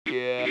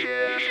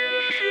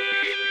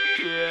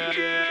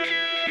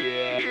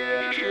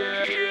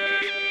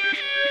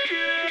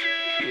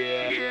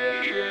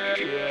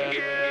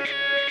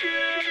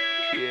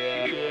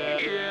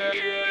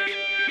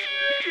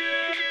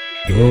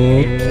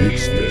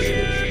Kickstand.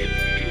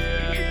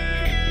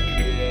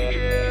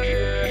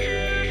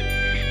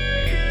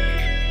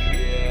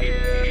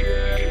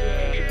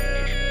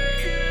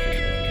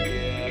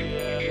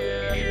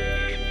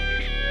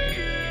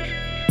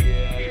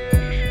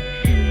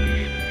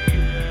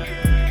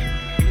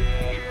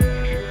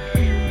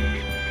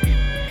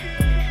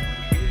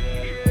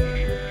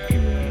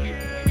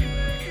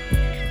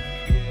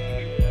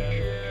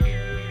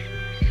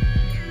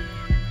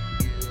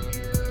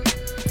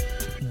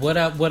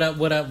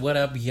 What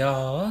up,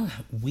 y'all?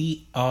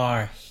 We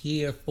are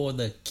here for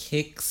the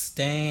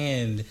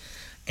Kickstand.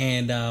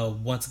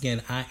 And once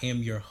again, I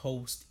am your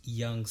host,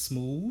 Young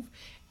Smooth.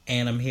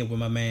 And I'm here with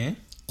my man,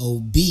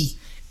 OB.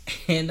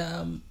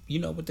 And you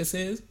know what this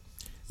is?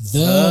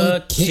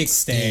 The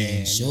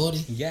Kickstand,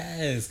 shorty.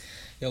 Yes.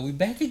 Yo, we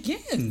back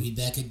again.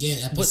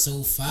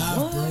 Episode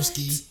 5,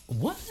 broski.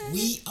 What?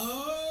 We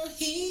are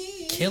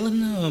here.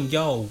 Killing them.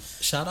 Yo,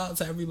 shout out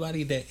to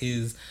everybody that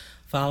is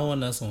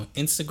following us on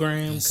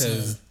Instagram,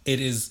 because it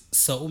is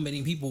so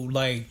many people.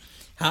 Like,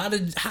 how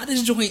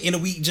does joint in a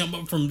week jump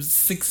up from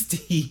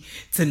 60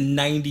 to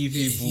 90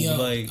 people? Yo,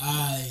 like,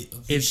 I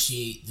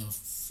appreciate the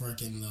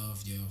freaking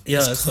love, yo.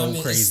 Yeah, it's so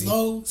crazy. It's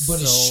slow,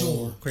 but it's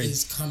sure. Crazy.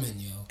 It's coming,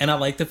 yo. And I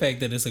like the fact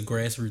that it's a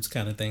grassroots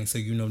kind of thing. So,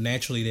 you know,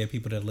 naturally there are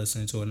people that are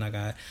listening to it. And I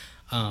got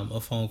a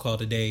phone call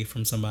today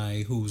from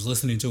somebody who was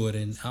listening to it,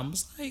 and I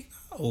was like,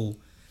 oh.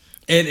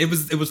 And it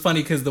was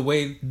funny because the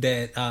way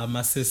that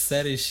my sis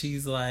said it,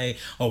 she's like,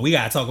 "Oh, we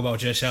gotta talk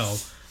about your show."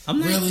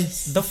 I'm like, really?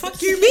 The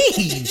fuck you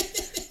mean?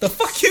 The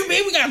fuck you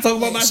mean we gotta talk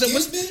about my show?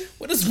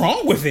 What is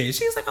wrong with it?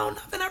 She's like, "Oh,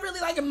 nothing. I really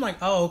like it." I'm like,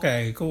 "Oh,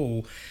 okay,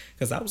 cool."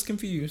 Because I was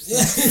confused.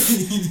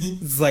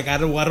 It's like I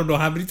don't know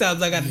how many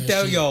times I got to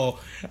tell y'all.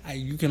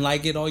 You can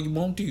like it all you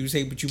want to. You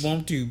say what you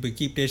want to, but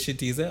keep that shit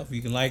to yourself.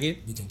 You can like it.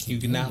 You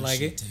can not like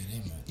it.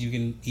 You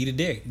can eat a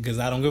dick, because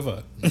I don't give a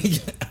fuck.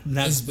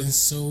 It's been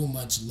so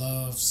much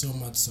love, so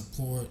much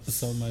support.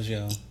 So much,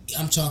 y'all.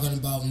 I'm talking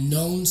about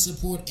known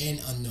support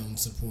and unknown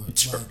support.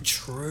 Like,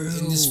 true.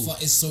 And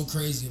it's so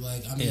crazy.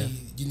 Like, I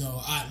mean, you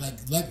know, I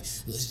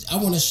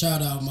want to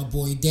shout out my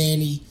boy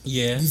Danny.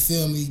 Yeah. You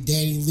feel me?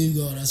 Danny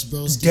Lugo, that's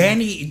broski.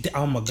 Danny,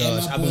 oh my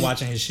gosh, I've been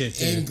watching his shit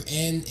too.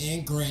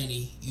 And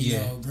Granny, you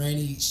know,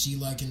 Granny, she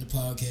liking the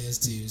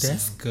podcast too.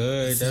 That's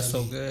good. That's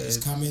so good. It's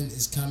coming.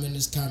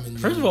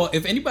 First of all,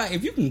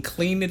 if you can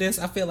clean to this,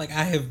 I feel like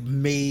I have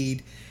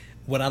made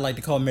what I like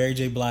to call Mary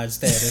J. Blige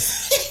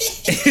status.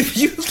 if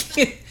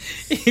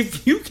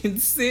you can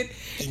sit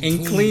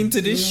and clean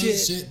to this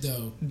shit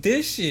though.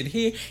 This shit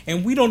here,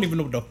 and we don't even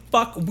know what the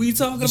fuck we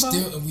talking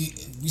about. We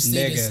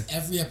say this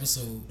every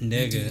episode.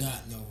 Nigga. We do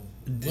not know.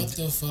 What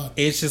the fuck?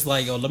 It's just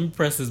like, yo, let me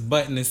press this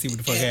button and see what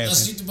the fuck happens.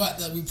 Let's shoot the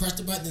button. We press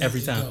the button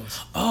every time.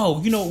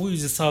 Oh, you know, we were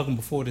just talking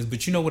before this,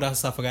 but you know what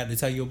else I forgot to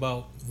tell you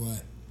about?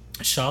 What?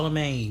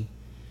 Charlemagne,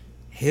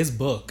 his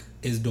book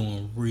is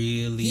doing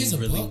really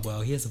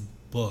well. He has a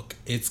book.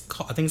 I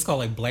think it's called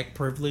like Black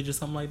Privilege or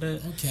something like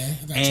that. Okay,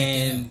 I gotta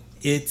and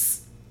check that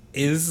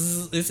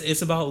out.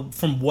 it's about,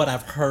 from what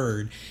I've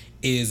heard,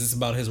 it's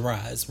about his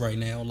rise right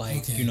now,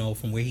 like, you know,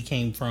 from where he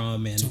came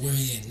from and to where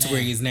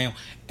he is now.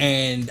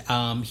 And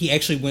he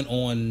actually went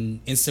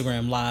on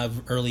Instagram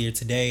Live earlier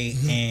today,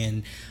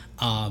 and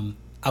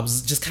I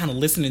was just kind of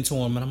listening to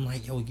him, and I'm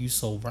like, yo, you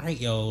so right,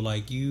 yo,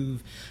 like,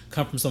 you've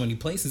come from so many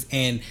places.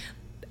 And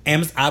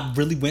I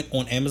really went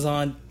on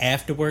Amazon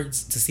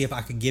afterwards to see if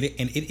I could get it,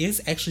 and it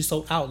is actually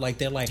sold out. Like,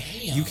 they're like,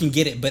 you can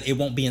get it, but it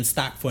won't be in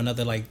stock for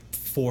another like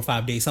 4 or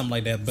 5 days, something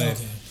like that. But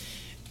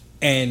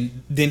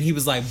and then he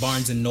was like,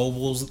 Barnes and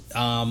Nobles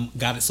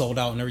got it sold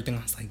out and everything.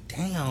 I was like,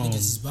 damn, niggas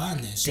is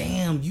buying that shit.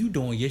 Damn, you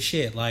doing your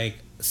shit. Like,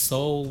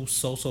 so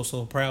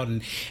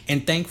proud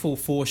and thankful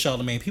for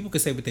Charlemagne. People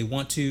could say what they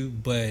want to,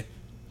 but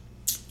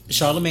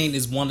Charlemagne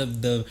is one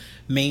of the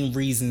main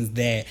reasons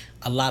that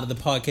a lot of the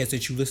podcasts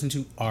that you listen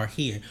to are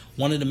here.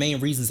 One of the main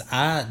reasons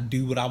I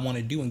do what I want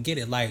to do and get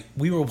it. Like,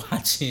 we were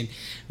watching,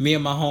 me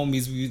and my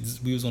homies,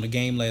 we was on a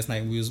game last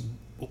night. We was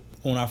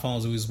on our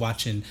phones, we was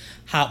watching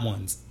Hot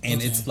Ones,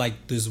 and it's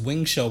like this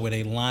wing show where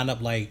they line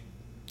up like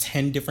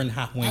 10 different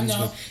hot wings.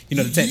 With, you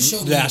know, the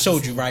 10 that I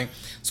showed you, right?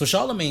 So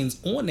Charlemagne's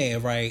on there,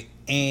 right?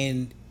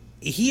 And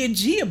he a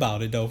G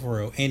about it though, for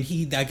real. And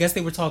I guess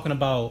they were talking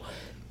about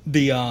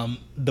the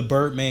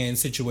Birdman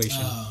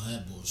situation. Oh,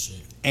 that bullshit.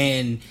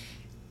 And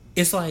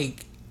it's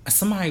like,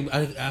 somebody,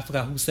 I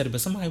forgot who said it, but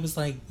somebody was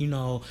like, you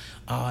know,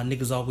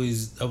 niggas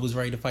always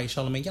ready to fight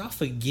Charlemagne. Y'all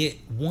forget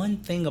one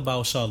thing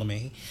about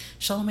Charlemagne.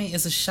 Charlemagne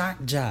is a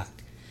shock jock.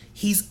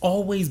 He's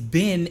always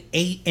been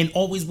and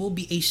always will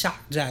be a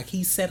shock jock.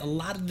 He said a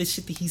lot of the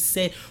shit that he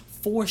said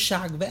for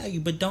shock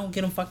value, but don't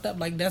get him fucked up.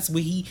 Like, that's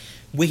where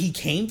he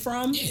came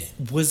from.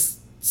 Was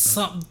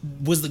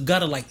the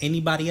gutter like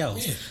anybody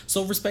else.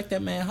 So respect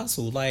that man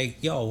hustle.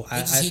 Like, yo, I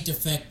just hate the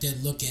fact that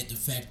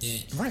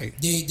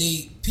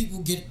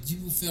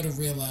people fail to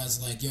realize,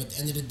 like, yo, at the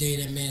end of the day,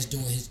 that man's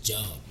doing his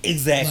job.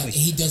 Exactly. Like,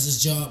 he does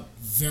his job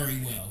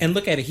very well. And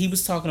look at it. He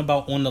was talking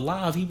about on the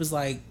live, he was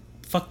like,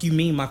 fuck you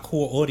mean my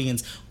core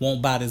audience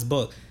won't buy this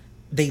book?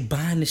 They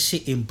buying the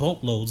shit in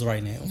boatloads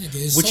right now.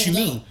 What you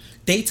mean?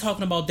 They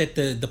talking about that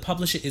the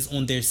publisher is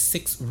on their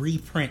 6th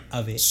reprint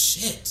of it.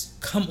 Shit.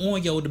 Come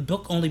on, yo. The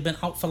book only been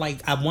out for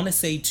like, I want to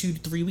say 2 to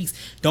 3 weeks.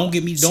 Don't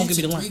get me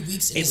the line. 3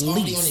 weeks.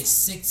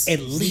 At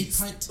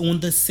least on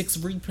the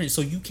 6th reprint.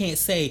 So you can't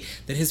say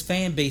that his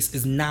fan base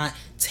is not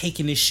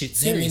taking this shit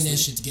seriously. That mean that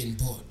shit's getting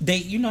bought. They,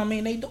 you know what I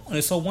mean? They doing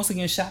it. So once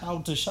again, shout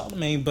out to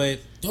Charlamagne. But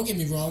don't get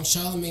me wrong,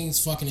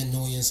 Charlamagne's fucking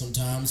annoying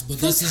sometimes. But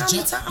that's his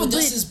job. But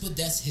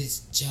that's his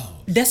job.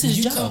 That's his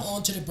job. You come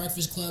on to the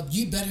Breakfast Club,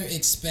 you better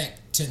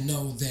expect to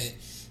know that.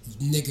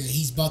 Nigga,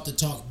 he's about to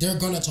talk. They're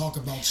gonna talk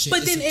about shit.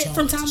 But then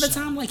from time to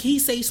time, like, he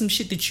say some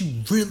shit that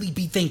you really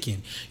be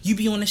thinking. You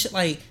be on this shit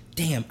like,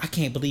 damn, I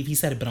can't believe he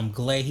said it, but I'm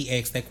glad he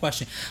asked that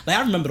question. Like,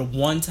 I remember the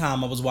one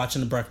time I was watching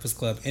the Breakfast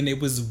Club, and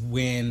it was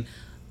when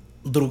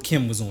Little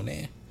Kim was on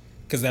there.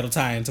 Because that'll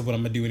tie into what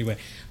I'm gonna do anyway.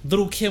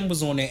 Little Kim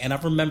was on there, and I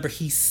remember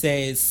he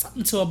said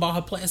something to her about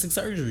her plastic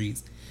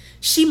surgeries.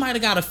 She might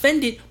have got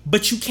offended,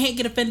 but you can't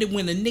get offended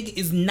when a nigga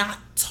is not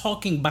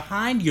talking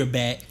behind your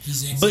back,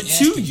 but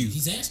to you.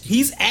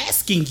 He's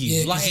asking you.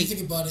 Yeah, like, you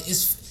think about it,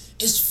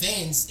 it's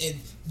fans, and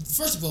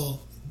first of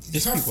all,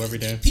 it's people every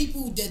day.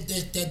 People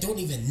that don't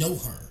even know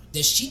her,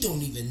 that she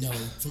don't even know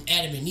from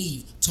Adam and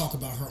Eve, talk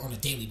about her on a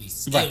daily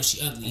basis. Right. Hey,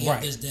 she ugly.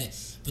 Right. There's that.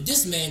 But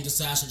this man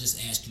decides to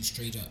just ask you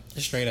straight up.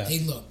 Straight up. Hey,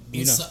 look,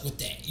 what's up with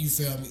that? You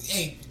feel me?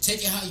 Hey,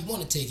 take it how you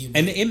want to take it.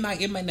 And it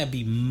might not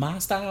be my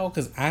style,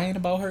 because I ain't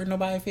about hurting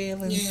nobody's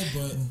feelings.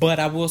 Yeah, but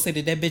I will say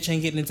that bitch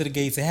ain't getting into the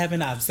gates of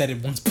heaven. I've said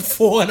it once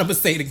before, and I'm gonna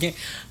say it again.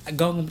 I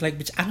go and be like,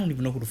 bitch, I don't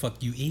even know who the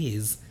fuck you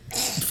is.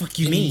 What the fuck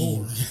you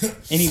mean?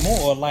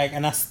 Anymore. Like,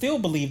 and I still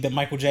believe that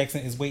Michael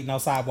Jackson is waiting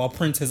outside while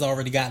Prince has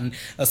already gotten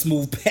a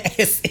smooth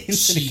pass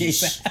into the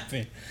gates of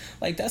heaven.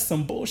 Like, that's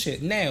some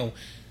bullshit. Now,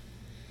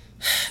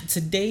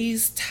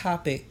 today's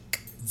topic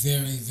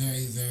very,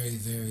 very, very,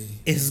 very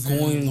is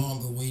going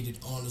long awaited.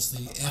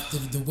 Honestly, after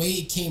the way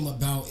it came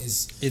about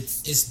it's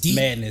deep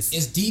madness.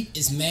 It's deep.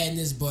 It's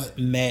madness, but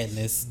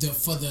madness.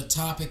 For the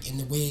topic and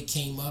the way it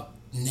came up.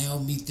 Now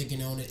me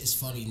thinking on it is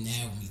funny.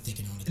 Now me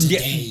thinking on it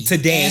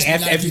today.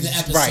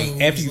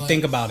 After you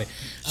think about it,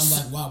 I'm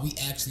like, wow, we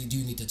actually do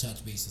need to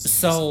touch bases.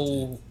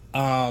 So,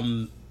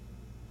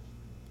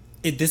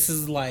 this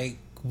is like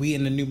we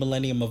in the new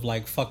millennium of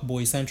like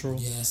fuckboy central.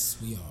 Yes,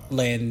 we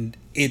are. And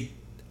it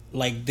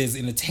like there's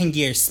in a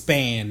 10-year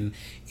span,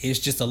 it's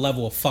just a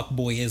level of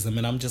fuckboyism,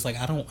 and I'm just like,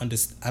 I don't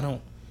understand.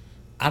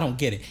 I don't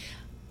get it.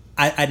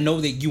 I know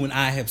that you and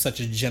I have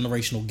such a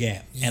generational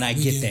gap, and I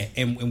get that,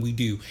 and we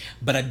do.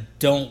 But I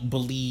don't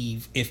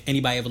believe if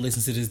anybody ever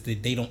listens to this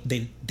that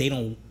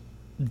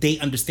they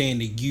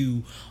understand that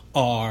you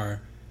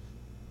are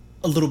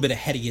a little bit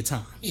ahead of your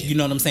time. Yeah. You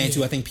know what I'm saying?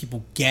 Too. I think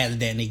people gather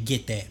that and they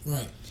get that.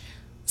 Right.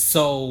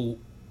 So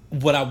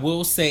what I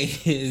will say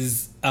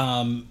is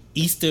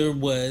Easter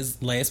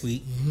was last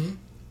week,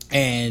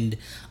 and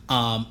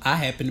I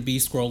happen to be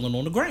scrolling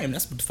on the gram.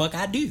 That's what the fuck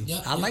I do.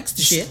 I likes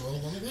the shit.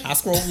 I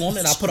scroll on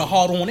it. I put a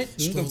heart on it.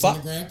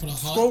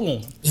 Scroll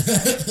on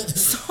it.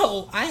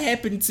 So I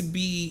happen to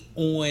be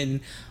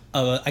on.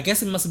 I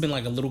guess it must have been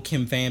like a Little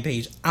Kim fan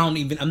page. I'm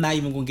not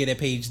even gonna get that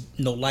page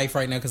no life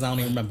right now because I don't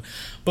even remember.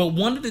 But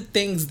one of the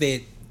things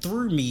that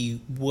threw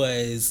me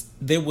was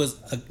there was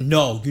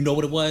you know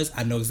what it was?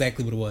 I know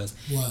exactly what it was.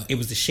 What? It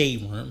was the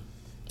Shade Worm.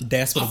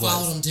 That's what it was. I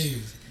followed them too.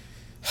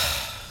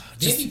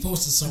 They be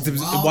posting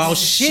some wild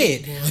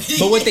shit.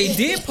 But what they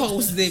did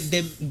post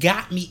that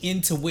got me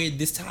into where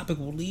this topic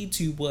will lead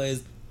to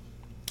was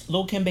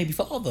Lil' Kim baby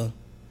father.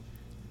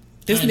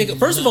 This nigga,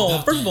 first of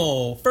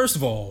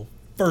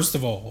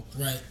all,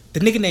 right? The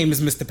nigga name is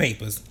Mr.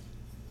 Papers.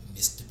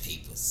 Mr.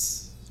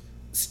 Papers.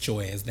 Sit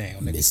your ass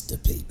down, nigga.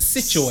 Mr. Papers.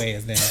 Sit your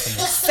ass down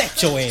somewhere.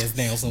 Set your ass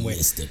down somewhere.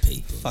 Mr.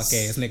 Papers. Fuck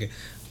ass nigga.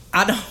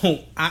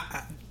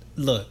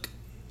 Look,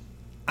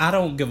 I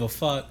don't give a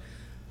fuck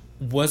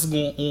what's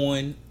going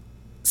on.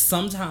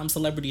 Sometimes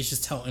celebrities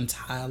just tell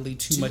entirely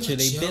too much of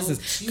their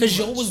business, because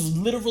yo was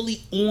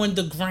literally on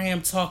the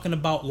gram talking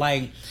about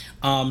like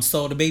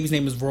so the baby's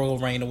name is Royal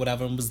Rain or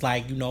whatever, and was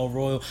like,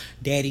 Royal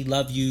Daddy,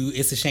 love you,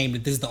 it's a shame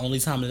that this is the only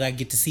time that I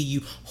get to see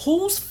you.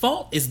 Whose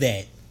fault is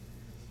that?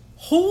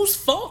 Whose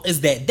fault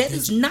is that? That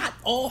is not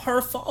all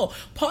her fault.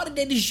 Part of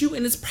that is you,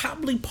 and it's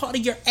probably part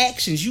of your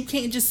actions. You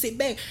can't just sit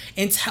back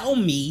and tell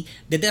me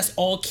that that's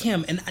all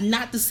Kim. And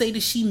not to say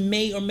that she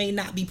may or may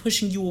not be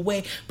pushing you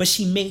away, but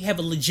she may have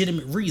a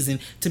legitimate reason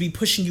to be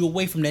pushing you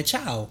away from that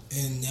child.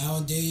 And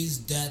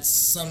nowadays, that's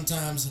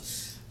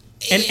sometimes...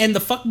 And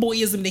the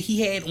fuckboyism that he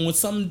had on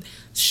some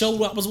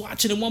show I was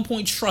watching at one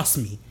point, trust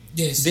me.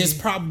 Yes, there's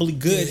probably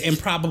good and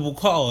probable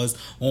cause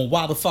on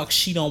why the fuck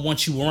she don't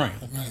want you around.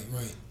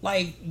 Right.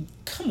 Like,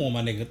 come on,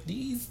 my nigga.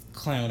 These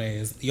clown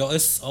ass. Yo,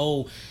 it's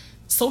so...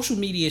 Social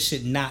media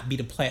should not be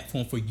the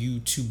platform for you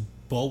to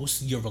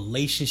boast your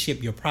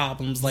relationship, your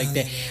problems like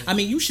that. I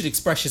mean, you should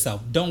express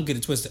yourself. Don't get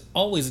it twisted.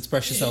 Always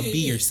express yourself. Be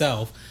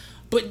yourself.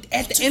 But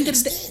at the end of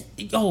the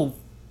day... Yo,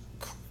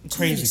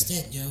 craziness.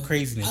 Craziness.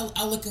 Craziness.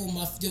 I look at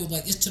my field,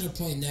 like, it's to the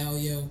point now,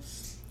 yo...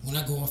 when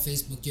I go on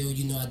Facebook, yo,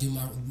 I do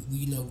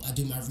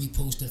my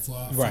reposting for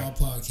our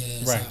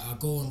podcast. Right. I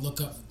go and look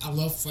up. I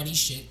love funny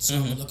shit, so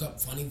I'm gonna look up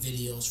funny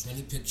videos,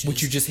 funny pictures.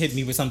 Which you just hit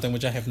me with something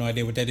which I have no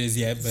idea what that is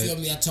yet. But feel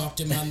me? I talk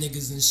to my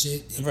niggas and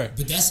shit. Right.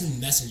 But that's in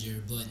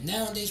Messenger. But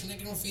nowadays, when I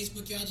get on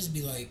Facebook, yo, I just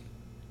be like,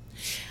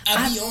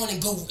 I be on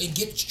and go and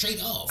get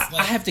straight off.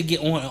 I have to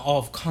get on and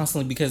off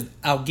constantly because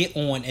I'll get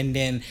on and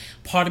then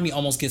part of me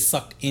almost gets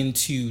sucked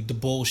into the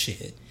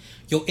bullshit.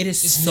 Yo, it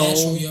is so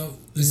natural, yo.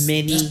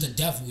 many. That's the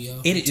devil,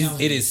 yo.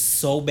 It is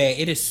so bad.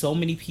 It is so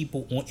many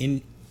people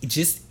in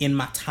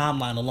my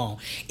timeline alone.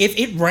 If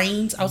it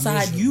rains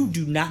outside, you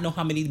do not know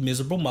how many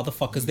miserable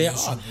motherfuckers there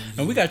are.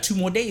 And we got 2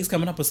 more days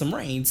coming up with some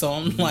rain. So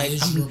I'm like,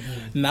 I'm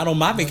not on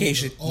my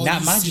vacation.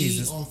 Not my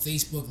Jesus. On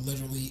Facebook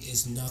literally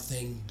is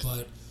nothing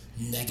but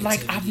negativity.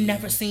 Like, I've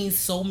never seen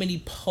so many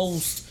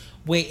posts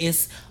where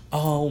it's,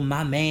 oh,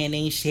 my man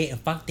ain't shit and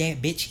fuck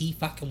that bitch, he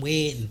fucking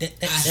weird and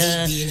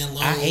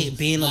I hate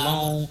being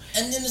alone.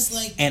 And then it's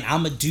like, and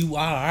I'ma do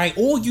alright.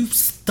 Or you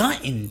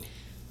stunting.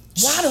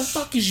 Why the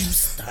fuck is you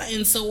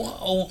stunting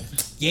so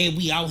yeah,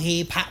 we out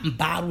here popping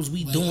bottles,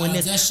 we like, doing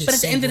this. But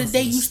at the end of the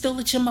day, you still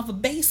at your mother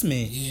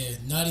basement. Yeah,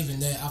 not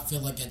even that. I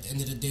feel like at the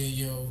end of the day,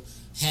 yo,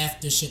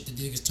 half the shit that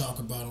niggas talk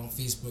about on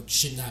Facebook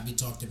should not be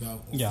talked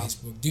about on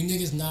Facebook. Do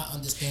niggas not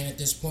understand at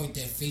this point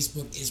that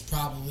Facebook is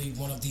probably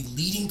one of the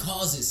leading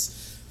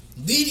causes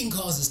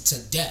to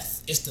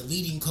death? It's the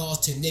leading cause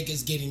to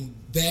niggas getting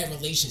bad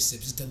relationships.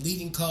 It's the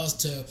leading cause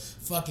to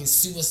fucking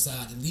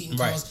suicide. The leading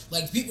cause,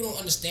 like, people don't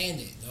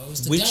understand it, though.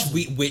 It's the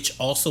devil. Which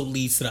also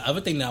leads to the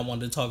other thing that I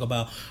wanted to talk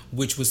about,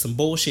 which was some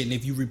bullshit. And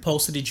if you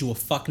reposted it, you a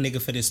fuck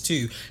nigga for this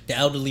too. The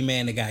elderly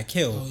man that got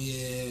killed. Oh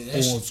yeah,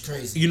 that shit's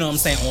crazy. You know what I'm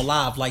saying? On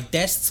live, like,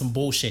 that's some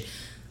bullshit.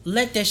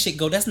 Let that shit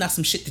go. That's not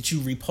some shit that you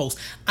repost.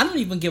 I don't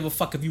even give a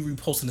fuck if you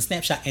reposting a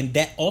snapshot, and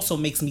that also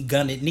makes me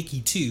gun at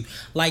Nikki too.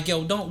 Like,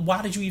 yo,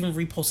 why did you even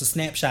repost a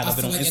snapshot of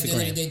it on Instagram? At the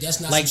end of the day, that's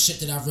not some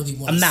shit that I really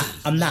want to see.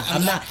 I'm not.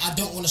 I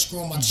don't want to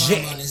scroll my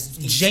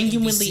timeline.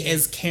 Genuinely,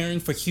 as caring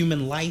for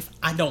human life,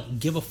 I don't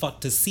give a fuck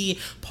to see it,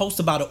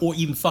 post about it, or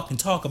even fucking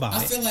talk about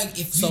it. I feel like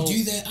if you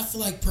do that, I feel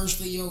like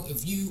personally, yo,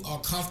 if you are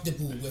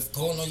comfortable with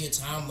going on your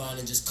timeline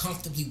and just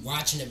comfortably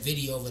watching a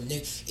video of a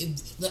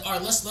nigga, all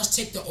right, let's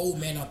take the old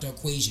man out the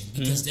equation.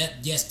 Because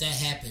that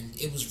happened.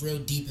 It was real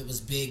deep. It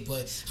was big.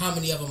 But how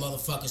many other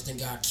motherfuckers then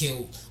got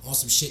killed on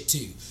some shit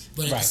too?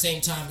 But at the same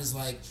time, it's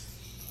like,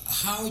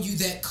 how are you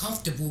that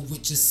comfortable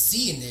with just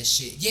seeing that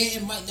shit? Yeah,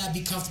 it might not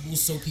be comfortable,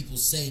 so people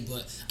say,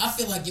 but I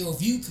feel like, yo,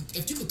 if you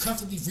could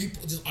comfortably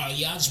repost, oh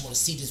yeah, I just want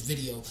to see this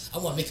video. I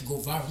want to make it go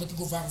viral. Make it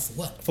go viral for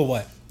what? For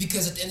what?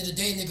 Because at the end of the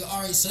day, nigga,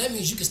 all right, so that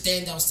means you can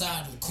stand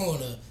outside in the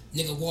corner.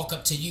 Nigga walk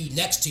up to you,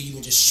 next to you,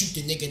 and just shoot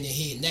the nigga in the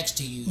head next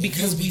to you.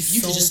 Because you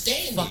can just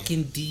stand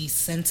fucking there.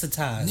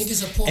 Desensitized.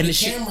 Niggas are pulling the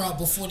camera out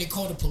before they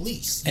call the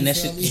police. And that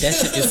shit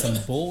is some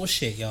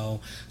bullshit,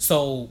 yo.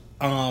 So,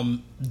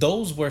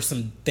 those were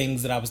some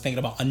things that I was thinking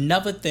about.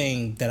 Another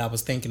thing that I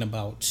was thinking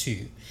about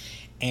too,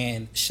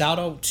 and shout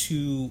out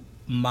to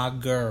my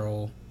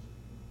girl,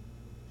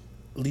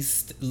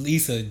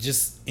 Lisa.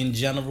 Just in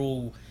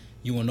general,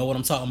 you will know what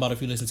I'm talking about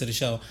if you listen to the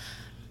show.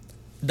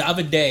 The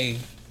other day.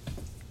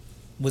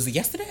 Was it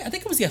yesterday? I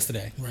think it was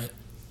yesterday. Right.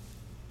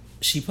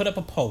 She put up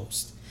a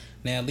post.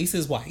 Now, Lisa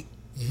is white.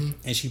 Mm-hmm.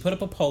 And she put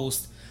up a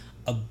post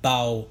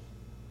about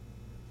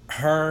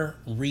her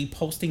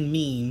reposting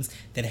memes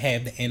that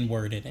have the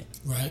N-word in it.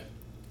 Right.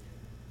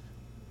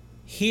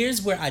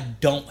 Here's where I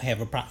don't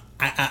have a problem.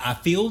 I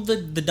feel the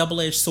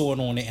double-edged sword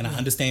on it, and I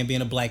understand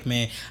being a black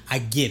man. I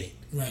get it.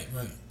 Right.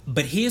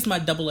 But here's my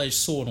double-edged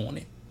sword on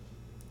it.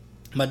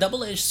 My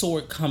double-edged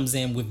sword comes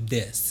in with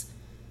this.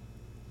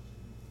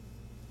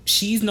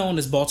 She's known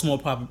as Baltimore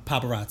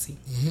paparazzi.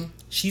 Mm-hmm.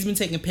 She's been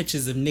taking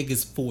pictures of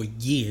niggas for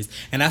years.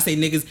 And I say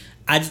niggas,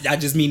 I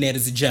just mean that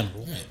as a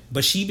general. Right.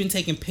 But she been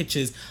taking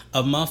pictures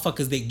of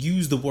motherfuckers that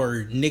use the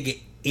word nigga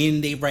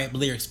in their rap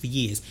lyrics for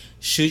years.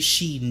 Should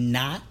she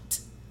not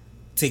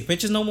take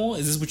pictures no more?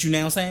 Is this what you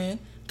now saying?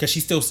 Because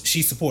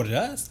she supported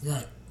us.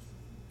 Right.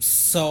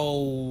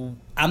 So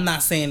I'm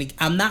not saying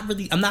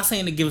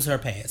to give us her a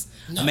pass.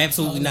 No, I'm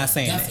absolutely not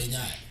saying definitely that.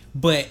 Not.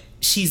 But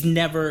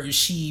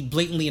she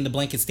blatantly in the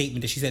blanket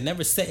statement that she said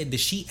never said that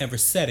she ever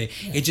said it.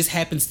 Yeah. It just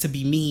happens to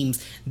be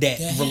memes that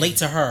relate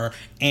to her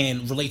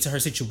and relate to her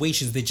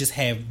situations that just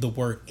have the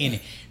word in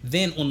it.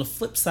 Then on the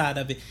flip side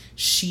of it,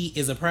 she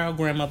is a proud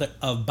grandmother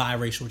of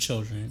biracial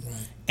children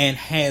and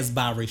has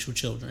biracial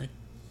children.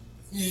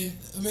 Yeah,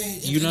 I mean,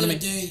 at the end of the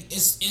day,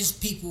 it's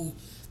people.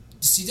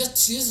 See,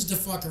 this is the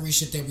fuckery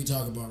shit that we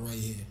talk about right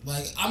here.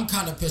 Like, I'm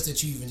kind of pissed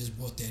that you even just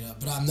brought that up,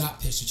 but I'm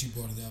not pissed that you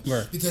brought it up.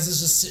 Right. Because it's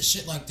just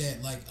shit like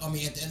that. Like, I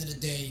mean, at the end of the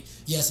day,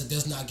 yes, it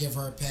does not give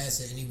her a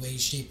pass in any way,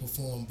 shape, or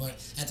form, but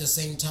at the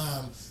same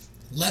time,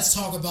 let's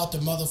talk about the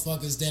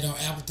motherfuckers that are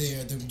out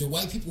there, the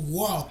white people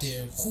who are out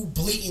there, who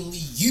blatantly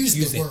use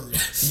the word.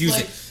 Use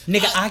it.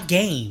 Nigga, I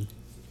game.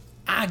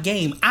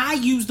 I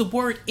use the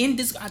word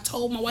I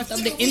told my wife the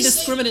other day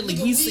indiscriminately.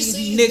 We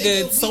say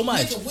nigga so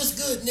much. Nigga, what's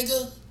good,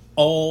 nigga?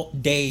 all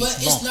day But long.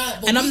 it's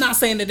not. And I'm not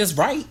saying that it's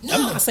right. No,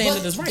 I'm not saying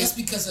that it's right. That's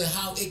because of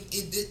how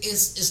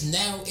it's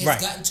now. It's right.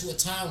 gotten to a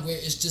time where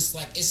it's just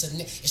like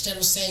instead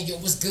of saying yo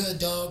what's good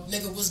dog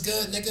nigga what's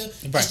good nigga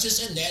right. it's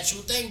just a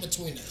natural thing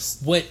between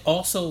us. What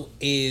also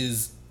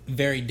is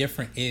very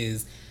different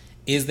is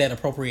that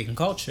appropriating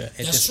culture at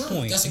That's this true.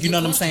 point? That's a You good know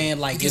what I'm question. saying?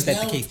 Like, Because is that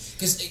now, the case?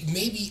 Because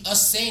maybe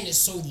us saying it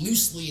so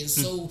loosely and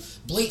so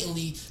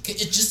blatantly,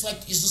 it's just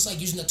like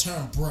using the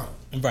term bro.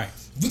 Right.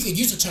 We could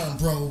use the term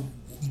bro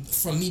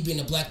from me being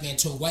a black man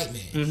to a white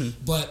man,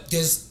 but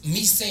there's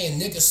me saying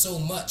nigga so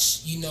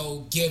much,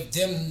 give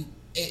them.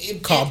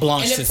 Carte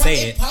blanche to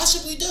say it.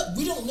 Possibly does.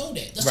 We don't know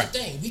that. That's right. the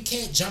thing. We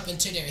can't jump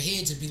into their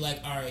heads and be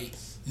like, all right,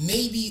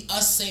 maybe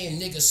us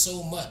saying nigga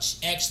so much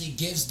actually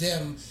gives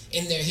them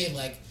in their head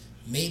like.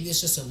 Maybe it's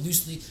just a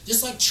loosely,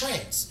 just like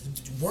trends.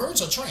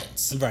 Words are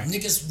trends. Right.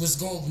 Niggas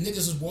was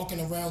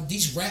walking around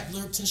these rap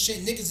lyrics and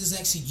shit. Niggas is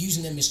actually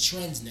using them as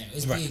trends now.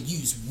 It's right. being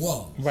used.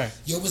 Whoa. Right.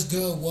 Yo, what's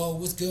good? Whoa,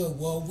 what's good?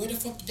 Whoa, where the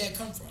fuck did that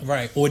come from?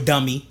 Right. Or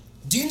dummy.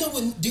 Do you know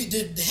what? Half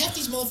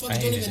these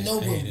motherfuckers don't even know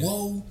what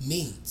whoa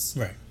means.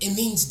 Right. It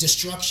means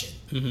destruction.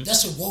 Mm-hmm.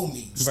 That's what whoa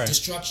means. Right.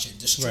 Destruction,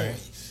 destroy. Right.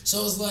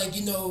 So it's like,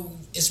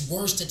 it's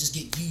words that just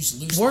get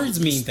used loosely. Words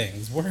mean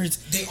things. Words.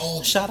 They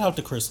all. Shout out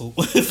to Crystal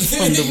from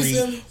the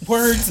Read.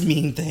 Words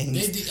mean things.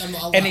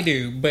 And they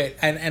do. But,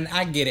 and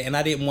I get it. And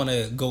I didn't want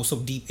to go so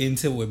deep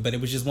into it. But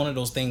it was just one of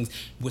those things,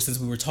 since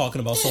we were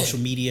talking about social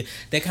media,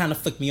 that kind of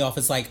flicked me off.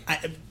 It's like,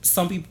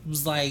 some people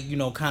was like,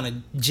 kind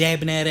of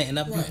jabbing at it. And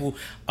other people,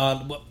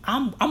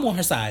 I'm on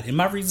her side. And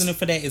my reasoning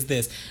for that is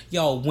this.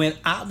 Yo, when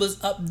I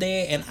was up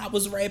there and I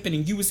was rapping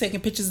and you was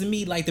taking pictures of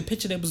me, like the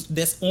picture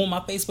that's on my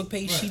Facebook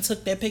page, right. She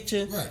took that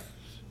picture, right?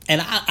 And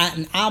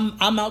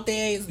I'm out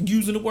there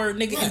using the word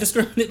nigga right.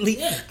 indiscriminately.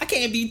 Right. I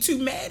can't be too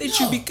mad at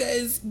you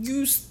because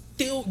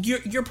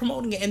you're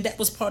promoting it, and that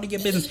was part of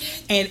your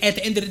business. And at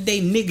the end of the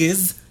day,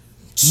 niggas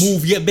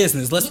move your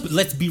business.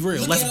 Let's be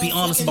real. Let's be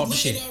honest about the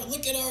shit.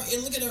 Look at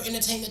our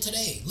entertainment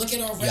today. Look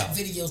at our rap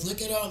videos.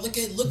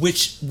 Look.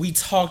 Which we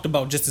talked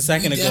about just a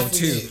second ago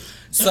too. Did.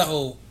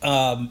 So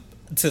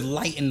to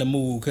lighten the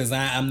mood, because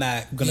I'm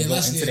not gonna go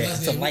into that.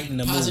 To lighten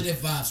the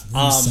positive mood.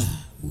 Positive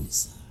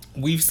vibes.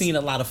 We've seen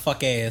a lot of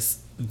fuck ass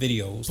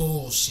videos.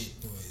 Bullshit,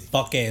 boy.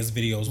 Fuck ass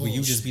videos where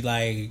you just be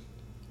like,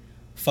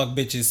 fuck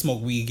bitches,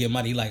 smoke weed, get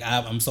money. Like,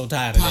 I'm so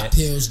tired of that. Pop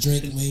pills,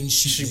 drink wings,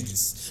 shoot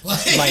niggas.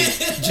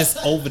 Like,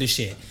 just over the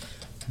shit.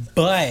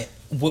 But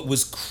what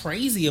was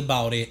crazy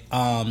about it,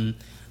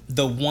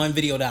 the one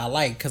video that I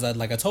liked, because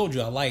I told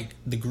you, I liked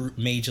the group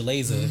Major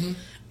Lazer,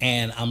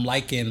 and I'm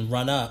liking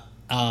Run Up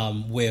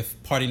with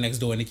Party Next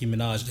Door and Nicki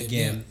Minaj.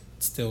 Again,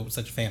 still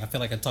such a fan. I feel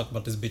like I talk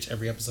about this bitch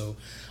every episode.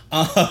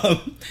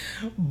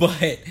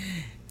 But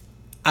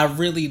I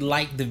really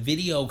liked the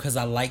video because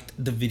I liked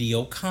the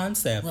video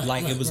concept.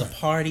 It was a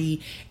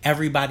party.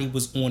 Everybody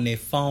was on their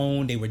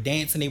phone. They were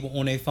dancing. They were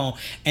on their phone.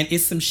 And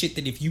it's some shit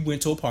that if you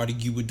went to a party,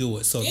 you would do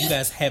it. So if you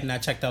guys have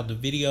not checked out the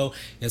video,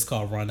 it's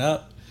called Run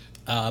Up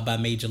by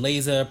Major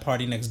Lazer,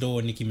 Party Next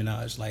Door, Nicki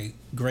Minaj. Like,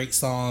 great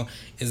song.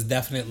 It's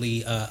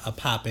definitely a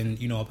poppin'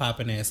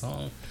 ass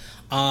song.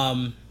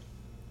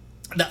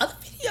 The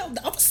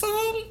other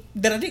song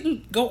that I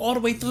didn't go all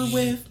the way through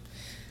with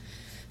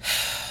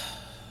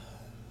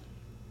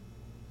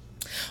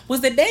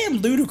was the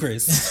damn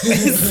Ludacris.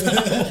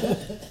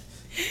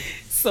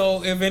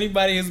 So if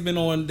anybody has been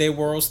on their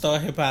World Star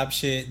Hip Hop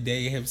shit,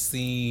 they have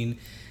seen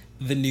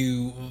the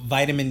new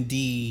Vitamin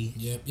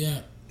D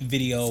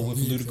video with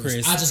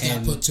Ludacris. I just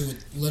got put to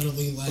it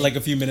literally like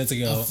a few minutes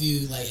ago. At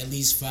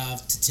least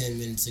 5 to 10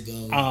 minutes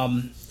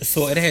ago.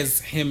 So it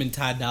has him and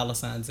Ty Dolla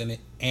 $ign in it,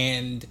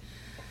 and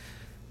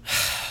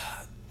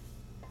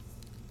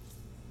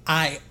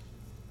I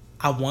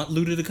want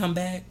Luda to come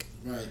back.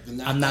 Right,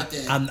 but I'm not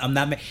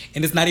mad.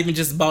 And it's not even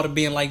just about it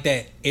being like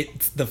that.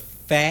 It's the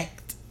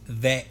fact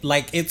that,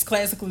 like, it's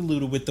classically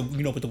Luda with the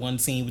with the one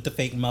scene with the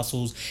fake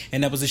muscles,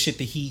 and that was the shit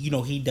that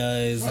he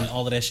does and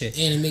all of that shit.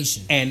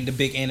 Animation. And the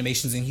big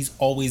animations, and he's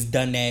always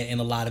done that in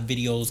a lot of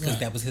videos because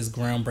that was his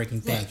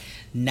groundbreaking thing. Right.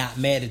 Not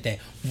mad at that.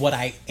 What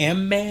I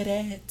am mad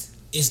at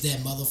is that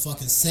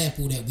motherfucking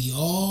sample that we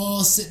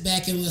all sit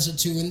back and listen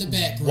to in the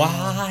background.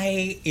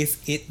 Why is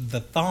it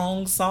the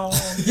thong song?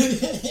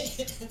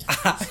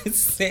 I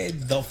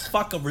said the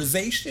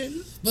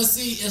fuckerization. But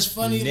see, it's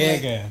funny.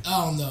 Nigga. Like,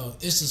 I don't know.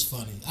 It's just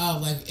funny.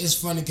 It's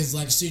funny because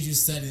as soon as you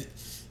said it,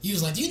 you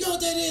was like, "Do you know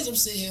what that is?" I'm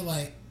sitting here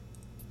like,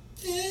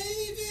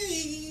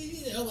 "Baby."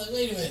 I'm like,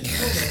 wait a minute.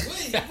 Hold on.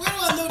 Wait, where do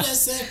I know that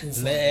sample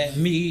from? Let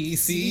me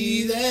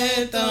see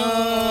that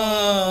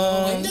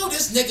thong. I'm like, no,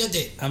 this nigga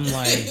did. I'm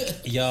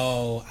like,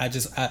 yo,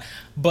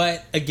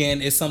 but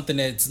again, it's something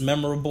that's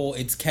memorable.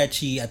 It's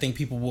catchy. I think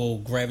people will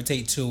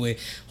gravitate to it.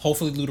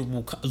 Hopefully,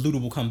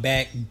 Luda will come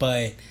back,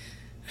 but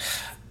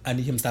I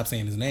need him to stop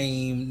saying his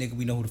name. Nigga,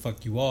 we know who the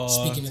fuck you are.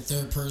 Speaking in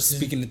third person.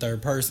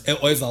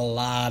 There's a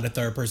lot of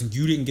third person.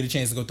 You didn't get a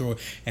chance to go through it,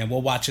 and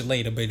we'll watch it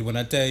later. But when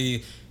I tell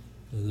you,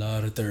 a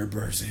lot of third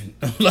person.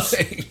 I'm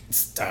like,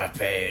 stop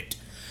it.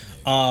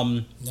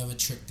 Never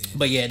tricked it.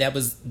 But yeah, that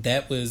was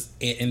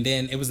it. And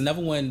then it was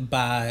another one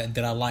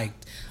that I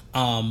liked.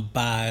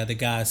 by the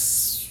guy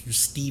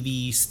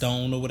Stevie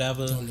Stone or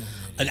whatever. Don't know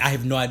who I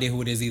have no idea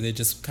who it is either. It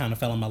just kind of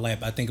fell on my lap.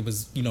 I think it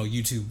was,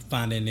 YouTube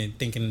finding and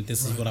thinking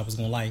this is what I was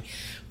gonna like.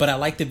 But I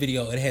like the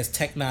video. It has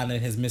Tech Nine and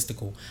it has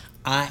Mystical.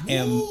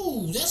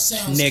 Ooh, that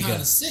sounds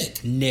kind of sick.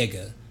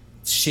 Nigga,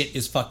 shit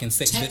is fucking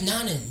sick. Tech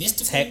Nine and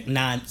Mystical. Tech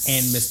Nine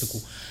and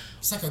Mystical.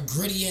 It's like a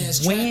gritty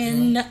ass.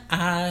 When track,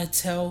 I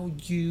tell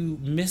you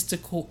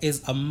Mystical is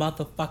a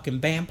motherfucking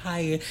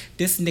vampire,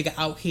 this nigga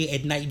out here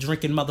at night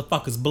drinking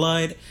motherfuckers'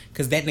 blood,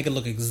 because that nigga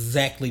look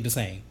exactly the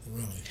same.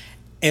 Really?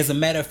 As a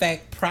matter of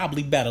fact,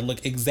 probably better.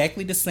 Look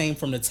exactly the same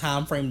from the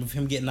time frame of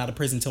him getting out of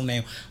prison till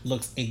now.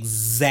 Looks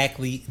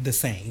exactly the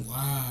same.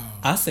 Wow.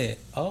 I said,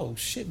 oh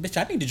shit, bitch,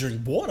 I need to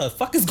drink water.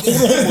 Fuck is going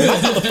on with my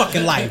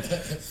motherfucking life?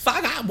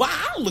 Fuck,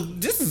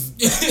 this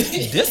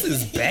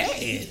is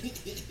bad.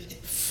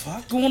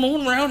 Fuck going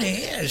on around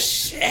here?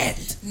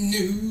 Shit.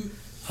 No.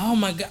 Oh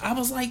my god. I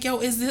was like, yo,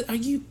 are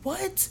you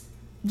what?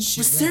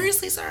 Shit,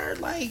 seriously, sir?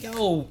 Like,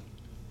 yo.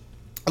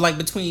 Like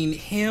between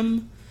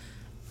him,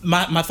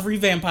 my three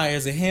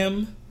vampires are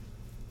him,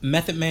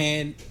 Method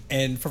Man,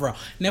 and Pharrell.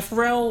 Now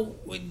Pharrell,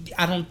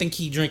 I don't think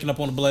he drinking up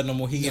on the blood no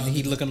more. He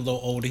looking a little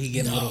older. He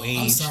getting a little age.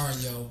 I'm sorry,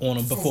 yo. On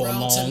him before a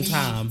long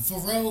time.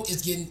 Pharrell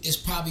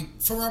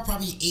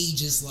probably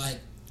ages like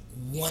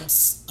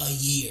once a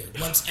year,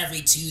 once every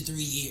 2-3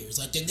 years.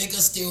 Like the nigga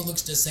still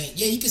looks the same.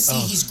 Yeah, you can see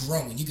he's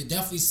growing. You can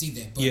definitely see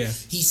that. But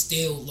he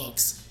still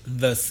looks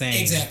the same.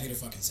 Exactly the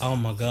fucking same. Oh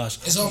my gosh.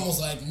 It's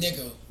almost like,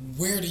 nigga,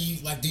 where do you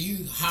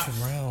nigga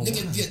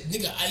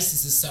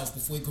ices himself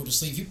before he go to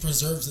sleep. He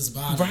preserves his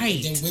body.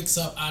 Right. And then wakes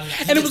up out of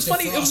that. And it was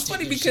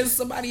funny because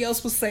somebody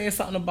else was saying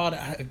something about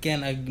it.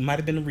 Again, I might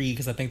have been Reed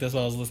because I think that's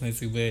what I was listening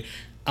to, but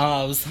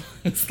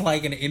it's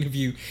like in an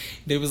interview,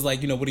 they was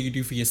like, what do you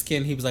do for your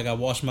skin? He was like, I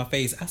wash my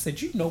face. I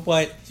said, you know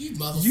what? You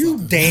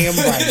damn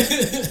right.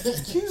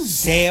 You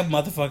damn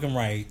motherfucking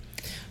right.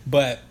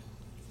 But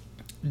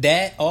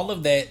all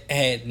of that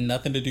had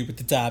nothing to do with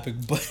the topic,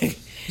 but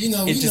we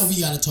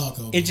gotta talk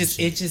over it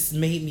just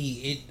made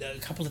me a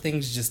couple of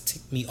things just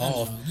ticked me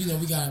off. We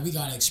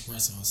gotta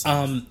express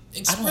ourselves.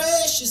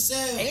 Express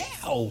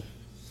yourself. Ow.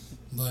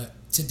 But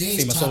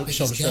today's topic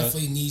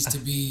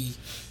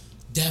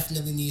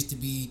definitely needs to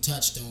be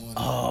touched on.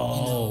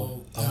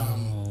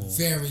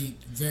 Very,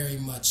 very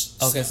much.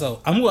 Okay, so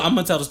I'm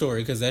gonna tell the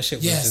story because that shit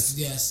was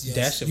yes.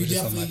 That shit was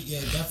just so much.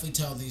 Definitely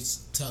tell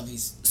these.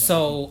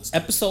 So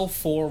episode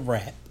 4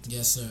 wrapped.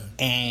 Yes, sir.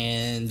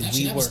 And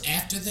actually, was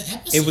after the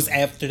episode. It was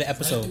after the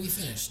episode. Right after we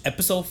finished.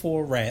 Episode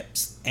 4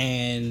 wraps,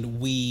 and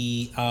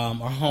we are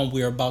home.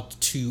 We're about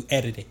to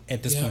edit it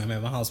at this point. I'm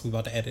at my house. We're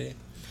about to edit it.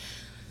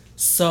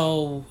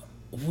 So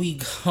we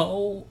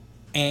go.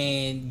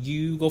 And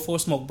you go for a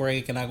smoke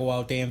break, and I go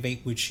out there and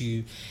vape with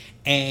you.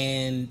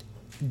 And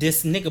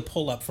this nigga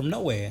pull up from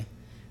nowhere.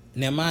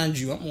 Now, mind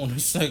you, I'm on the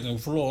second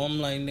floor. I'm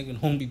like,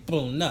 nigga, don't be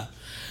pulling up.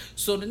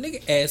 So the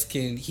nigga asked,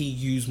 can he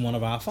use one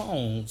of our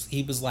phones?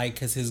 He was like,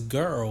 because his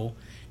girl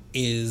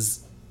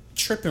is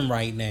tripping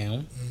right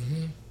now.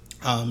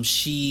 Mm-hmm.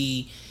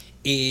 She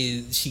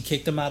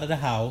kicked him out of the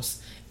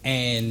house,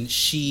 and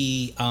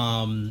she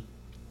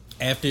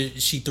after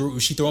she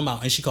threw him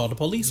out, and she called the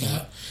police on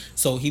him.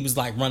 So he was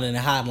like running and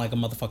hiding like a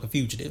motherfucking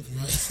fugitive.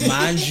 Right.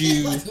 Mind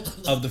you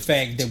of the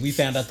fact that we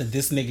found out that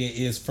this nigga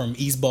is from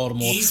East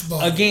Baltimore.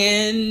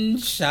 Again,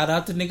 shout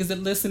out to niggas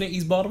that listen to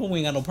East Baltimore. We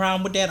ain't got no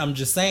problem with that. I'm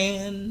just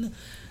saying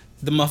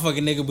the motherfucking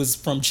nigga was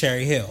from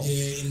Cherry Hill.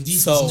 Yeah, and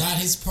these was not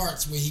his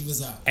parts where he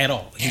was out. At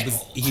all. He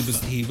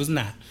was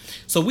not.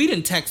 So we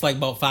didn't text like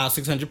about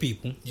 500-600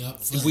 people. Yep.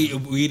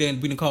 We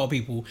didn't call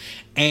people.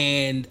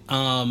 And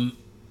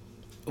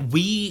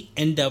we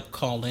end up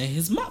calling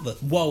his mother.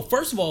 Well,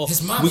 first of all,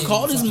 we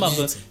called his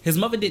mother. Answer. His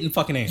mother didn't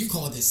fucking answer. You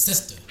called his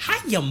sister.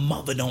 How your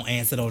mother don't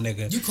answer though,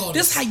 nigga? You called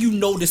this how you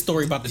know this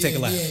story about to take a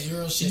life. Yeah,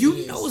 real shit.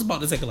 You know it's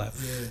about to take a life.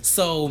 Yeah.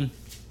 So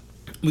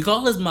we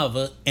call his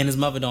mother, and his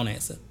mother don't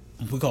answer.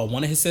 We call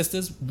one of his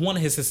sisters. One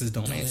of his sisters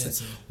don't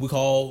answer. We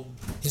call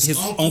his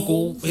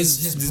uncle,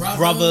 his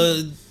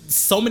brother,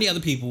 so many other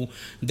people.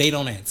 They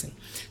don't answer.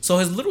 So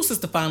his little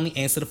sister finally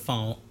answered the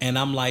phone, and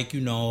I'm like,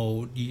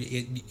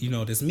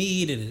 this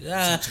me,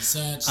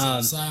 such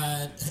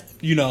outside.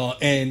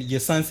 And your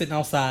son sitting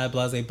outside,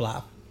 blah, blah,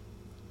 blah.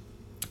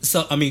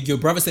 So, your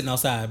brother sitting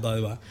outside, blah,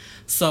 blah, blah.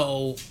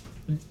 So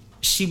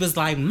she was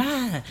like,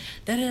 "Ma,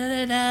 such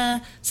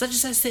and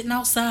such sitting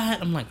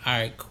outside." I'm like, all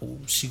right, cool.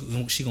 She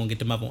gonna get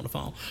the mother on the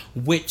phone,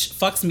 which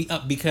fucks me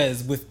up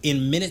because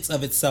within minutes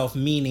of itself,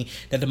 meaning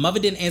that the mother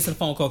didn't answer the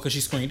phone call because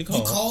she screened the call.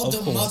 You called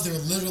the mother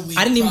literally.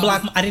 I didn't even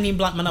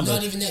block my number.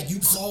 Not even that. You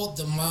called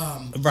the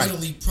mom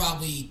literally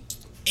probably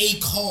a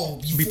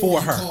call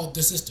before her. You called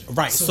the sister.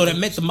 Right. So that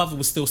meant the mother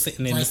was still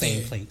sitting in the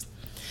same place.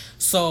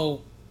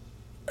 So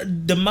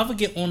the mother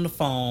get on the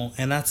phone,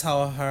 and I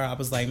tell her, I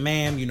was like,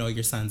 "Ma'am,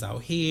 your son's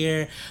out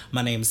here.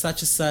 My name is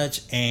such and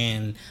such,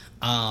 and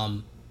I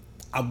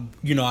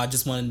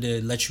just wanted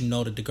to let you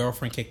know that the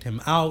girlfriend kicked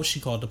him out. She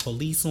called the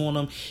police on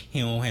him. He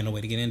don't have no way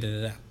to get into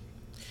that."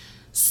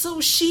 So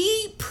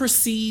she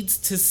proceeds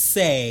to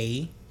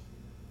say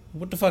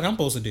What the fuck I'm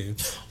supposed to do?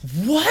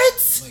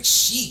 What? Like,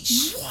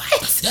 sheesh.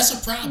 What? That's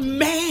a problem.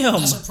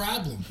 Ma'am. That's a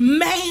problem.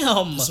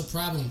 Ma'am. That's a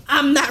problem.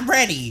 I'm not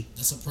ready.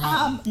 That's a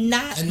problem. I'm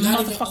not and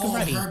not motherfucking even on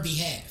ready. her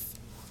behalf.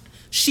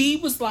 She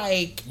was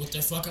like, what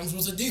the fuck I'm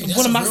supposed to do? That's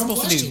what am a I real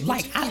supposed question. to do?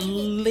 Like, I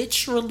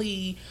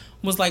literally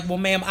was like, well,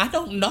 ma'am, I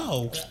don't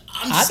know.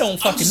 I don't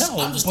fucking know.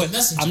 I'm just but the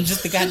messenger. I'm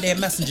just the goddamn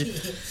messenger.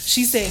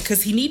 She said,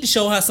 because he need to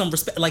show her some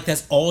respect. Like,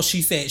 that's all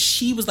she said.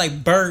 She was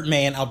like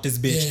Birdman out this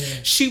bitch.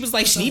 Yeah. She was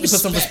like, Put she some need to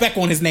put some respect.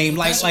 respect on his name.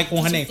 Like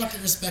on her name.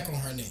 Fucking respect on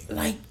her name.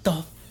 Like,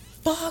 the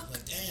fuck?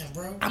 Like, damn,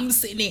 bro. I'm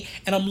just sitting there,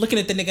 and I'm looking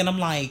at the nigga, and I'm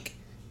like,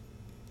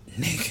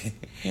 nigga,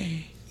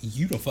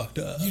 you done fucked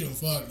up. You done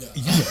fucked up.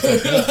 You done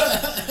fucked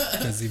up.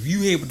 Because if you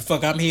hear what the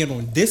fuck I'm hearing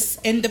on this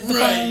end of the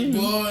phone,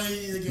 boy.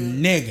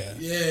 nigga,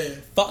 Yeah.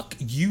 fuck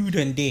you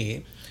done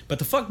did. But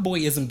the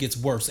fuckboyism gets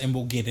worse, and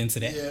we'll get into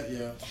that.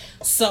 Yeah.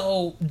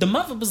 So the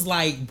mother was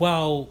like,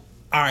 well,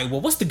 all right, well,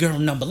 what's the girl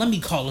number? Let me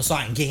call her so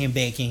I can get him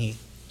back in here.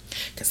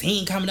 Because he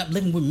ain't coming up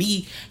living with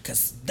me.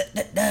 Because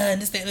and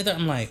this, that, and that.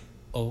 I'm like,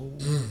 oh.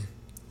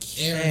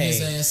 Airing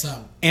his ass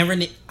out.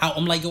 Airing it out.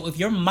 I'm like, yo, if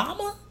your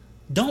mama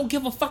don't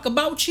give a fuck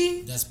about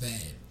you, That's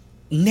bad.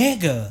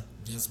 nigga.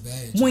 That's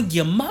bad. When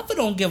your mother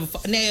don't give a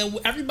fuck. Now,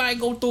 everybody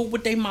go through it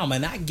with their mama,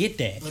 and I get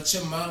that. But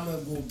your mama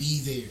will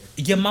be there.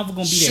 Your mama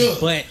gonna be there.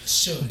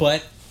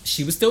 But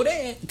she was still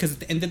there. Because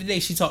at the end of the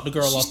day, she talked the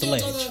girl off the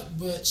ledge.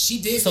 But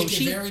she did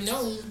make it very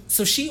known.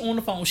 So she on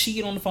the phone. She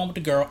get on the phone with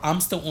the girl. I'm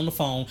still on the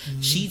phone.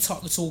 Mm-hmm. She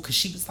talking to her because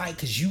she was like,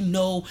 because you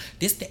know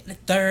this, that, and the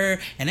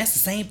third. And that's the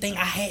same thing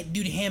I had to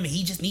do to him. And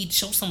he just need to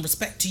show some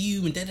respect to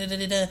you. And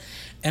da-da-da-da-da.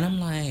 And I'm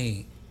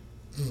like...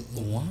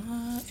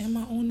 why am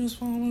I on this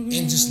phone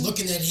again? And just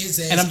looking at his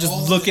ass. And I'm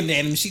just looking at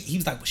him. He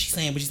was like, "What she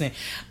saying? What she saying?"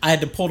 I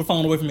had to pull the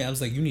phone away from me. I was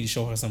like, "You need to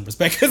show her some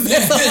respect."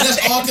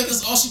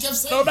 that's all she kept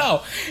saying.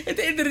 No. At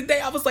the end of the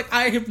day, I was like,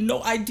 I have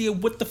no idea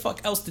what the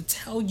fuck else to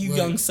tell you,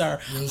 young sir.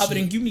 Other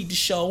than you need to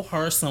show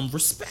her some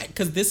respect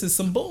because this is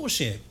some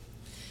bullshit,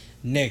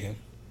 nigga.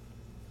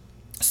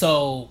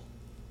 So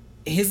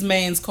his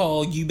man's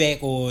call you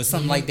back or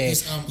something like that.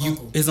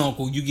 His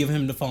uncle. You give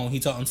him the phone. He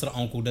talking to the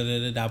uncle.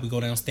 We go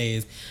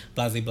downstairs.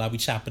 Blah blah blah. We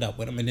chop it up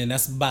with him, and then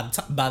that's by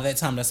that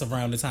time. That's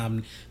around the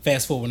time.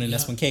 Fast forward, and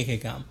that's when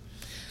KK come.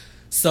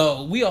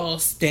 So we all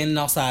standing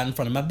outside in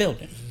front of my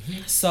building.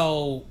 Mm-hmm.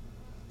 So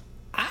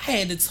I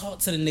had to talk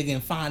to the nigga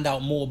and find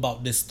out more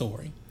about this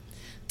story.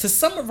 To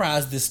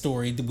summarize this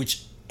story,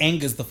 which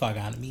angers the fuck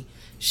out of me.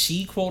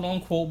 She quote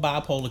unquote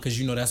bipolar because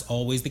you know that's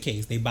always the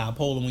case. They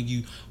bipolar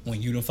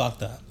when you done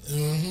fucked up.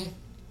 Mm-hmm.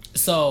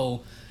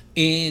 So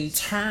in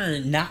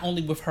turn, not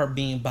only with her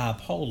being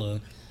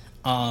bipolar,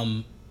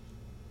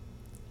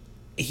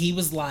 he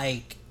was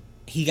like,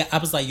 I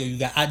was like,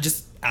 yo, I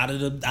just out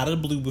of the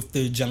blue with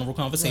the general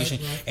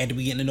conversation, right. and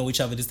we getting to know each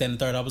other, this, that, and the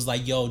third. I was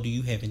like, yo, do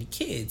you have any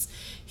kids?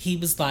 He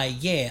was like,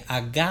 yeah, I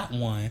got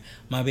one.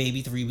 My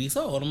baby 3 weeks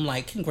old. I'm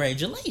like,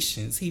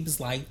 congratulations. He was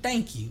like,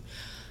 thank you.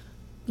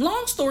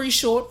 Long story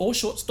short, or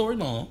short story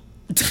long,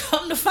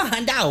 come to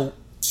find out,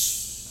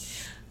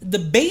 the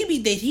baby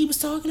that he was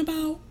talking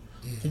about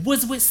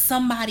was with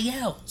somebody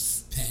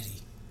else.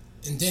 Patty.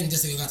 And then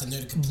this nigga got the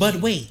nerve to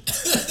complain.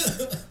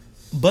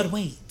 But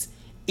wait.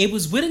 It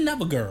was with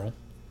another girl.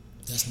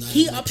 That's not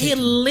he up here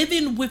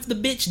living with the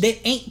bitch that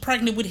ain't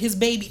pregnant with his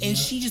baby, and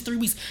she just 3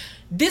 weeks.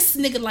 This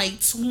nigga like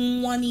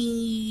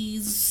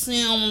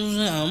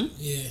 27.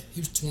 Yeah, he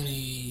was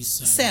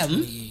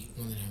 27. 28,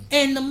 one of them.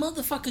 And the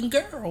motherfucking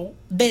girl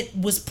that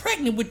was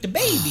pregnant with the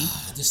baby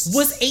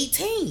was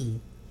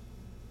 18.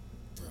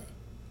 Bruh.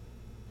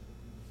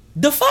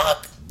 The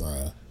fuck?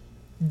 Bruh.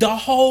 The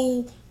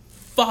whole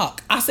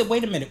fuck. I said,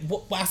 wait a minute.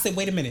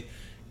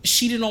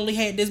 She done only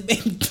had this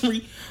baby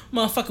 3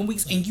 motherfucking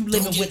weeks, and you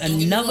living with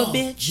another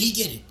bitch? We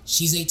get it.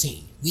 She's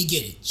 18. We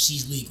get it.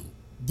 She's legal.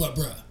 But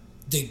bruh,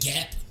 the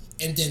gap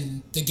and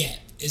then the gap.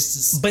 It's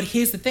just... But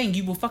here's the thing,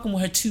 you were fucking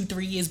with her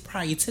 2-3 years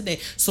prior to that,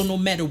 so no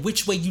matter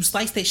which way you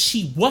slice that,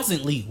 she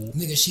wasn't legal.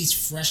 Nigga, she's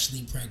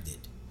freshly pregnant.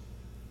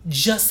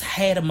 Just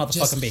had a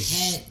motherfucking baby.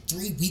 Had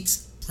 3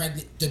 weeks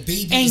pregnant. The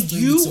baby and is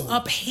 3 weeks old. You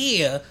up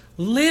here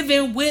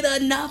living with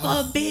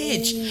another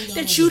bitch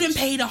that you done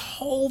paid a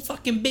whole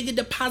fucking bigger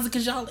deposit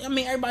because y'all, I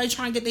mean, everybody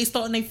trying to get their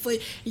start in their foot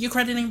and your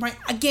credit ain't right.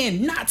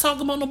 Again, not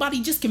talking about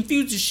nobody, just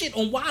confused as shit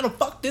on why the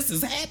fuck this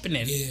is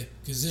happening. Yeah,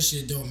 because this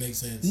shit don't make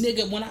sense.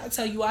 Nigga, when I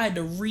tell you I had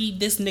to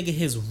read this nigga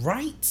his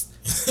rights,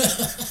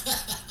 fuck?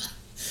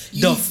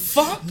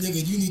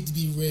 Nigga, you need to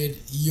be read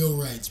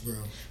your rights, bro.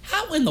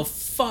 How in the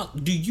fuck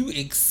do you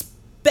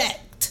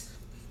expect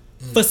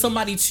for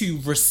somebody to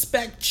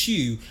respect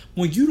you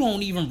when you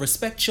don't even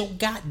respect your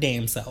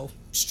goddamn self?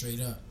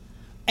 Straight up.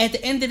 At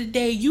the end of the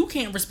day, you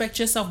can't respect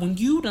yourself when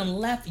you done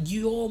left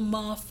your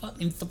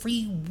motherfucking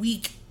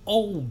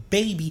 3-week-old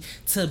baby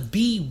to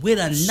be with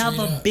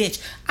another bitch.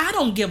 I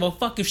don't give a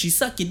fuck if she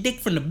suck your dick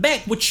from the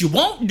back, which you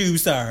won't do,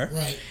 sir.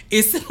 Right.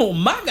 It's on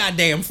my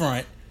goddamn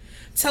front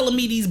telling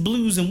me these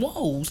blues and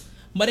woes.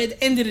 But at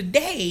the end of the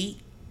day,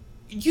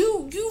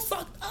 you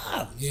fucked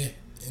up. Yeah.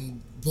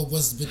 but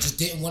just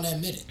didn't want to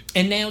admit it.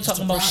 And now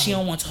talking about she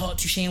don't want to talk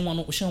to you, she don't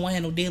want to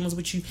have no dealings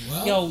with you.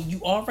 Well, yo,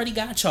 you already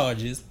got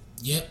charges.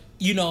 Yep.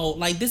 You know,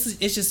 like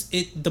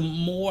the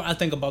more I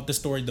think about this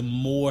story, the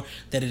more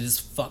that it is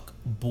fuck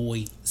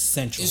boy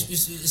central.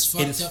 It's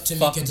fucked up to me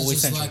because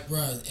it's just like,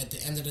 bro, at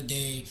the end of the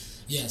day,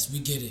 yes, we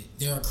get it.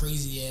 There are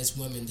crazy ass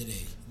women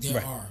today.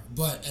 There are.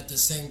 But at the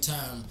same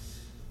time,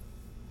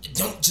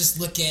 don't just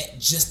look at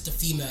just the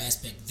female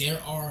aspect. There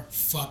are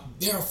fuck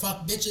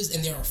bitches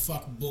and there are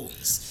fuck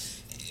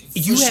boys.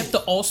 You have to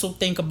also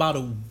think about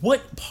it.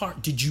 What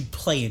part did you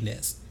play in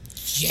this?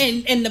 Yeah.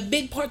 And the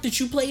big part that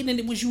you played in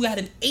it was you got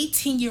an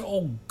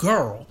 18-year-old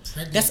girl.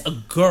 Pregnant. That's a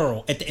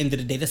girl at the end of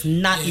the day. That's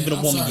not even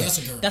a woman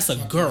yet. That's a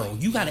girl.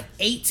 You got an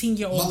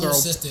 18-year-old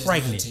girl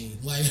pregnant.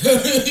 Like,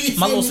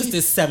 my little sister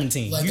is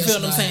 17. Like, you feel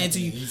what I'm saying to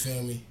you? You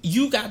feel me?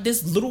 You got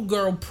this little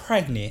girl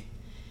pregnant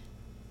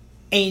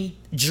and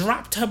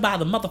dropped her by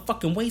the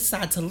motherfucking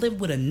wayside to live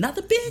with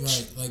another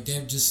bitch? Right. Like,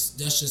 that's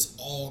just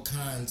all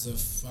kinds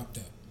of fucked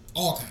up.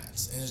 All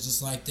kinds. And it's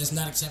just like, that's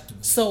not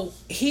acceptable. So,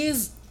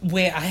 here's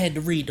where I had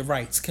to read the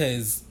rights,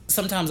 because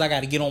sometimes I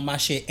got to get on my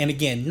shit. And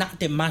again, not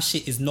that my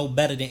shit is no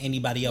better than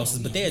anybody else's,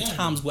 but there are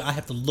times where I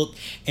have to look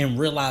and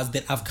realize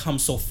that I've come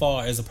so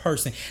far as a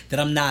person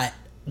that I'm not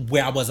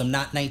where I was. I'm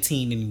not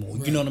 19 anymore.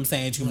 Right. You know what I'm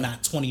saying? I'm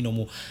not 20 no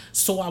more.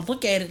 So I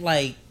look at it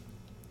like,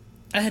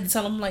 I had to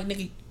tell him, like,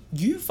 nigga,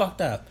 you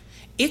fucked up.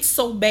 It's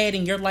so bad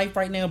in your life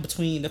right now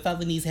between the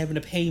felonies having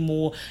to pay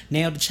more,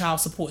 now the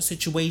child support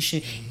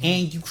situation,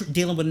 and you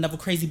dealing with another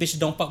crazy bitch that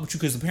don't fuck with you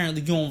because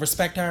apparently you don't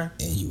respect her.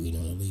 And you ain't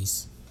on the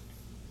lease.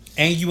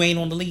 And you ain't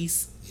on the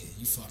lease. Yeah,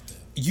 you fucked up.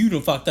 You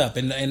done fucked up.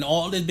 And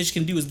all this bitch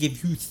can do is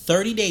give you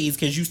 30 days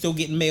because you still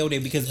getting mail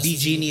there because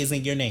BG is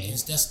in your name.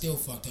 That's still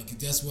fucked up. Because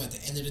that's what, at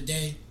the end of the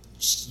day,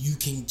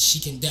 she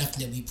can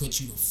definitely put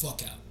you the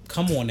fuck out.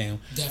 Come on now.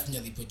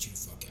 Definitely put you the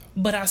fuck out.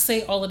 But I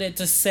say all of that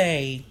to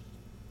say,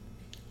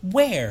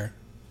 where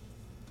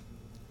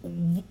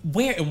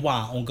and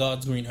why on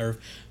God's green earth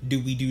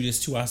do we do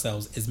this to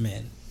ourselves as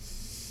men?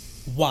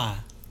 Why?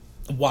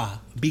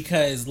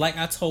 Because like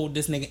I told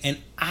this nigga, and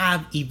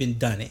I've even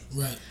done it.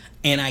 Right.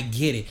 And I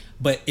get it.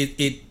 But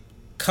it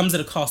comes at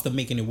a cost of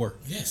making it work.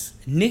 Yes.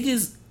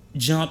 Niggas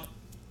jump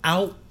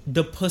out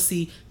the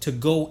pussy to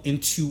go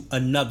into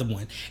another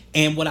one.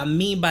 And what I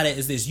mean by that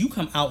is this: you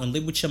come out and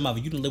live with your mother.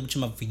 You done live with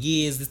your mother for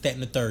years, this, that,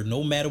 and the third,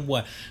 no matter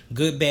what,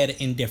 good, bad, or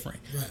indifferent.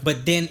 Right.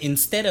 But then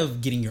instead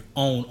of getting your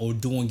own or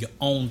doing your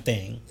own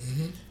thing,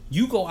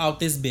 you go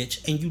out this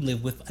bitch and you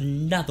live with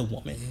another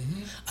woman.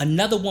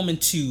 Another woman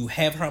to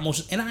have her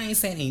emotions. And I ain't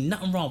saying ain't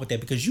nothing wrong with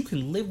that, because you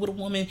can live with a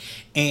woman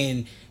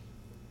and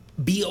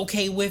be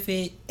okay with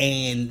it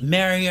and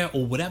marry her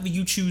or whatever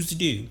you choose to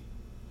do.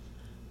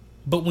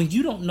 But when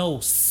you don't know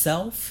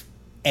self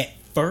at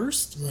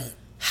first, right,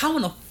 how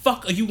in the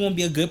fuck are you going to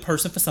be a good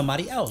person for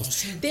somebody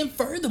else? Then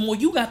furthermore,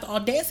 you got the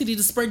audacity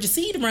to spread your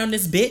seed around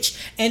this bitch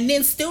and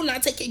then still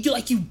not take it. You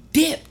like you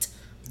dipped.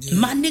 Yeah.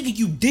 My nigga,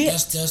 you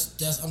dipped.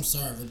 That's I'm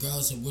sorry,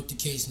 regardless of what the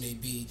case may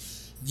be.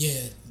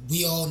 Yeah,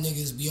 we all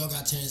niggas, we all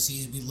got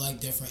tendencies. We like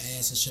different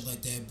ass and shit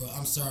like that. But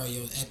I'm sorry,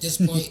 yo. At this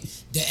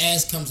point, the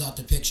ass comes out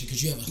the picture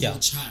because you have a whole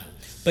child.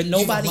 But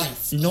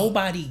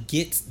nobody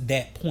gets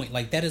that point.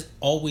 Like, that is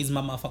always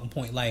my motherfucking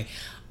point. Like,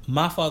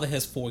 my father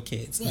has 4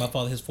 kids. Right. My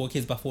father has 4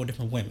 kids by 4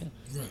 different women.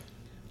 Right.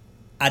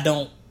 I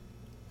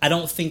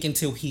don't think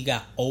until he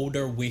got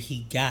older where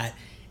he got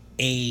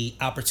a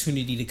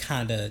opportunity to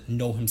kind of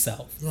know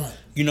himself. Right.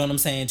 You know what I'm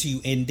saying to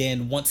you? And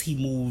then once he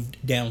moved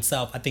down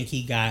south, I think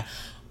he got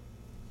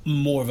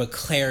more of a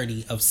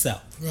clarity of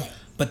self. Right.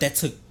 But that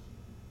took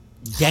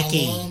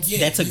decades.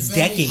 That took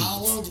decades.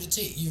 How long did it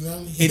take? You know what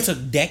I mean? It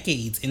took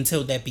decades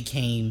until that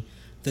became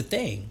the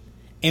thing.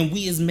 And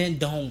we as men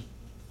don't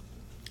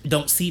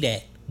see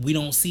that. We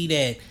don't see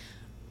that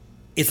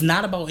it's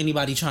not about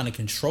anybody trying to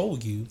control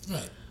you.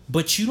 Right.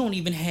 But you don't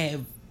even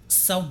have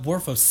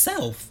self-worth of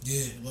self.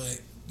 Yeah,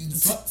 like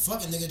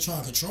fucking nigga trying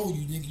to control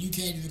you, nigga. You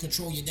can't even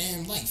control your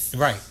damn life.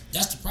 Right.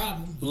 That's the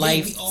problem.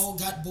 Life. Yeah, we all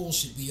got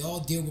bullshit. We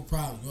all deal with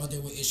problems. We all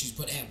deal with issues.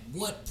 But at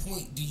what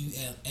point do you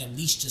at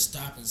least just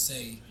stop and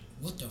say,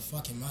 what the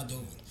fuck am I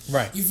doing?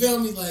 Right. You feel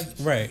me? Like,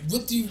 right.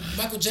 What do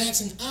Michael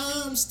Jackson?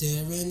 I'm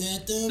staring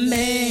at the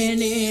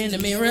man in the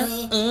mirror.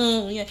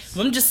 Yeah.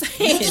 I'm just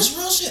saying. Yeah, that's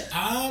real shit.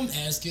 I'm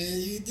asking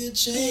you to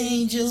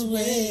change your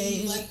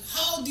ways. Like,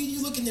 how do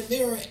you look in the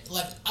mirror?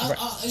 Like,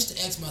 I used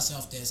to ask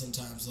myself that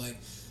sometimes. Like,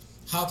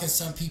 how can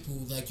some people,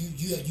 like,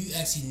 you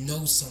actually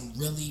know some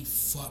really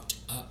fucked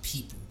up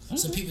people.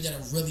 Some people that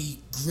are really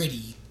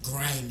gritty,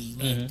 grimy,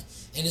 like,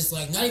 and it's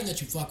like, not even that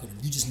you fuck with them,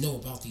 you just know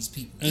about these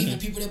people. Even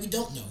people that we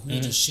don't know, who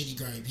are just shitty,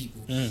 grimy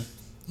people.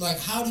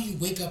 Like, how do you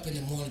wake up in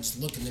the morning, just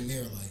look in the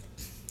mirror like,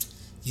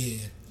 yeah,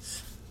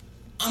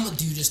 I'm gonna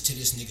do this to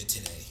this nigga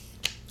today.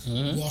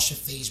 Wash your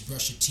face,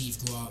 brush your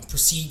teeth, go out, and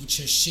proceed with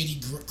your shitty,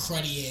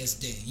 cruddy ass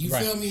day. You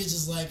feel me? It's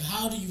just like,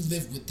 how do you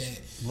live with that?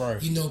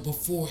 Right. You know,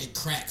 before it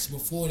cracks,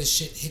 before the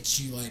shit hits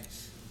you, like,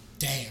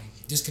 damn,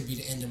 this could be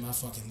the end of my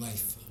fucking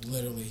life,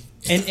 literally.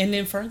 And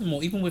then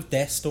furthermore, even with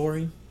that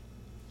story,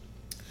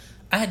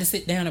 I had to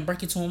sit down and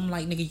break it to him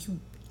like, nigga,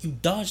 you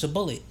dodged a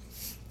bullet.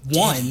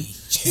 One,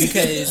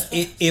 because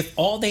if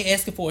all they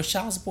asking for is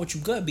child support, you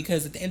good.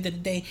 Because at the end of the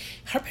day,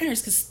 her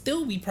parents could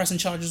still be pressing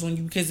charges on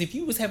you. Because if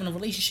you was having a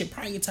relationship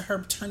prior to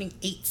her turning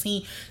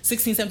 18,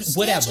 16, 17,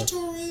 whatever,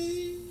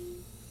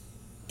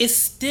 it's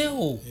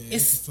still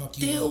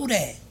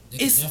that.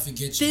 It's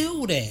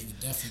still that.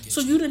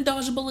 So you done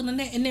dodge a bullet in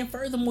that, and then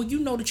furthermore, you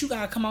know that you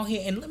gotta come out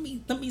here and let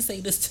me say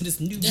this to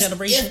this new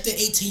generation. If the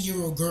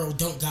 18-year-old girl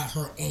don't got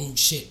her own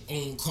shit,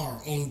 own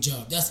car, own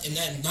job, that's and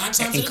that 9 times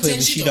out of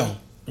 10 she don't.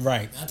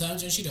 Right. 9 times out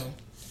of 10 she don't.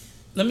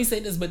 Let me say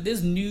this, but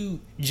this new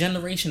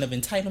generation of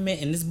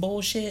entitlement and this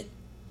bullshit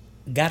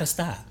gotta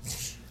stop.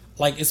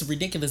 Like, it's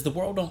ridiculous. The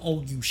world don't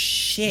owe you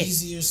shit.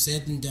 Easier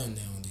said than done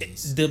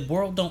nowadays. The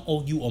world don't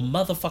owe you a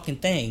motherfucking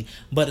thing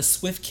but a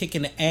swift kick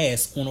in the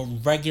ass on a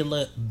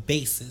regular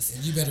basis.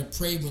 And you better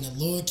pray when the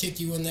Lord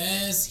kick you in the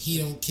ass, he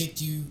don't kick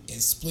you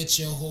and split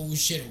your whole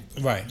shit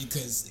open. Right.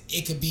 Because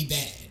it could be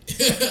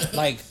bad.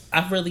 Like,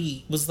 I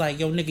really was like,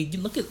 yo, nigga,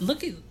 you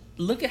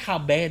look at how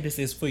bad this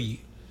is for you.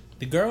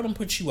 The girl done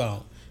put you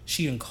out.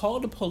 She done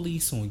called the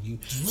police on you.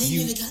 You ain't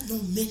even got no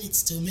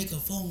minutes to make a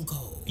phone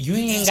call. You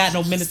ain't got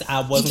no minutes. I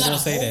wasn't gonna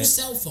say that. He got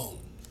a whole cell phone.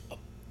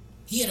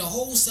 He had a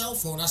whole cell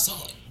phone. I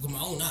saw it with my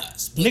own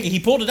eyes. But, nigga, he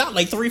pulled it out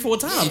like 3-4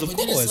 times. Yeah, of but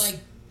course. Then it's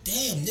like,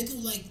 damn,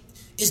 nigga, like,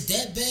 it's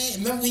that bad.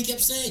 Remember he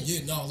kept saying,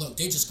 "Yeah, no, look,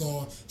 she just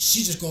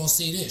gonna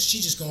say this. She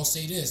just gonna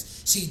say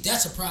this." See,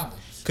 that's a problem.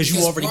 Because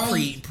you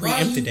already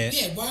preempted that.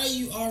 Yeah, why are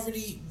you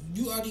already?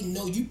 You already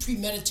know, you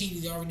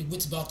premeditated already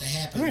what's about to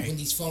happen when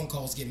these phone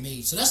calls get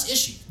made. So that's the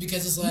issue,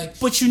 because it's like.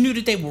 But you knew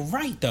that they were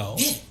right, though.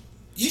 Yeah.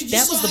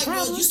 That was the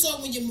problem. You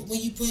saw when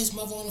you put his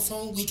mother on the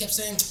phone, he kept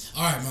saying,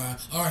 "All right, ma,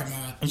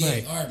 yeah,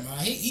 right. all right, ma."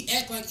 He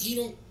act like he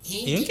ain't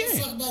give a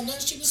fuck about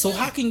nothing she was so saying.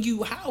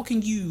 how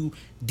can you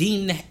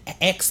deem to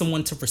ask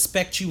someone to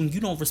respect you and you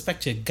don't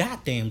respect your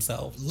goddamn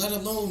self? Let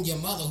alone your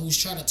mother, who's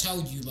trying to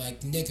tell you, like,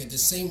 nigga, the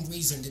same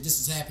reason that this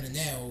is happening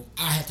now,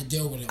 I have to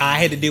deal with it. I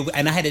had to deal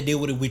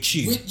with it with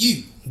you. With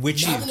you.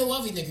 With Not you. with no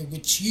other nigga,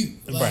 with you.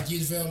 Like, right. You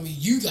feel me?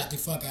 You got the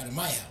fuck out of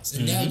my house.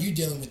 And now you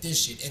dealing with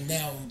this shit. And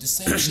now the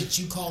same shit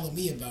you calling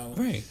me about,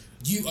 right.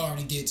 You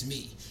already did to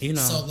me. You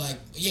know. So, like,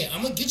 yeah,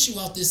 I'm going to get you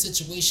out this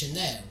situation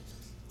now.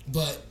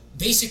 But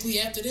basically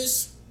after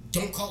this,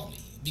 don't call me.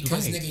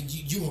 Because, nigga,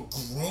 you are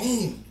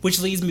grown.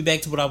 Which leads me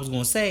back to what I was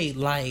going to say.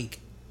 Like,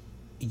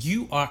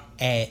 you are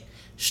at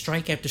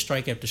strike after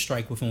strike after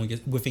strike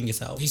within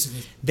yourself.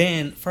 Basically.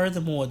 Then,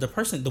 furthermore, the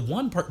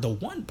one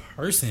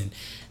person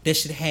that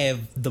should have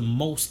the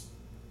most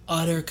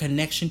utter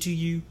connection to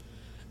you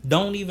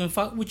don't even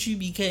fuck with you,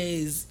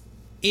 because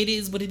it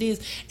is what it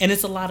is, and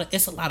it's a lot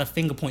of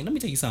finger pointing. Let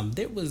me tell you something.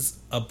 There was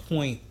a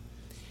point,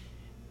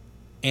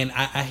 and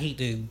I hate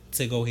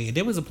to go here.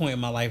 There was a point in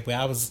my life where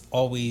I was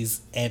always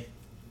at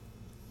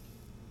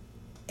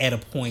a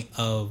point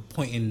of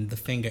pointing the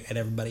finger at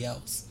everybody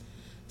else,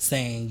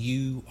 saying,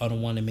 "You are the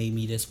one that made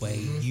me this way.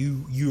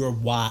 Mm-hmm. You are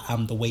why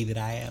I'm the way that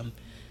I am."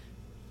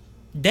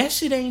 That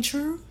shit ain't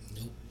true.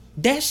 Nope.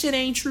 That shit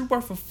ain't true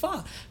worth a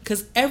fuck.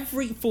 Because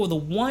for the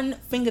one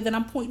finger that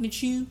I'm pointing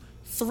at you,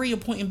 3 are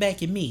pointing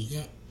back at me.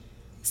 Yeah.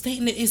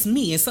 Stating that it's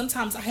me. And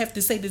sometimes I have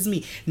to say this is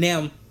me.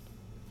 Now,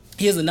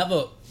 here's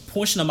another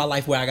portion of my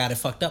life where I got it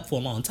fucked up for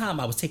a long time.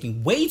 I was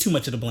taking way too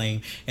much of the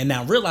blame, and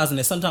now realizing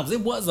that sometimes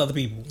it was other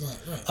people.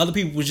 Right. Other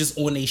people were just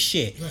on their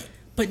shit. Right.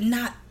 But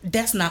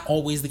that's not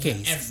always the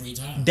case. Every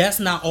time.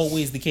 That's not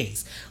always the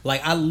case.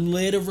 Like, I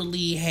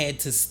literally had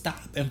to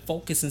stop and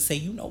focus and say,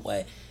 you know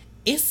what?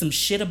 It's some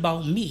shit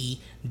about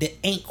me that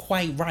ain't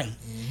quite right.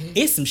 Mm-hmm.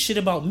 It's some shit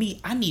about me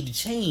I need to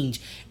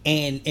change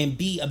and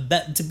be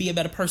to be a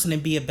better person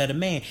and be a better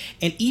man.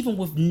 And even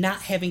with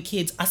not having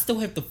kids, I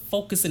still have to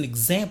focus an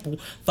example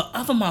for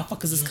other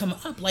motherfuckers that's coming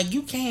up. Like,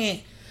 you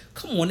can't.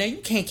 Come on now, you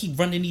can't keep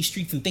running these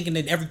streets and thinking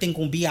that everything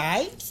gonna be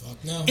alright.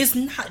 Fuck no. It's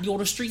not. Yo,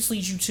 the streets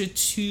lead you to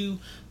 2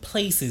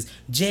 places: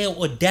 jail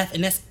or death,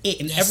 and that's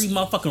it. And every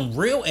motherfucking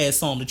real ass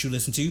song that you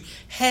listen to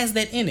has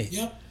that in it.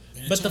 Yep.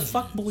 But the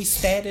fuckboy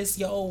status,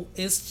 yo,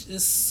 it's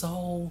just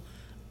so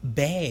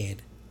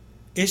bad.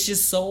 It's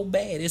just so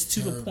bad. It's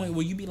to the point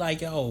where you be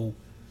like, yo,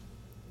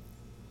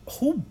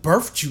 who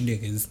birthed you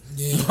niggas?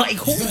 Yeah. Like,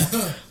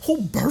 who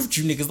birthed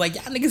you niggas? Like,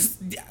 y'all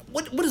niggas,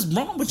 what is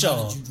wrong with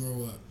y'all? How did you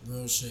grow up?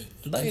 Real shit.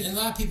 Like, and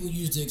a lot of people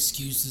use the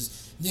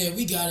excuses. Yeah,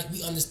 we got it.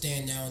 We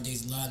understand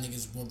nowadays a lot of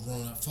niggas were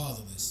grown up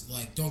fatherless.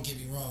 Like, don't get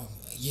me wrong.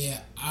 Yeah,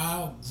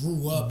 I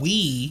grew up.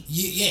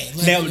 Yeah.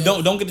 Like,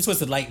 now, don't get it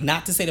twisted. Like,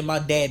 not to say that my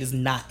dad is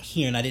not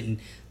here and I didn't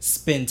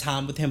spend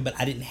time with him, but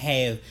I didn't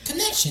have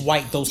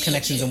those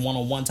connections and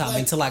one-on-one time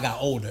until I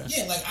got older.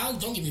 Yeah, like,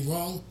 don't get me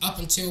wrong. Up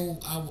until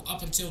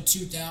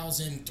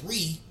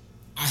 2003,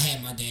 I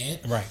had my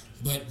dad. Right.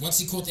 But once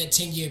he caught that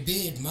 10-year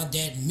bid, my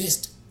dad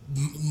missed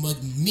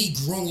me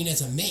growing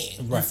as a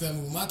man. Right. You feel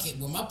me?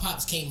 When my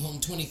pops came home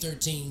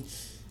 2013,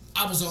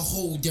 I was a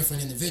whole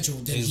different individual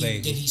than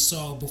he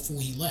saw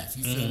before he left.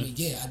 You feel me?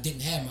 Yeah, I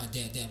didn't have my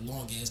dad that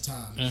long ass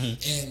time,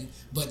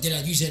 but then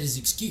I use that as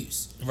an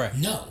excuse. Right?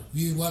 No,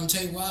 I'm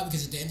telling you why.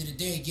 Because at the end of the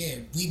day, yeah,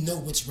 we know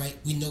what's right,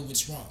 we know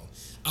what's wrong.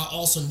 I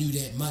also knew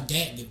that my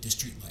dad lived the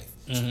street life.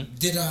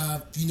 Did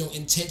I,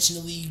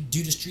 intentionally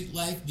do the street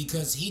life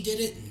because he did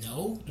it?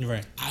 No.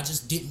 Right. I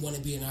just didn't want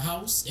to be in a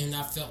house, and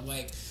I felt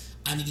like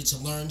I needed to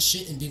learn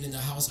shit, and being in the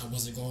house, I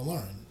wasn't going to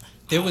learn.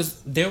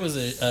 There was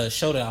a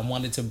show that I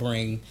wanted to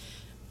bring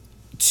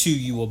to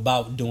you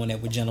about doing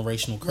that with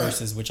generational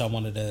curses, which I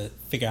wanted to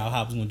figure out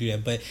how I was going to do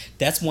that. But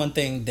that's one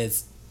thing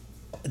that's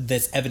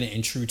evident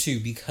and true too,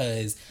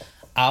 because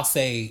I'll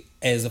say,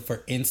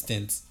 for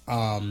instance,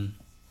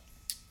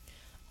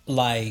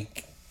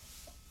 like,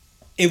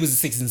 it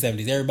was the 60s and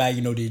 70s.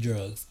 Everybody, did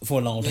drugs for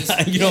a long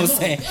time. You know what I'm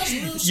saying?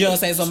 You know what I'm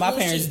saying? So my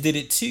parents did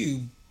it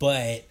too,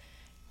 but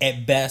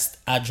at best,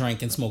 I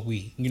drank and smoked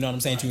weed. You know what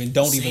I'm saying? Right. And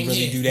don't even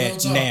really do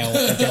that now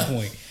at that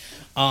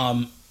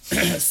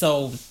point.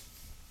 So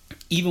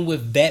even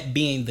with that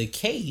being the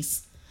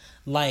case,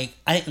 like,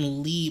 I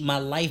didn't lead my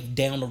life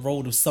down the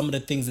road of some of the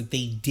things that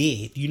they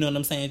did. You know what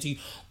I'm saying to you?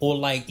 Or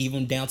like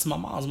even down to my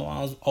mom's. My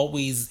mom's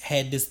always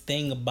had this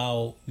thing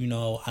about,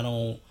 I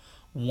don't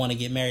want to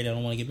get married. I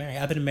don't want to get married.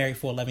 I've been married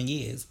for 11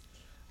 years.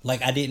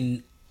 Like,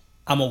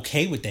 I'm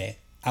okay with that.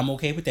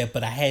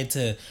 But I had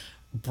to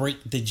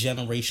break the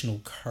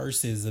generational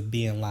curses of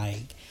being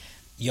like,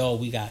 yo,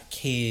 we got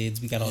kids.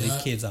 We got all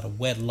these kids out of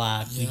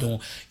wedlock. Yeah.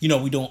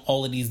 We doing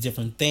all of these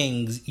different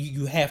things.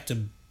 You have to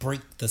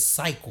break the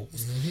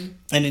cycles. Mm-hmm.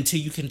 And until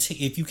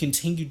if you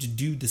continue to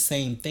do the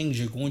same things,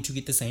 you're going to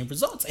get the same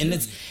results. And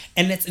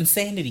that's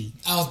insanity.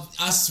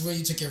 I swear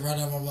you took it right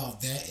out of my mouth.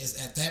 That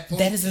is, at that point,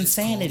 that is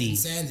insanity.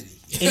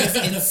 It's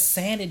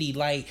insanity.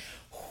 Like,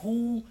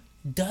 who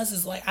does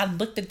this? Like, I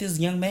looked at this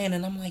young man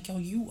and I'm like, yo,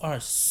 you are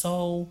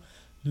so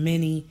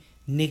many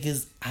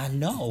niggas I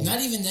know.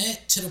 Not even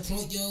that, to the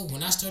point, yo,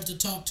 when I started to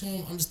talk to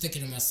him, I'm just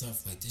thinking to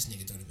myself, like, this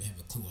nigga don't even have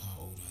a clue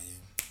how old I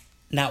am.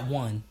 Not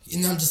one.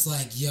 And I'm just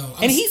like, yo.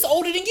 He's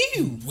older than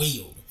you. Way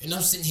older. And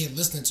I'm sitting here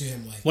listening to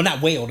him like. Well,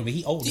 not way older, but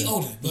he older. He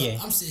older. But yeah.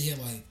 I'm sitting here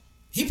like,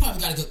 he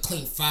probably got a good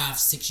clean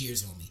 5-6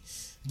 years on me.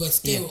 But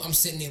still, I'm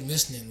sitting there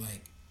listening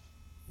like,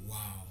 wow.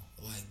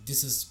 Like,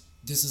 this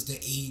is the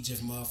age of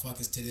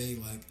motherfuckers today.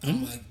 Like,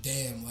 I'm like,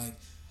 damn, like,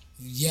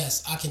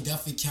 yes, I can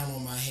definitely count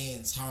on my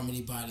hands how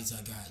many bodies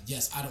I got.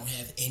 Yes, I don't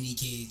have any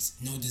kids,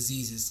 no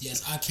diseases.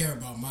 Yes, I care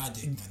about my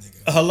dick, my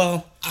nigga.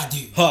 Hello? I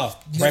do. Huh.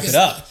 Wrap it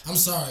up. I'm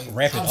sorry.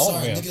 Wrap it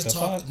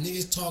up.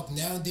 Niggas talk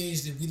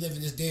nowadays that we live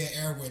in this day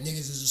and era where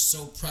niggas is just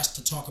so pressed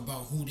to talk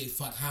about who they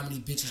fuck, how many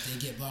bitches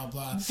they get, blah,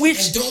 blah.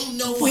 And don't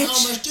know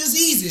how much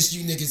diseases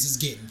you niggas is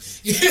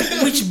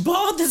getting. Which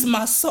bothers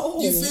my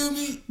soul. You feel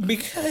me?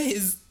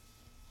 Because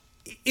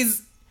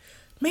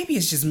maybe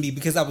it's just me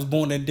because I was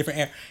born in a different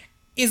era.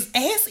 Is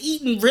ass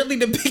eating really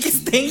the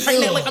biggest thing right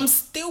now? Like, I'm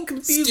still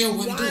confused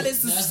why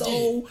this is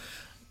so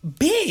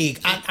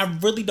big. I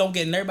really don't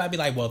get it. And everybody be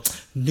like, well,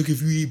 nigga,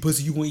 if you eat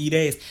pussy, you gonna eat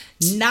ass.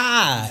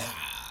 Nah.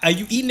 Are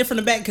you eating it from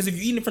the back? Because if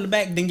you're eating it from the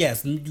back, then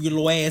yes, you get a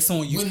little ass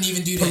on you. Wouldn't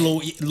even do put that.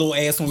 a little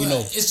ass on your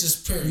nose. It's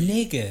just period.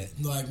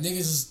 Nigga. Like,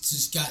 niggas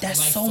just got that's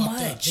life so fucked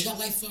much. up. They got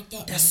life fucked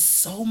up. That's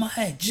so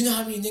much. You know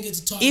how many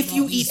niggas are talking if about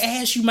you eat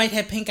ass, you might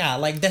have pink eye.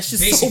 Like, that's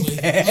just basically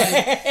so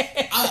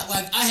bad.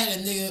 I had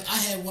a nigga.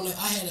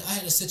 I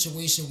had a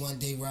situation one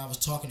day where I was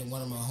talking to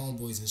one of my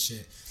homeboys and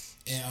shit.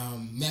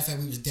 And matter of fact,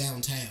 we was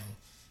downtown.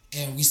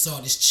 And we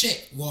saw this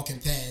chick walking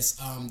past.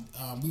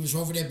 We was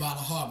over there by the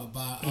harbor,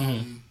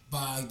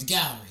 by the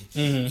gallery.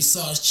 Mm-hmm. We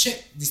saw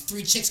these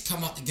 3 chicks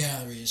come out the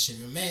gallery and shit.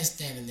 My man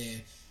standing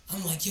there.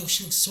 I'm like, yo,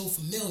 she looks so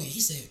familiar.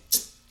 He said,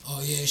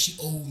 oh yeah, she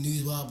old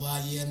news, blah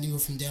blah. Yeah, I knew her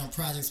from down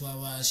projects, blah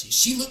blah.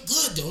 She looked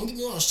good though. Don't get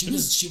me wrong. She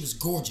was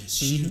gorgeous.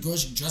 She was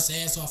gorgeous. She dressed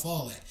her ass off,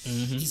 all that.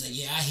 Mm-hmm. He's like,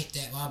 yeah, I hit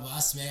that, blah blah. I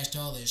smashed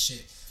all that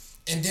shit.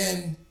 And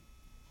then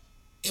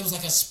it was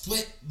like a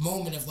split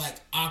moment of like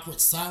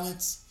awkward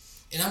silence.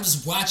 And I'm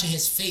just watching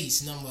his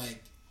face, and I'm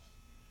like,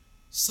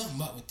 something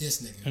up with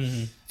this nigga.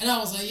 Mm-hmm. And I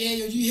was like, yeah,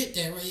 yo, you hit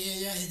that, right?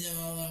 Yeah, I hit that.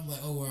 I'm like,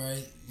 oh, all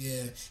right,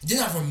 yeah. And then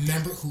I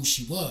remembered who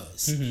she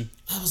was.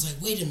 Mm-hmm. I was like,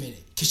 wait a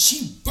minute, because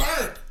she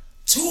burnt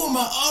 2 of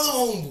my other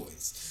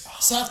homeboys.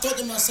 So I thought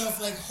to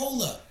myself, like,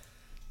 hold up,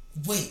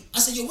 wait. I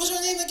said, yo, what's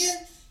her name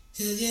again?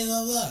 He said, yeah,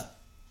 blah, blah.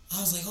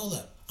 I was like, hold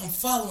up, I'm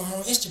following her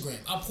on Instagram.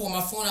 I pulled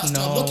my phone out,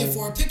 started looking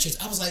for her pictures.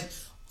 I was like,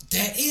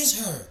 that is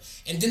her.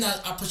 And then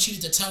I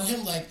proceeded to tell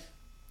him, like,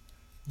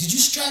 did you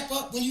strap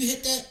up when you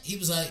hit that? He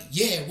was like,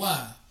 yeah,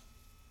 why?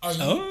 Are you?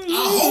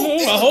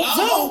 I hope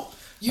so.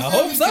 You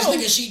feel me? Because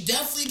nigga, she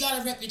definitely got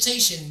a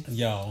reputation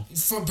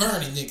for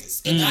burning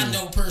niggas. And I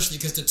know personally,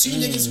 because the 2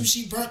 niggas who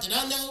she burnt that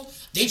I know,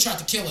 they tried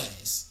to kill her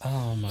ass.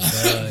 Oh my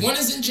God. One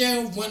is in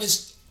jail, one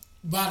is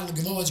by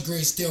the Lord's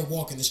grace still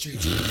walking the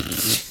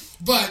streets.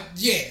 But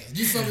yeah,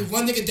 you feel me?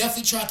 One nigga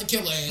definitely tried to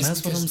kill her ass.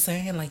 That's what I'm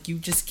saying. Like, you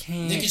just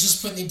can't. Niggas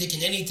just putting their dick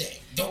in anything.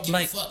 Don't give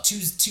a fuck. Two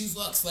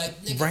fucks.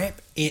 Like, nigga.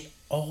 Wrap it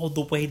all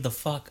the way the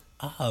fuck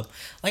up.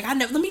 Like, I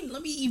never.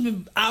 Let me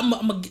even.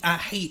 I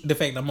hate the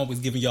fact that I'm always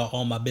giving y'all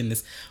all my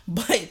business,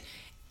 but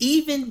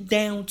even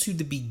down to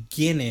the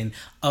beginning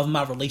of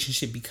my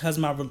relationship, because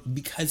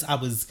I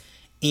was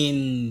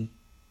in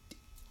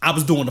I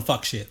was doing the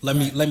fuck shit. Let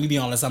me be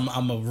honest.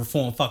 I'm a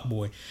reformed fuck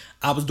boy.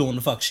 I was doing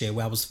the fuck shit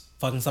where I was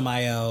fucking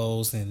somebody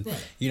else, and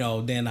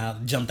then I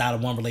jumped out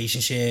of one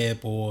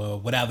relationship or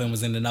whatever and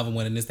was in another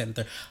one and this, that, and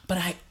the third. But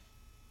I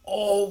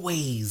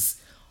always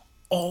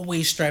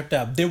strapped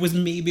up. There was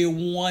maybe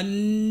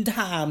one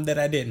time that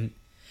I didn't,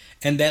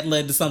 and that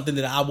led to something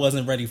that I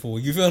wasn't ready for.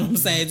 You feel what I'm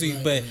saying to you?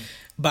 But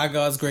by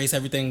God's grace,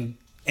 everything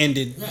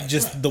ended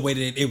the way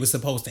that it was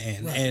supposed to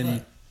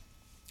end.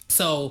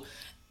 So,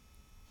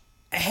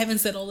 having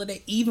said all of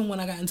that, even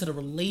when I got into the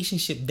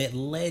relationship that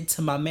led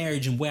to my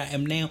marriage and where I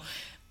am now,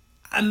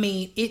 I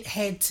mean, it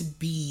had to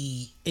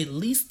be at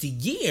least a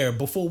year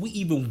before we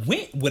even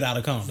went without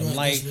a condom.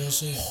 Like,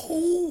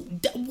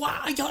 why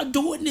are y'all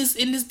doing this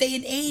in this day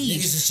and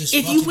age?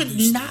 If you would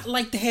not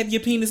like to have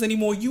your penis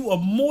anymore, you are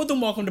more than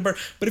welcome to burn.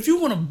 But if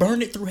you want to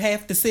burn it through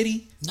half the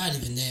city, not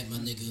even that, my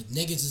nigga.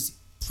 Niggas is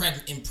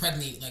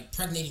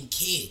impregnating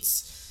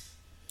kids.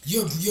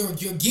 You're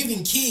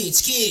giving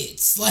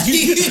kids like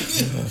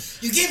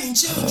you're giving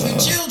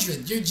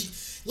children. You're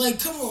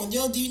like, come on,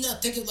 yo, do you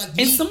not think of like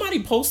me? And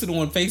somebody posted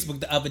on Facebook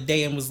the other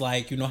day and was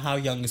like, how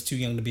young is too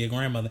young to be a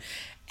grandmother?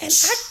 And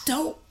I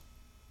don't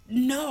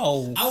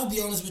know. I will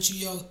be honest with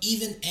you, yo.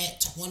 Even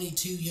at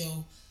 22,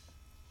 yo,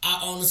 I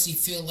honestly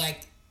feel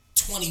like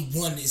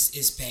 21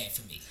 is bad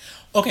for me.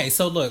 Okay,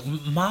 so look,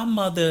 my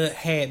mother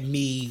had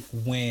me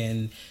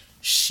when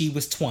she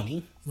was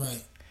 20.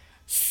 Right.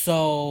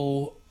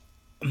 So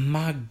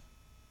my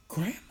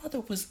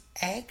grandmother was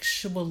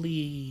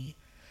actually...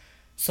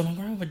 So my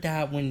grandmother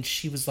died when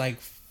she was like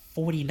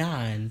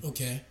 49.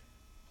 Okay.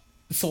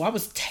 So I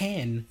was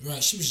 10.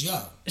 Right, she was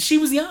young. She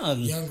was young.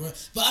 Younger.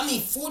 But I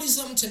mean,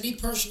 40-something to me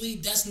personally,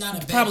 that's not a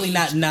bad Probably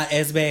age. not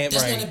as bad,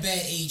 that's right. That's not a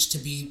bad age to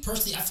be.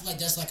 Personally, I feel like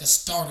that's like a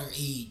starter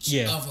age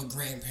of a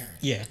grandparent.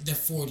 Yeah. The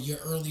 40, your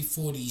early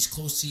 40s,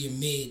 close to your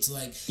mids.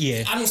 Like,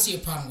 yeah. I don't see a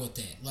problem with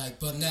that. Like,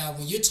 but now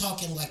when you're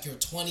talking like you're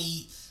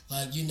 20,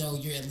 like,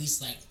 you're at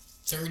least like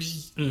 30,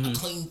 a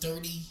clean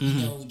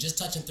 30, just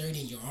touching 30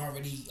 and you're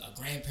already a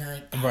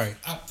grandparent. Right.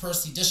 I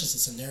personally, that's just a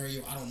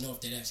scenario. I don't know if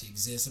that actually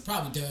exists. It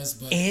probably does,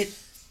 but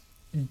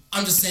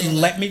I'm just saying.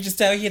 Let me just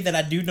tell you that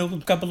I do know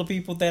a couple of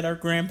people that are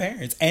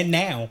grandparents and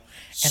now.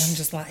 And I'm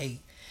just like,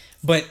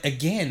 but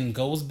again,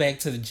 goes back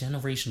to the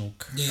generational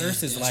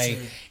curses. Yeah, like,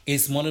 true.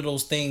 It's one of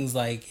those things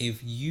like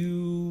if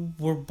you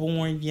were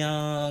born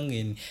young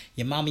and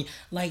your mommy,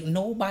 like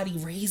nobody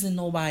raising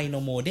nobody no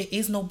more. There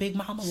is no big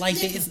mama. Like,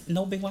 there is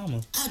no big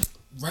mama.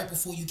 Right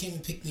before you came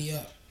and picked me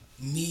up,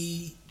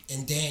 me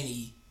and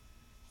Danny,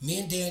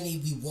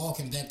 we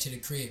walking back to the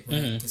crib,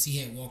 right? Because he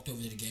had walked over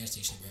to the gas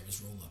station to grab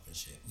his roll up and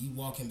shit. We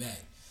walking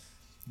back.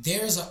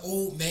 There's an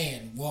old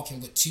man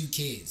walking with two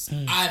kids.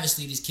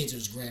 Obviously, these kids are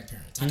his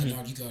grandparents. You can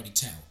already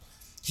tell.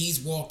 He's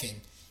walking,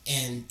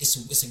 and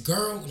it's a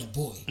girl and a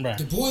boy. Right.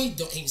 The boy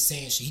ain't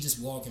saying shit. He just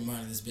walking,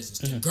 minding his business.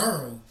 The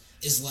girl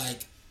is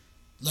like,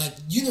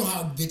 you know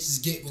how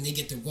bitches get when they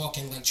get to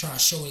walking, like trying to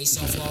show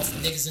themselves off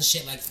and niggas and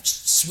shit, like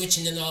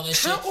switching and all that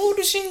shit. How old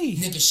is she?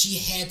 Nigga, she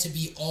had to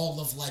be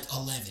all of like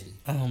 11,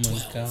 oh my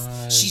 12.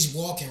 God. She's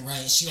walking,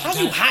 right? She like, how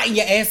you hiding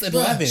your ass at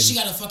 11? She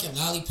got a fucking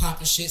lollipop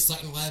and shit,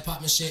 sucking lollipop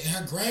and shit. And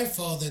her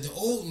grandfather, the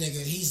old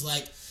nigga, he's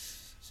like,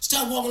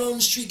 stop walking on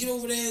the street, get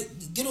over there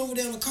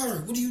on the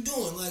curb. What are you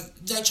doing?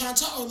 Like trying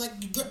to tell her, like,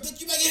 bitch,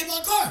 you might get hit by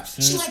a car.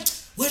 She like,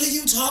 what are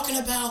you talking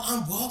about?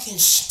 I'm walking.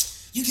 Shh.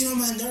 You get on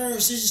my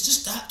nerves.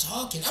 Just stop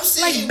talking. I'm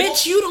saying, like,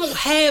 bitch, you don't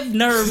have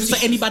nerves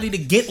for anybody to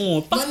get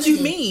on. Fuck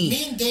you mean?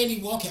 Me and Danny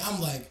walking. I'm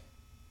like,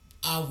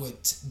 I would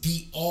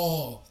be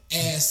all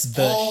ass,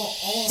 all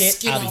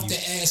skin off the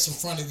ass in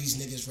front of these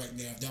niggas right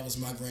now. If that was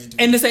my granddaughter.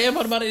 And the sad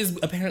part about it is,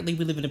 apparently,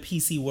 we live in a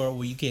PC world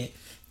where you can't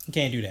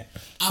do that.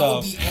 I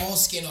would be all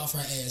skin off her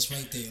ass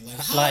right there.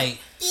 Like,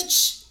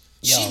 bitch.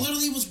 Yo. She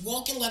literally was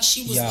walking like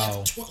she was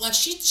like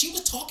she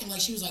was talking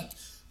like she was like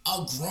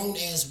a grown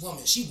ass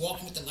woman. She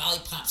walking with the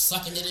lollipop,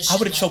 sucking it and shit. I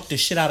would have choked the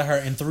shit out of her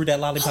and threw that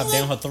lollipop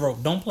down her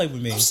throat. Don't play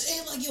with me. I'm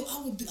saying, like, yo,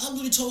 I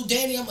literally told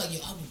Danny, I'm like, yo,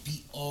 I would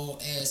beat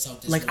all ass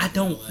out this. Like, I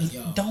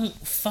don't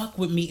fuck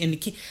with me and the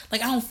kid.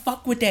 Like, I don't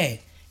fuck with that.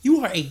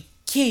 You are a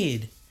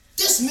kid.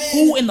 This man.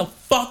 Who in the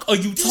fuck are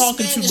you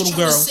talking to, little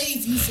girl? This man is trying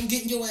to save you from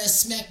getting your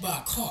ass smacked by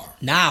a car.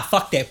 Nah,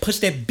 fuck that. Push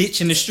that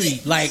bitch in the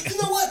street. Like,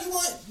 you know what? You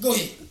want? Go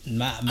ahead.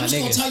 My I'm just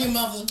gonna tell your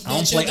mother.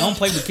 I don't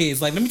play with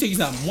kids. Like, let me tell you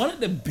something. One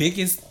of the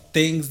biggest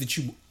things that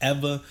you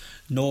ever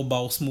know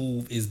about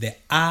Smooth is that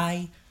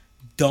I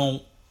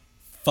don't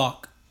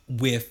fuck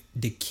with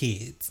the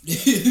kids.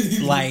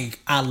 Like,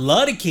 I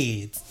love the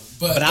kids,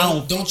 but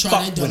I don't try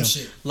fuck that dumb with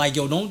them. Shit. Like,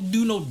 yo, don't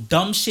do no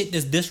dumb shit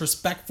that's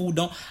disrespectful.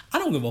 I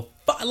don't give a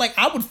fuck. Like,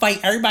 I would fight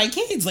everybody's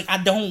kids. Like,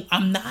 I'm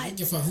not. I don't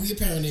give a fuck who your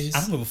parent is.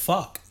 I don't give a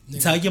fuck.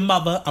 Nigga. Tell your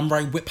mother I'm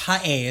ready to whip her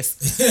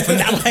ass for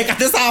not, like,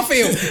 that's how I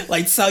feel.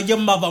 Like, tell your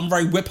mother I'm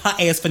ready to whip her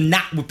ass for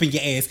not whipping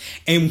your ass.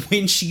 And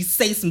when she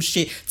say some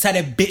shit, tell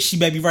that bitch she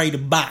better be ready to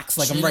box.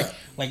 Like, I'm ready.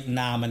 Like,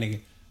 nah, my nigga,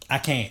 I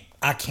can't,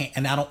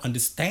 and I don't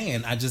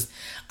understand. I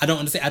don't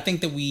understand. I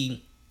think that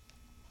we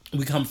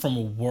come from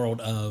a world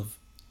of,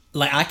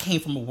 like, I came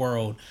from a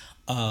world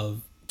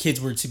of kids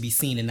were to be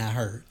seen and not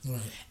heard,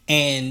 right.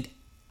 And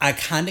I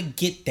kind of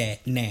get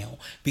that now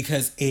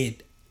because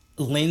it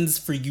lends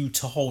for you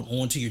to hold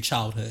on to your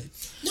childhood.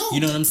 No, you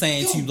know what I'm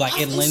saying?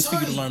 It lends for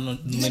you to learn to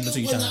your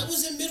childhood. When I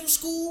was in middle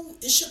school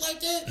and shit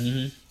like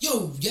that,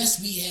 yes,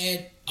 we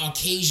had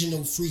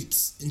occasional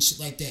freaks and shit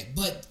like that,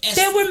 but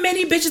there were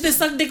many bitches that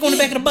sucked dick on the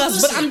back of the bus.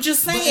 Listen, but I'm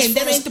just saying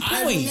that ain't the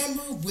point. I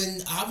remember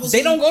when I was.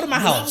 They don't go to my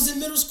house. When I was in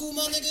middle school,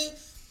 my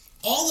nigga.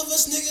 All of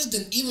us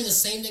niggas, even the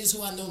same niggas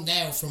who I know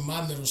now from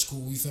my middle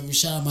school, you feel me?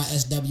 Shout out my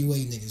SWA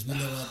niggas. We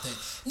know about that.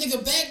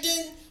 Nigga, back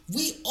then,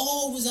 we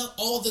all was out.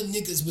 All the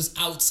niggas was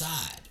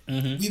outside.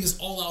 We was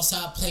all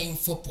outside playing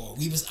football.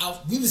 We was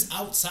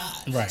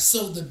outside. Right.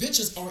 So the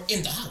bitches are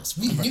in the house.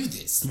 We knew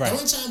this. Right. The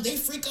only time they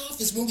freak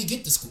off is when we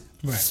get to school.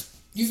 Right.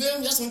 You feel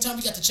me? That's the only time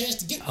we got the chance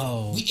to get one.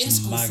 Oh, we in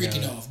school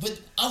freaking off. But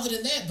other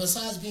than that,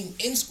 besides being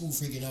in school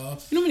freaking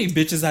off, you know how many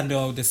bitches I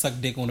know that suck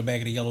dick on the back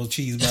of the yellow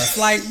cheese bus?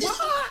 Like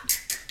what?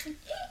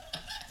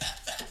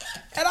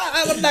 And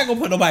I'm not gonna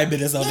put nobody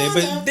business on there,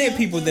 but there are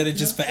people that are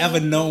just forever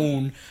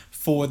known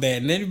for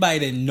that. And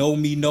anybody that know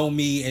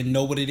me and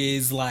know what it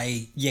is,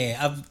 like, yeah,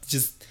 I've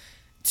just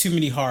too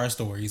many horror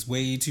stories,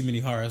 way too many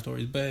horror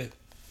stories.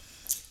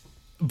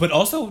 But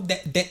also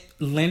that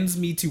lends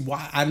me to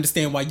why I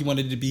understand why you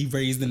wanted to be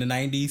raised in the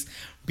 90s,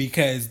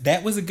 because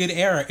that was a good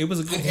era. It was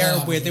a good era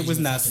where there was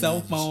not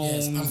cell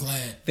phones. Yes, I'm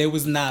glad. There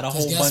was not a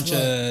whole bunch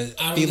of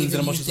feelings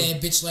and emotions. I don't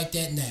even use that bitch like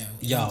that now.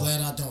 I'm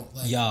glad I don't.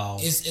 Like,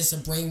 it's a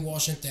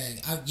brainwashing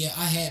thing.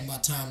 I had my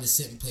time to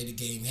sit and play the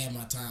game. Had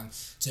my time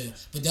to,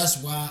 but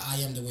that's why I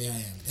am the way I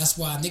am. That's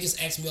why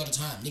niggas ask me all the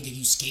time, nigga,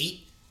 you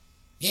skate?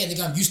 Yeah,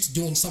 nigga, I'm used to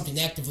doing something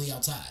actively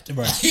outside.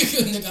 Right.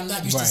 Nigga, I'm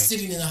not used to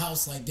sitting in a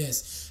house like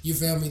this. You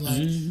feel me?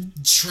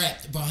 Like,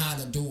 trapped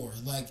behind a door.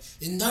 Like,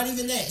 and not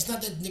even that. It's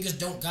not that niggas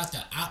don't got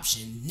the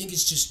option.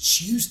 Niggas just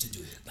choose to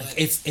do it. Like,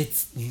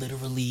 it's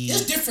literally...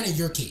 It's different in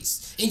your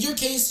case. In your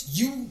case,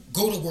 you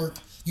go to work.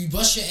 You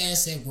bust your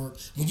ass at work.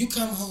 When you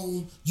come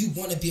home, you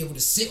want to be able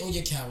to sit on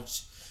your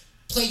couch,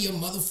 play your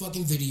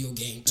motherfucking video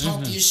game,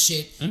 talk your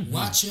shit,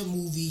 watch your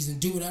movies,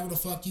 and do whatever the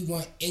fuck you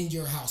want in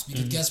your house.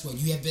 Because guess what?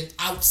 You have been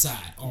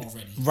outside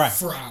already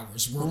for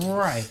hours working.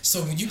 Right.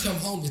 So when you come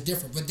home, it's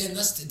different. But then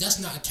that's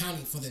not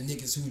accounting for the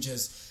niggas who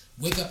just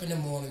wake up in the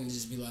morning and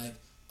just be like,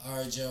 all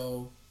right,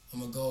 Joe, I'm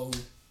going to go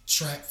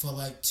track for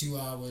like 2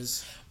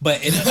 hours.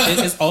 But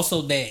it's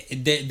also that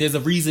there's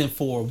a reason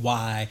for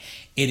why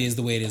it is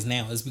the way it is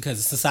now. It's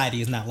because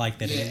society is not like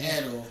that anymore.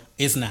 At all.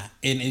 It's not.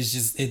 And it's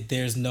just,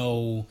 there's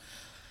no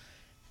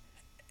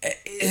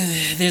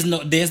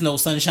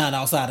sunshine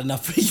outside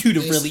enough for you to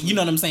really, you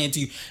know what I'm saying,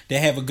 to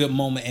have a good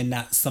moment and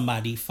not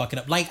somebody fucking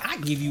up. Like, I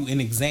give you an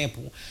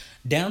example,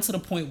 down to the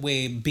point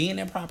where being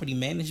in property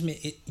management,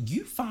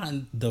 you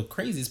find the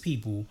craziest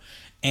people,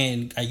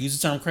 and I use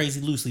the term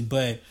crazy loosely,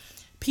 but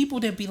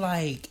people that be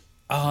like,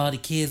 oh, the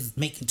kids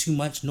making too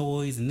much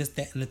noise and this,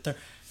 that, and the third.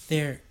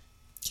 They're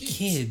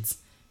kids.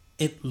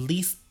 At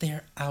least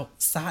they're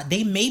outside.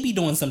 They may be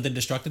doing something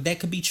destructive.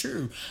 That could be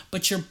true.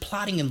 But you're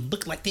plotting and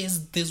look like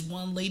there's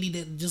one lady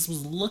that just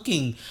was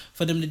looking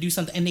for them to do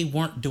something and they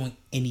weren't doing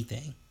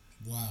anything.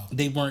 Wow.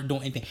 They weren't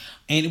doing anything.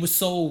 And it was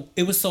so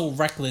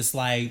reckless.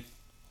 Like,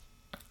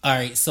 all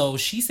right, so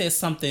she said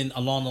something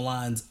along the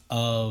lines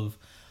of,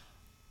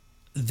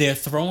 they're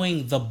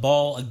throwing the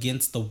ball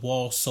against the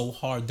wall so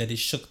hard that it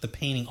shook the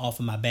painting off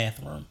of my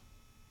bathroom.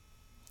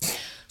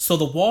 So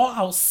the wall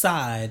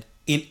outside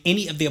in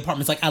any of the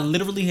apartments, like, I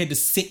literally had to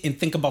sit and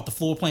think about the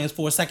floor plans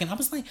for a second. I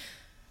was like,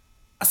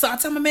 so I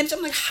tell my manager,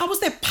 I'm like, how is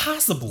that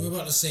possible? We're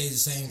about to say the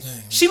same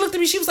thing. She looked at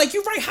me, she was like,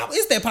 you're right, how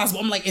is that possible?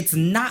 I'm like, it's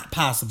not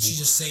possible. She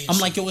just saying I'm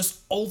like, yo, it's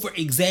over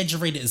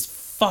exaggerated as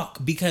fuck,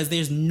 because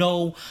there's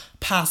no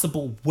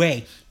possible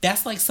way.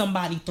 That's like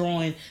somebody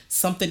throwing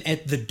something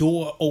at the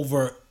door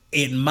over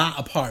in my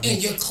apartment.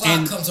 And your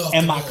clock comes off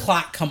and the my wall.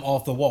 clock come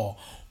off the wall.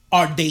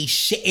 Are they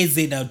is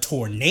it a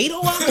tornado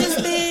out this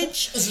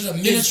bitch? Is it a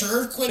miniature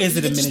earthquake? Is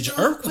it a miniature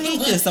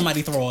earthquake? Did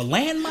somebody throw a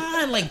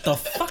landmine? Like, the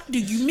fuck do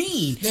you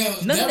mean? Now,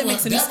 None of that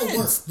makes any sense. That would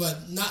work, sense.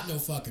 but not no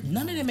fucking.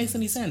 None of that makes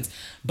any sense.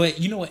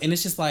 But you know what? And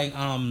it's just like,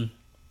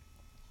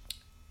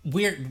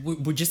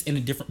 we're just in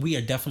a different. We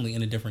are definitely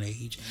in a different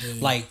age. Yeah.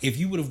 Like, if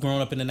you would have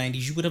grown up in the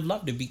 90s, you would have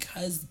loved it,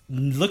 because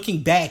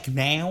looking back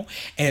now,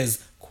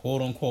 as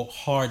quote unquote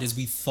hard as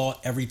we thought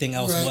everything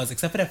else was,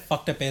 except for that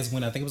fucked up ass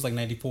winter. I think it was like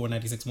 94,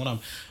 96. One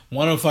of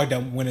them fucked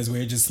up winters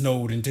where it just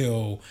snowed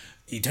until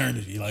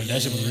eternity. Like,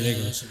 that shit was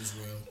ridiculous. That shit was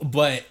real.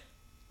 But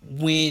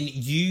when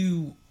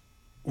you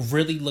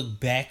really look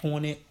back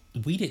on it,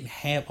 we didn't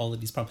have all of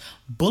these problems.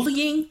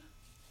 Bullying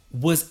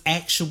was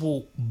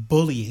actual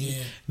bullying.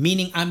 Yeah.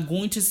 Meaning, I'm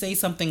going to say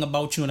something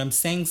about you, and I'm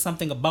saying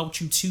something about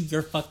you to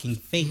your fucking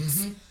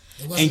face.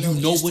 and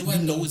you know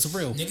it's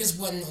real. Niggas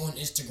wasn't on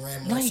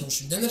Instagram or like,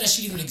 social. None of that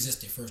shit even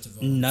existed. First of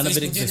all, none Facebook of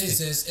it existed. Didn't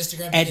exist.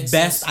 Instagram At didn't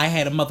best, exist. I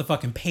had a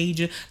motherfucking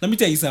pager. Let me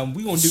tell you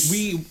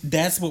something.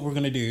 That's what we're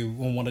gonna do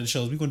on one of the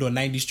shows. We're gonna do a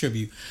 '90s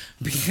tribute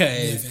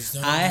because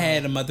I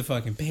had a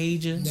motherfucking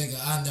pager. Nigga,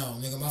 I know.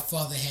 Nigga, my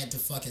father had the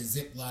fucking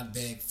Ziploc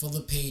bag full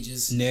of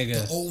pages.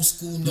 Nigga, the old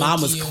school Nokia.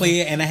 Mine was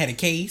clear, and I had a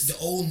case. The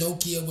old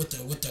Nokia with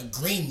the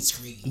green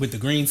screen. With the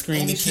green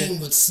screen. Only came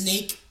with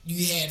Snake.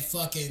 You had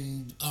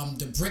fucking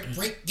the brick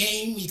break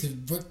game where you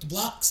could brick the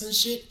blocks and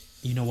shit.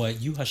 You know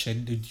what? You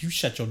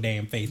shut your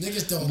damn face.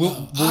 Niggas don't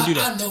know.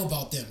 I know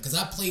about them because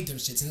I played them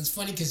shits, and it's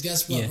funny because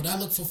guess what? Yeah. When I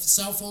look for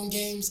cell phone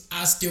games,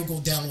 I still go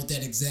download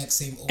that exact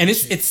same old and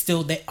shit. it's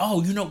still that.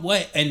 Oh, you know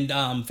what? And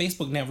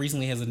Facebook now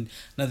recently has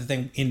another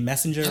thing in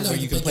Messenger where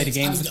you can play the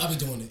games. I'll be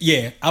doing it.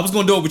 Yeah, I was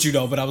gonna do it with you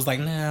though, but I was like,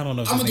 nah, I don't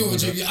know. I'm gonna do it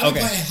with you. I've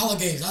been playing hella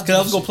games. Because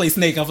I was gonna play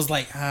Snake. I was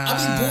like, I be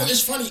bored.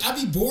 It's funny. I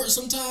be bored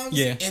sometimes.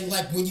 Yeah. And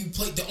like when you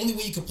play, the only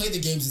way you can play the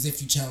games is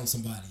if you challenge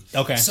somebody.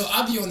 Okay. So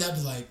I be on that,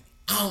 be like,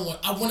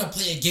 I want to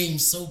play a game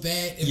so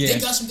bad. If they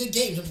got some good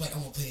games, I'm like, I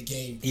want to play a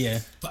game. Yeah.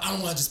 But I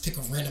don't want to just pick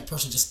a random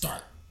person just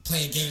start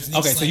playing games.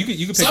 Okay, so you can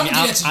pick me.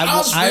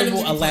 I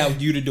will allow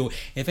you to do it.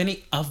 If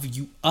any of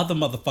you other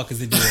motherfuckers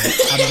that do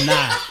it, I'm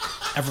not.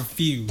 I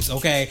refuse.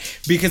 Okay,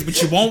 because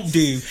what you won't do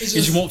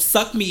is you won't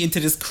suck me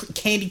into this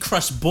Candy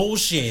Crush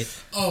bullshit.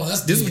 Oh,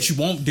 that's this is what you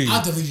won't do.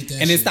 I deleted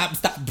that. And shit. then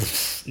stop,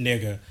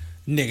 nigga.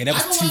 That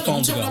was 2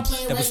 phones ago.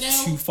 That was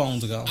 2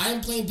 phones ago. I am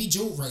playing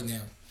Bejeweled right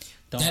now.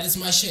 That is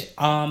my shit.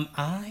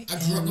 I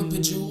grew up with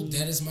Bejeweled.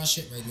 That is my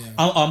shit right now.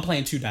 I'm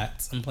playing 2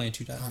 Dots. I don't know what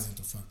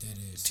the fuck that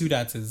is. 2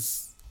 Dots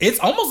is... It's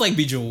almost like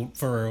Bejeweled,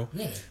 for real.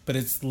 Really? But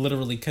it's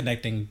literally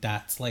connecting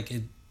dots. Like,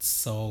 it's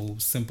so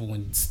simple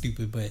and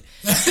stupid, but...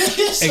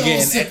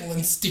 simple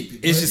and stupid.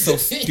 It's just so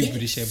stupid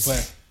and shit,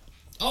 but...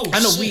 Oh,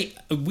 I know shit.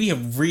 we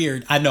have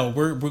reared. I know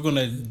we're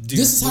gonna do.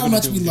 This is how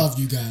much we love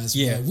you guys.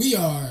 Yeah, bro. We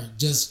are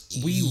just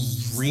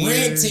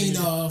ranting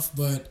off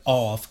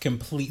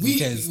completely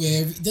because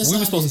we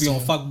were supposed to be on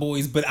Fuck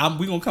Boys, but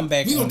we gonna come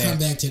back. We gonna come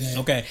back to that.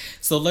 Okay,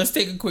 so let's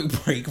take a quick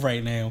break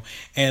right now,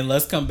 and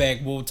let's come back.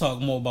 We'll talk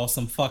more about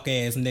some fuck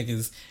ass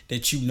niggas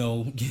that you know.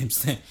 You know what I'm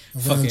saying?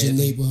 Around your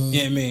neighborhood.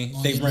 Yeah, man.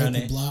 They run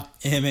it. Block.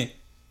 Yeah, man.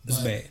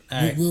 It's bad.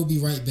 All right, we'll be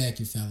right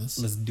back, you fellas.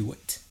 Let's do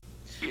it.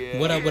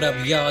 What up,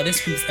 y'all?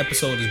 This week's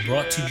episode is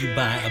brought to you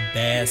by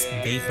Abaz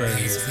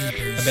Vapors.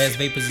 Abaz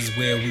Vapors is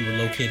where we were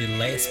located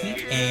last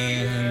week,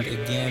 and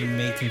again,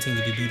 may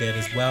continue to do that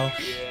as well.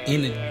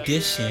 In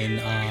addition,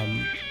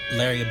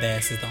 Larry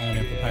Abaz is the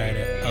owner and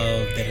proprietor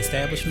of that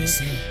establishment.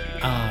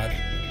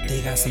 They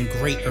got some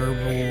great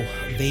herbal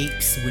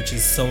vapes, which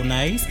is so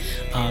nice.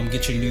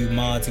 Get your new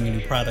mods and your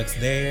new products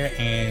there,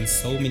 and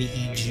so many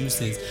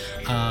e-juices.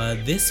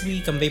 This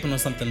week I'm vaping on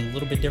something a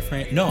little bit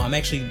different. No, I'm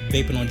actually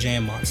vaping on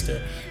Jam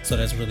Monster, so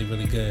that's really,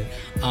 really good.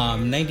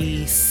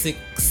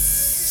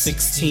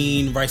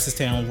 9616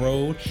 Ricestown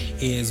Road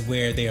is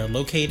where they are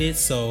located,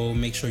 so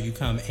make sure you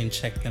come and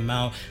check them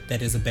out.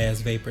 That is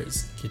Abaz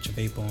Vapors. Get your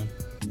vape on.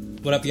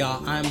 What up,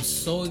 y'all? I'm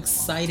so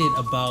excited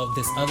about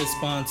this other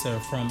sponsor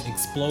from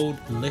Explode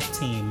Lift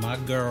Team. My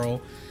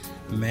girl,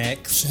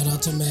 Max. Shout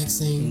out to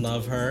Maxine.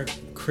 Love her.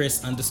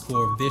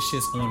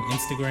 Chris_Vicious on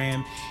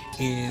Instagram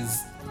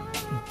is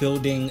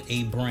building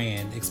a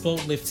brand.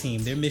 Explode Lift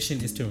Team. Their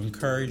mission is to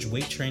encourage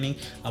weight training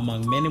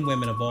among men and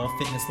women of all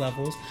fitness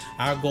levels.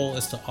 Our goal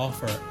is to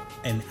offer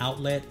an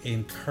outlet,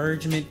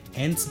 encouragement,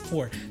 and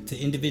support to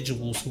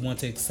individuals who want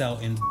to excel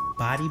in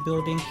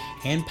bodybuilding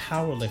and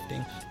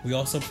powerlifting. We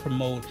also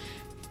promote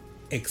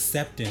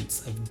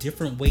acceptance of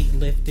different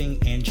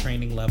weightlifting and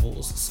training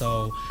levels.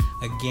 So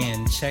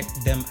again, check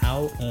them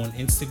out on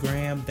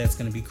Instagram. That's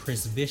going to be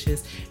Chris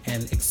Vicious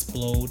and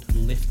Explode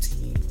Lift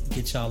Team.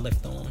 Get y'all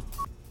lift on.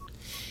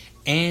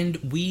 And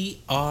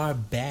we are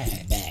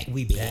back.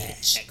 We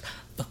back.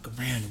 Fuck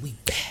around. We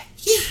back.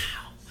 Yeah.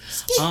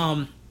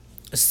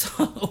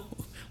 So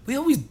we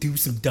always do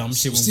some dumb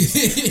shit when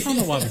I don't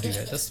know why we do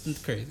that. That's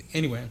crazy.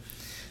 Anyway.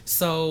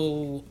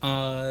 So,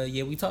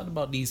 we talked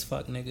about these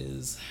fuck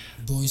niggas.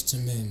 Boys to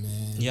men,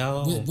 man.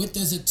 Yo. What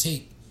does it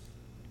take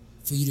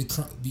for you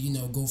to,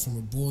 go from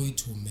a boy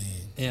to a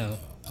man? Yeah.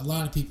 A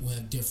lot of people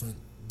have different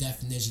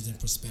definitions and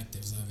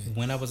perspectives of it.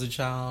 When I was a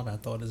child, I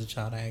thought as a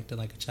child I acted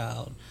like a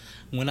child.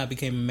 When I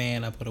became a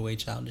man, I put away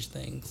childish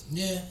things.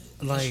 Yeah.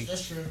 Like,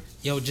 that's true.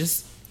 Yo,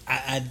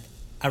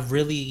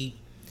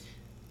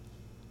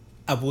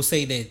 I will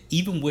say that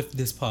even with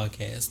this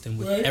podcast and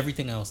with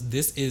everything else,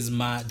 this is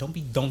my don't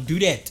do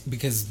that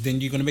because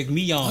then you're gonna make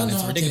me yawn.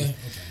 It's ridiculous.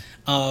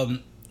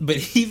 Okay.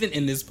 But even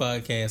in this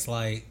podcast,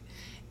 like,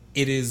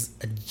 it is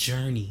a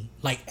journey.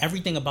 Like,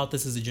 everything about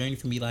this is a journey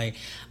for me. Like,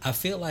 I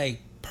feel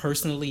like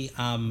personally,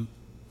 I'm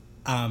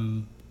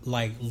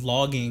like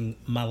logging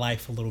my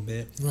life a little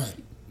bit. Right.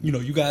 You know,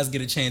 you guys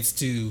get a chance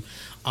to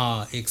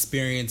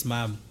experience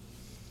my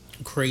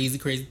crazy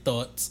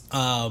thoughts.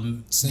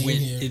 Same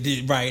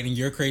here. Right, and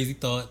your crazy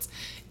thoughts.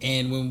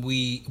 And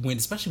when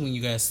especially when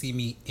you guys see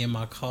me in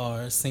my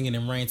car singing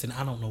and ranting,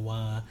 I don't know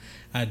why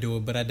I do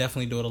it, but I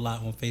definitely do it a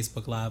lot on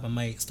Facebook Live. I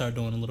might start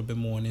doing a little bit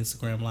more on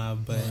Instagram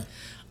Live, but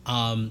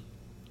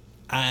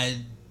I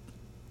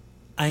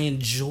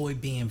enjoy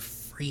being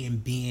free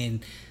and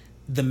being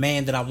the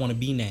man that I want to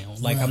be now.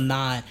 Like I'm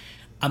not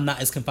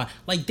as confined.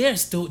 Like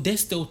there's still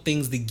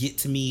things that get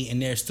to me, and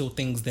there's still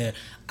things that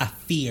I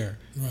fear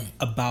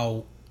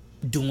about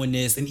doing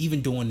this and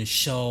even doing the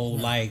show.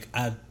 Like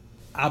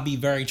I'll be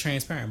very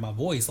transparent. My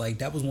voice, like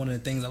that was one of the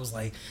things I was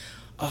like,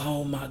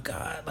 oh my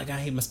God, like I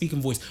hate my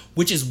speaking voice,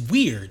 which is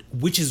weird,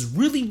 which is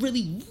really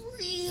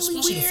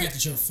especially weird. The fact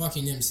that you're a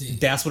fucking MC.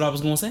 That's what I was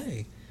gonna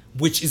say,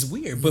 which is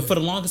weird. But for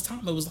the longest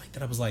time, it was like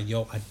that. I was like,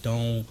 yo, I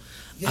don't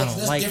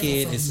like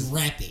it. It's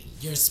rapping.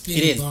 You're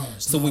spitting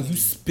bars. So when you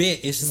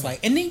spit, it's just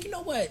like, and then you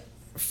know what?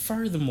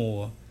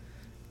 Furthermore,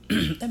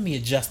 let me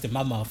adjust in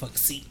my motherfucking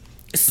seat.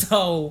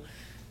 So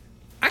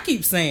I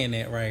keep saying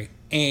that, right?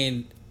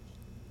 And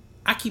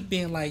I keep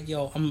being like,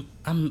 yo, I'm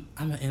an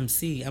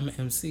MC. I'm an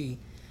MC.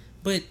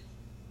 But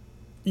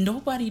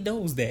nobody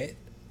knows that.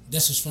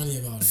 That's what's funny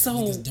about it. So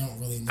niggas don't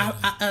really know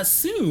I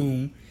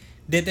assume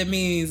that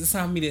means it's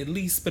time for me to at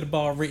least spit a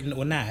bar written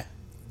or not.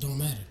 Don't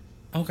matter.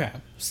 Okay.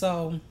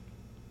 So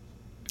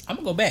I'm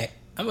gonna go back.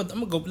 I'm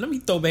gonna go. Let me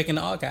throw back in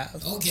the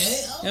archives.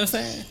 Okay. You know what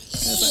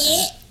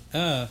I'm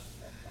saying?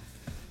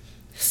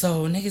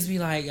 So niggas be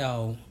like,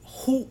 yo,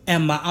 who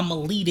am I? I'm a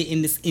leader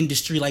in this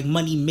industry like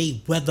Money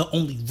Mayweather.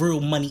 Only real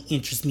money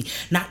interests me.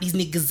 Not these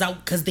niggas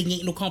out cause they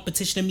ain't no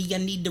competition to me. I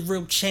need the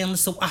real challenge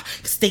so I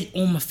can stay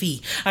on my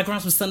feet. I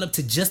grind from sun up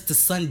to just the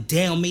sun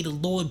down. May the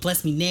Lord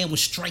bless me now and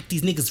strike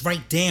these niggas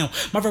right down.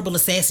 My verbal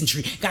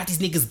assassinry got these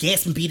niggas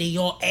gasping. Be they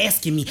all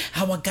asking me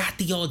how I got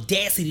the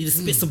audacity to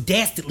spit so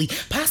dastardly.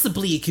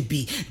 Possibly it could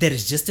be that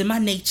it's just in my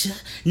nature.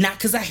 Not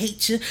cause I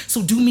hate you.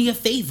 So do me a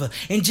favor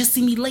and just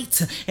see me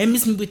later and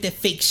miss me with that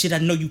fake shit. I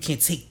know you can't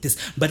take this,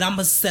 but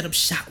I'ma set up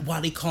shop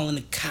while they calling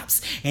the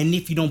cops. And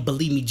if you don't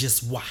believe me,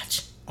 just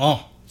watch.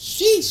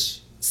 Sheesh.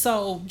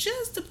 So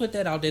just to put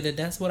that out there,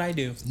 that's what I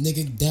do.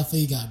 Nigga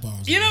definitely got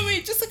bars. You know what I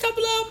mean? Just a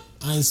couple of them.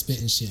 I ain't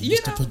spitting shit. I'm you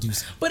just a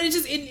producer. But it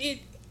just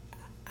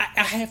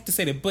I have to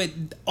say that. But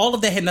all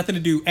of that had nothing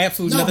to do.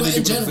 Absolutely nothing to do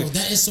with with general,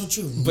 that is so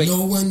true. But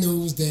no one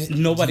knows that.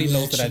 Nobody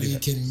knows that I do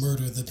that. Can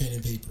murder the pen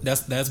and paper.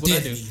 That's what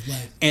Deadly, I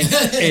do.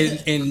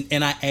 Like.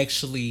 And I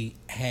actually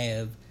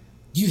have.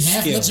 You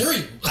have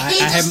material. I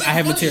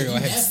have material. I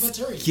have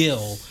material.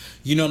 Skill.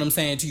 You know what I'm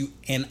saying to you?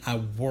 And I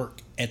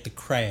work at the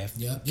craft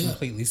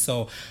completely.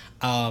 So,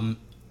 I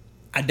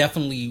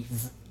definitely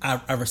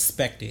I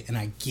respect it and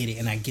I get it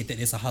and I get that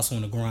it's a hustle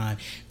and a grind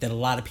that a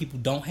lot of people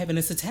don't have and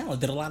it's a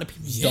talent that a lot of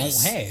people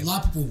don't have. A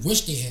lot of people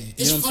wish they had.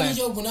 It's funny,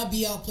 yo, when I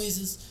be out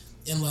places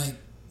and like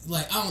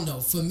I don't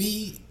know, for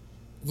me,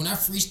 when I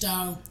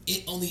freestyle,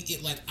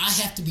 I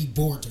have to be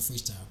bored to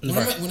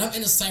freestyle. When I'm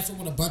in a cypher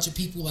with a bunch of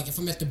people, like if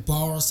I'm at the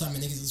bar or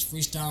something, niggas is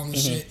freestyling and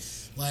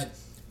shit, like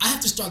I have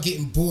to start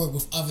getting bored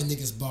with other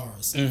niggas'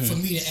 bars for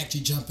me to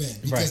actually jump in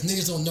because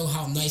niggas don't know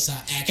how nice I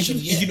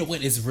actually am. You know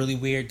what is really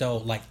weird though?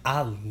 Like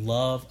I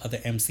love other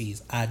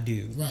MCs, I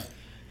do, right?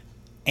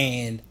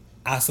 And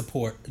I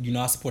support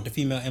the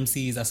female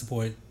MCs. I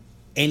support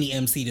any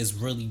MC that's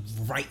really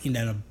writing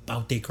that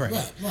about their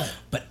craft. Right.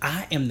 But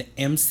I am the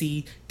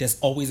MC that's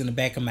always in the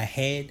back of my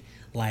head,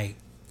 like,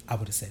 I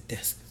would have said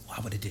this, or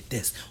I would have did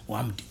this, or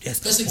I'm gonna do this.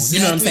 That's exactly,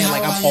 you know what I'm saying?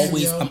 Like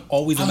I'm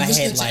always in my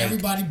head like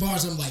everybody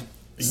bars, I'm like,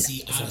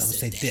 see, I would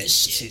say this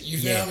shit. You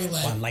feel me?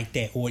 Like, or I like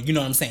that, or you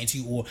know what I'm saying to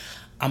you, or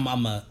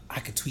I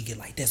could tweak it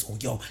like this, or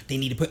yo, they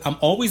need to put. I'm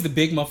always the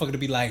big motherfucker to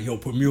be like, yo,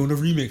 put me on the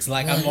remix.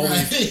 Like I'm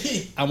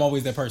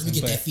always that person. Let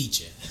me get that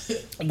feature.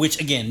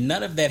 Which again,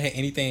 none of that had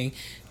anything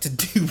to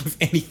do with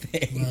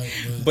anything. Right.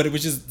 But it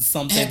was just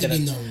something it had to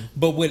be known.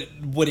 But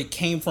what it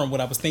came from,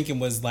 what I was thinking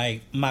was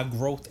like my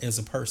growth as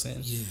a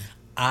person. Yeah.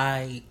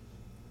 I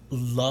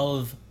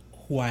love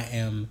who I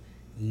am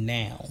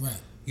now. Right.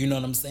 You know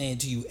what I'm saying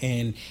to you?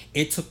 And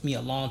it took me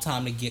a long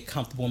time to get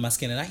comfortable in my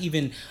skin. And I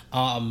even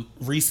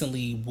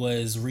recently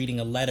was reading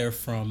a letter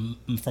from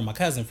my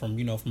cousin from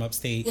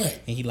upstate, right.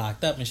 And he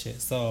locked up and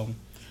shit. So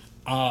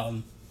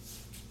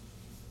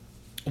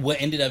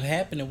what ended up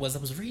happening was I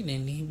was reading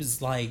and he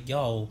was like,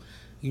 yo,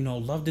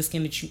 love the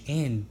skin that you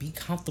in. Be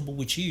comfortable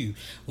with you.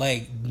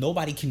 Like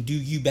nobody can do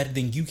you better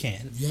than you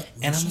can. Yeah,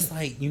 and I was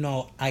like,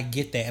 I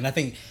get that. And I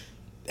think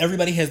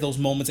everybody has those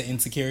moments of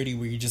insecurity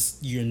where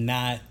you're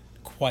not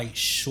quite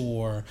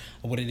sure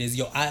what it is.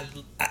 Yo, I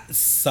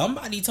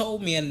somebody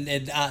told me,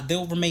 and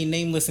they'll remain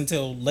nameless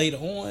until later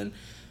on.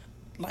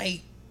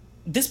 Like,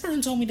 this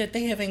person told me that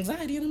they have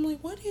anxiety, and I'm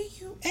like, what are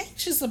you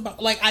anxious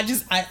about? Like, I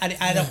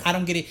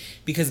don't get it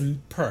because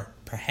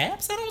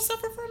perhaps I don't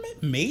suffer from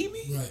it.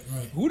 Maybe.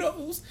 Right. Who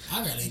knows?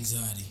 I got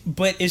anxiety,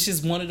 but it's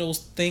just one of those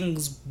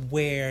things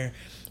where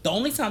the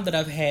only time that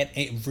I've had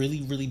a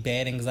really, really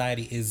bad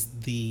anxiety is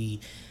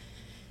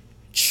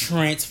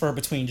transfer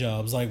between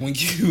jobs. Like when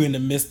you in the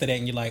midst of that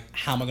and you're like,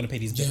 how am I going to pay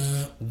these bills?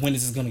 Yeah. When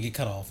is this going to get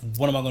cut off?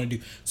 What am I going to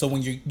do? So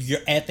when you're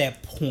at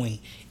that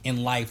point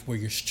in life where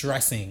you're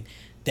stressing,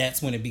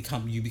 that's when you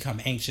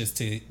become anxious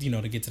to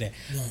to get to that.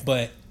 Right.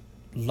 But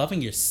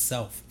loving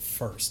yourself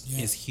first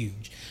is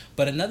huge.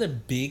 But another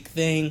big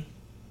thing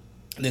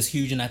that's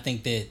huge, and I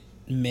think that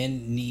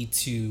men need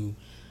to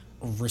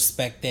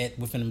respect that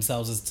within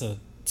themselves, is to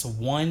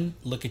one,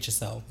 look at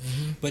yourself,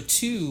 but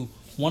two,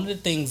 one of the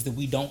things that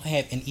we don't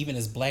have, and even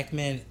as black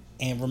men,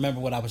 and remember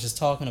what I was just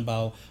talking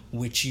about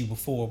with you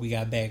before we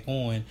got back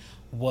on,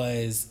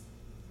 was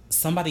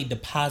somebody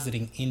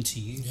depositing into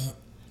you. Yep.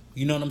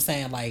 You know what I'm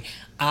saying? Like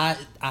I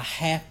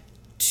have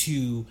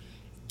to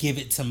give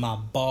it to my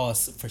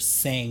boss for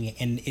saying it,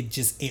 and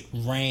it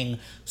rang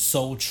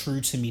so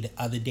true to me the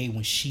other day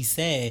when she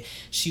said,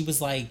 she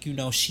was like,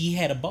 she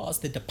had a boss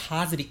that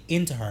deposited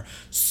into her,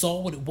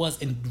 saw what it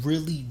was, and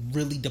really,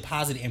 really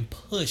deposited and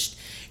pushed,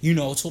 to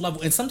a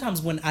level. And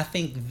sometimes when I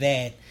think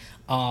that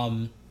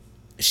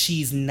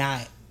she's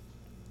not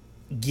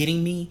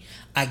getting me,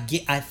 I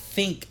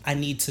think I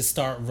need to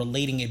start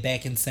relating it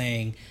back and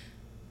saying,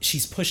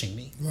 she's pushing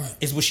me. Right.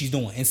 Is what she's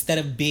doing, instead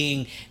of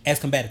being as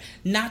combative.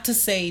 Not to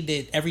say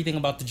that everything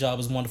about the job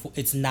is wonderful.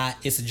 It's not.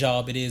 It's a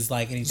job. It is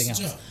like anything else.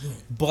 Job, right.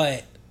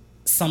 But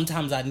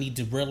sometimes I need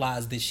to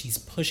realize that she's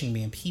pushing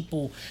me, and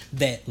people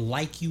that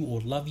like you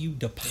or love you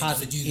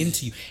deposit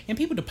into you, and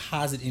people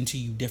deposit into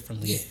you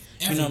differently.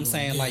 Yeah, you know what I'm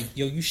saying? Yeah. Like,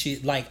 you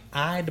should, like,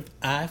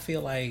 I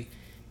feel like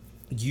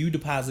you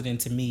deposit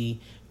into me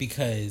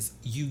because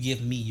you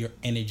give me your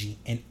energy,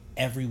 and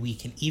every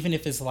week, and even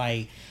if it's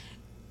like,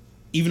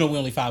 even though we're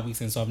only 5 weeks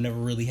in, so I've never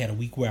really had a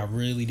week where I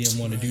really didn't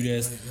want to do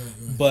this.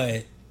 Right.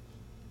 But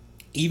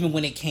even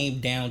when it came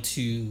down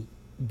to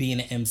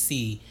being an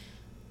MC,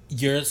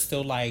 you're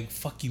still like,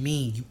 fuck you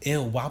mean? You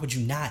ill. Why would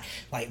you not?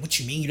 Like, what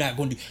you mean you're not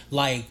going to do?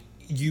 Like,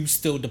 you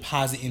still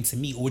deposit into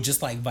me. Or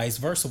just like vice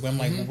versa, where I'm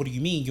like, well, what do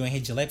you mean? You ain't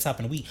hit your laptop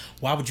in a week.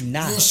 Why would you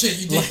not? Real shit,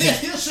 you did.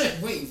 Like, real shit.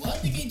 Wait, what?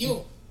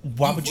 Nigga,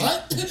 why would you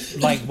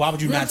like? Why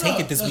would you not take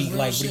it this week?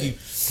 Like, what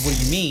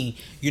do you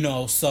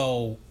mean?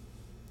 So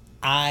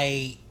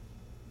I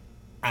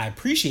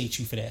appreciate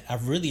you for that. I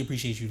really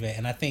appreciate you for that.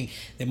 And I think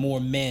that more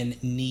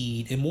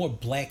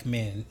black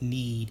men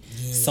need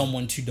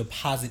someone to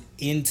deposit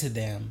into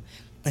them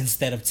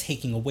instead of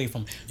taking away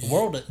from.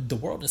 The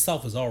world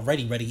itself is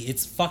already ready.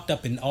 It's fucked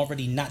up and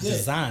already not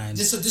designed.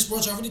 This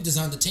world's already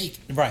designed to take.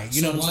 Right.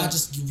 You know why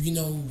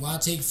why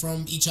take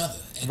from each other?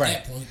 At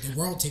that point, the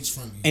world takes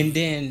from you. And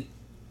then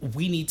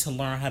we need to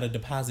learn how to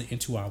deposit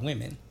into our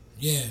women.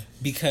 Yeah,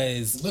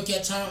 because look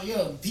at time,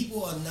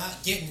 people are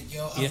not getting it,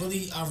 yo.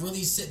 I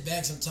really sit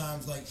back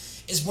sometimes. Like,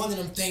 it's one of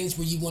them things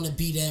where you want to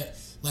be that.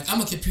 Like, I'm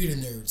a computer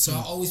nerd, so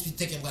I always be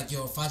thinking like,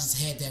 if I just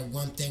had that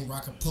one thing where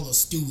I could pull a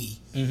Stewie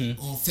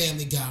on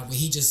Family Guy, where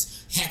he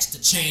just hacks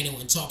the channel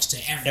and talks to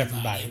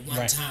everybody at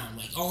one time.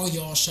 Like, all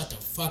y'all shut the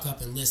fuck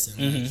up and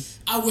listen. Like,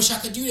 I wish I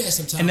could do that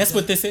sometimes. And that's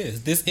what this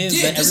is. This is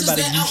that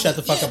everybody, you shut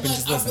the fuck up and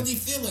just listen. I really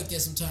feel like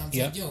that sometimes.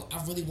 Like,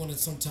 I really wanted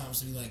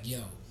sometimes to be like,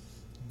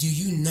 do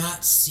you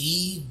not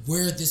see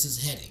where this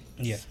is heading?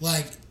 Yeah.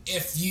 Like,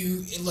 if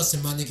you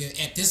listen, my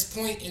nigga, at this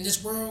point in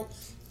this world,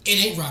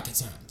 it ain't rocket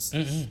science.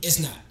 It's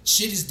not.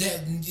 Shit is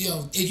that,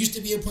 it used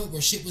to be a point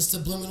where shit was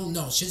subliminal.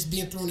 No, shit's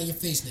being thrown in your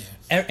face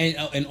now.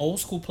 And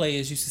old school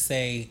players used to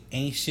say,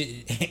 ain't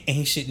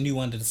shit new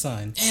under the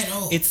sun. At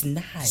all. It's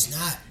not.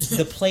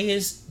 The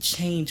players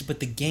change, but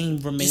the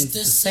game remains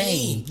the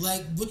same.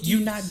 Like,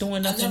 you're not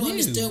doing nothing new. I never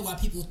understood why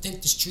people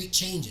think the street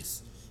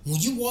changes. When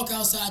you walk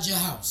outside your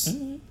house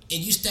and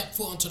you step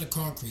foot onto the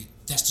concrete,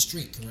 that's the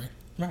street, correct?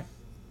 Right.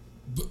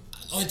 But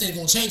the only thing that's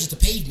gonna change is the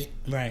pavement.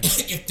 Right.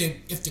 if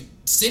the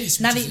city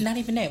switches not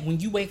even that.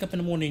 When you wake up in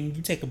the morning and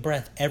you take a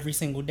breath every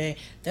single day,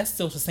 that's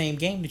still the same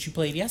game that you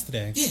played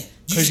yesterday. Yeah.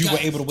 Because you were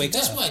able to wake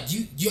up. Guess what?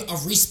 You're a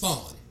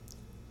respawn.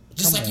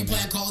 Just like you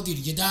playing Call of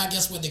Duty. You die,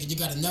 guess what, nigga? You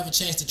got another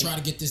chance to try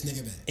to get this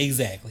nigga back.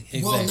 Exactly.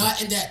 Well,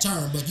 not in that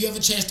term, but you have a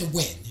chance to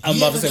win. I'm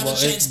about to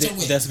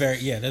say, that's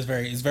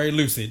very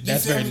lucid.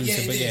 That's very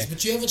lucid, but yeah.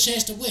 But you have a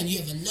chance to win. You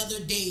have another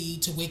day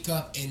to wake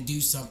up and do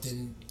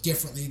something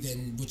differently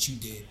than what you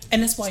did.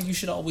 And that's why you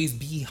should always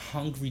be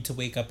hungry to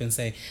wake up and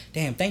say,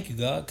 damn, thank you,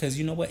 God, because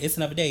you know what? It's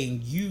another day,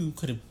 and you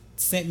could have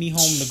sent me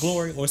home to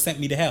glory or sent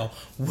me to hell.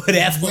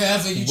 Whatever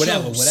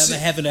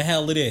heaven or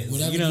hell it is.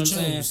 Whatever you know what I'm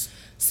saying?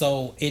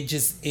 So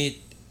it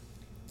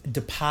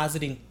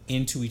depositing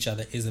into each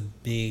other is a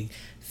big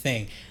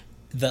thing.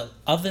 The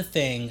other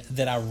thing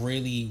that I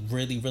really,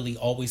 really, really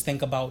always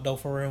think about, though,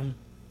 for real,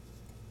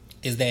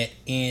 is that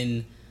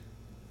in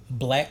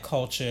black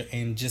culture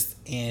and just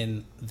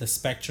in the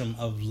spectrum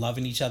of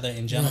loving each other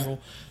in general,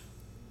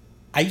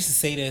 I used to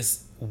say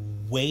this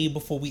way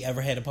before we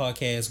ever had a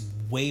podcast,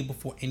 way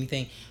before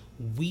anything.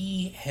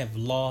 We have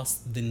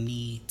lost the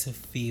need to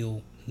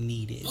feel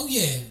needed. Oh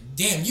yeah,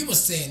 damn! You were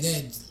saying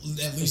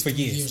that at least 3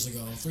 years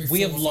ago.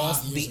 We have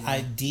lost the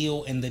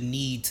ideal and the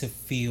need to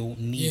feel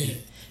needed.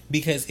 Yeah.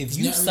 Because if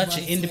you such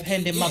an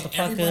independent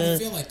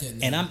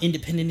motherfucker, and I'm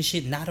independent and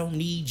shit, and I don't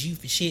need you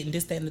for shit and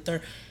this, that, and the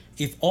third,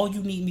 If all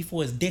you need me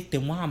for is dick,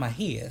 then why am I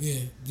here?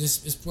 Yeah,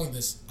 this is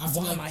pointless.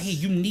 Why am I here?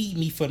 You need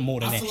me for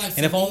more than that. Like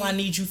and if all I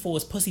need you for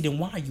is pussy, then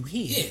why are you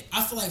here? Yeah,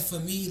 I feel like for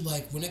me,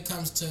 like when it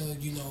comes to,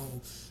 you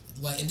know,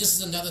 like, and this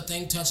is another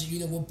thing touching, you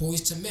know, with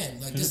boys to men.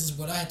 Like, this is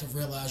what I had to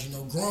realize, you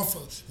know,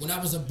 when I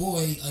was a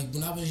boy, like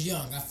when I was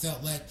young, I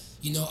felt like,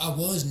 you know, I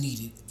was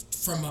needed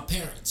from my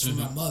parents, from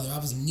my mother. I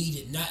was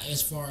needed, not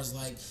as far as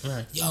like,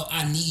 yo,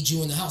 I need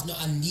you in the house. No,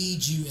 I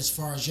need you as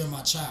far as you're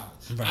my child.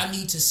 Right. I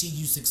need to see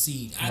you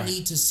succeed. I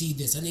need to see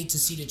this. I need to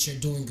see that you're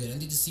doing good. I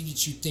need to see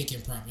that you're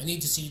thinking properly. I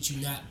need to see that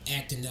you're not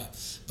acting up.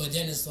 But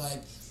then it's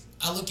like,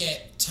 I look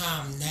at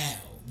time now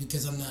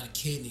because I'm not a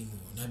kid anymore,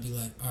 and I'd be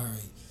like, all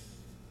right,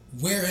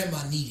 where am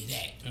I needed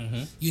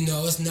at? You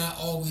know, it's not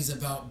always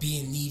about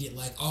being needed.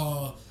 Like,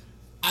 oh,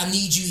 I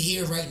need you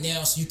here right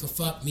now so you can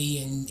fuck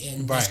me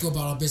and let's go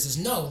about our business.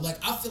 No, like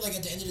I feel like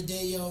at the end of the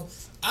day, yo,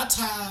 I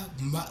tie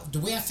the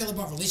way I feel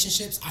about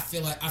relationships. I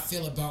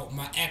feel about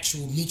my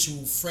actual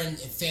mutual friend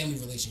and family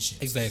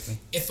relationship. Exactly.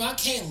 If I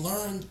can't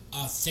learn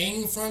a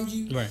thing from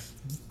you,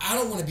 I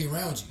don't want to be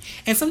around you.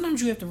 And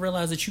sometimes you have to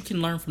realize that you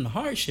can learn from the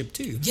hardship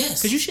too.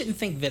 Yes. Because you shouldn't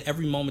think that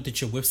every moment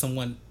that you're with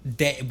someone,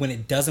 that when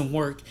it doesn't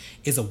work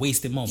is a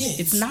wasted moment. Yeah,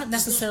 it's not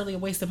necessarily a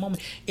wasted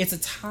moment. It's a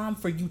time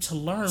for you to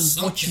learn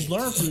what you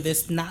learn from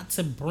this, not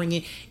to bring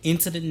it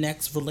into the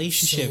next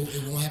relationship. So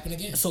it won't happen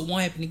again. So it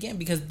won't happen again,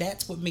 because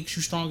that's what makes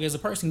you stronger as a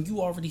person.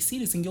 You already see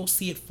this, and you'll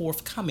see it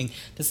forthcoming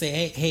to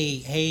say,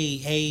 hey,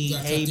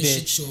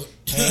 bitch,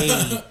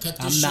 hey,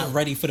 I'm not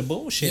ready for the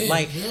bullshit.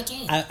 Like,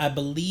 I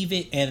believe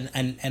it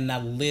and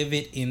I live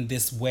it in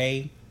this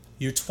way.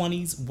 Your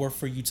 20s were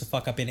for you to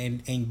fuck up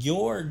in, and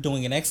you're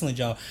doing an excellent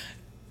job.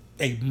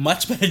 A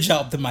much better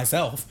job than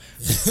myself.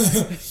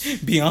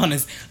 Be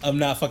honest, I'm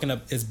not fucking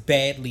up as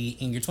badly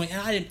in your 20s.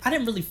 And I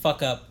didn't really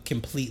fuck up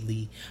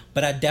completely,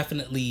 but I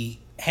definitely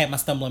had my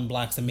stumbling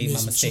blocks and made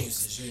my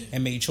mistakes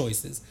and made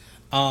choices.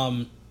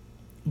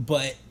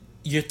 But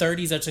your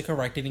 30s are to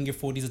correct it, and your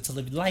 40s are to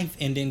live your life,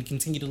 and then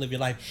continue to live your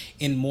life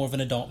in more of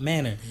an adult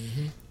manner.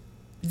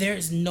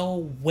 There's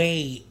no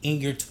way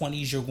in your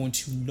 20s you're going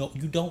to know.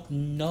 You don't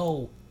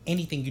know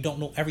anything. You don't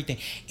know everything.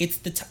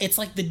 It's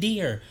like the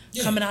deer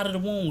coming out of the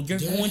womb. You're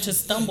going to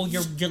stumble.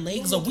 Your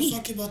legs are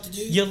weak.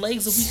 Your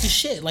legs are weak as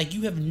shit. Like,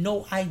 you have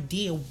no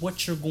idea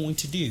what you're going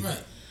to do.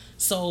 Right.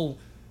 So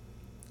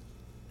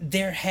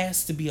there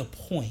has to be a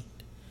point,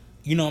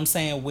 you know what I'm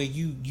saying, where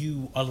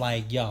you are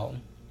like, yo,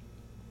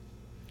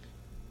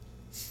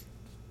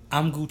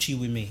 I'm Gucci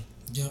with me.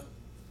 Yep.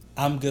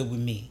 I'm good with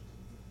me.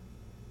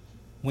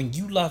 When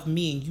you love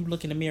me and you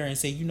look in the mirror and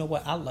say, you know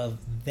what, I love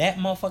that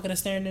motherfucker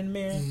that's staring in the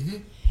mirror.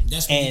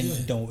 That's what and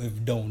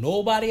if don't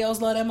nobody else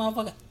love that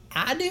motherfucker,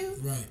 I do.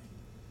 Right.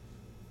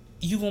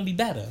 You gonna be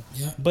better.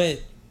 Yeah.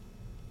 But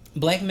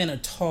black men are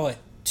taught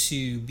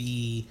to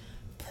be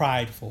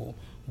prideful.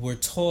 We're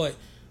taught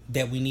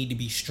that we need to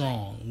be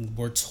strong.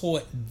 We're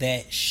taught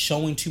that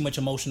showing too much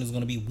emotion is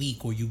gonna be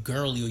weak, or you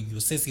girly, or you a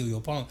sissy, or you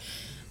a punk.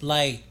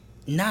 Like,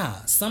 nah,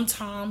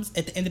 sometimes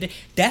at the end of the day,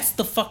 that's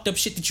the fucked up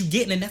shit that you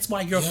getting, and that's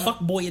why you're a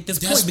fuckboy at this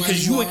point,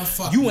 because you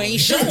ain't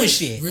showing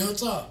shit. Real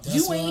talk.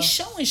 You ain't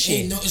showing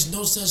shit. It's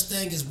no such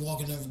thing as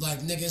walking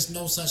like, nigga, it's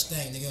no such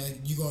thing, nigga.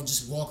 You gonna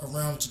just walk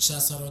around with your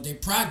chest out all day.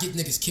 Pride get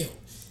niggas killed.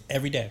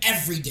 Every day.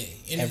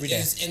 And every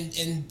day.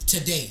 And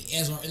today,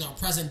 in our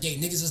present day,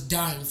 niggas is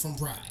dying from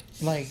pride.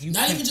 Like,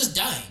 not even just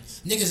dying.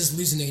 Niggas is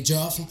losing their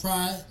jobs from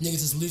pride.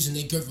 Niggas is losing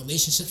their good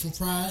relationships from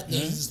pride.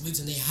 Niggas is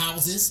losing their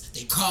houses,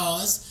 their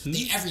cars,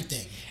 their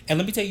everything. And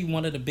let me tell you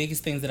one of the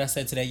biggest things that I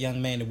said to that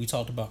young man that we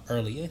talked about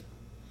earlier.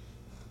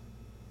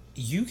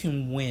 You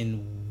can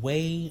win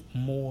way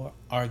more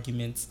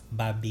arguments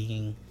by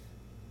being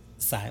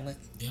silent.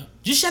 Yeah.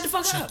 Just shut the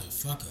fuck up. Shut the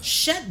fuck up.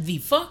 Shut the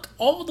fuck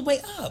all the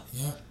way up.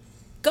 Yeah.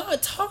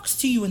 God talks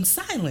to you in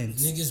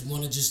silence. Niggas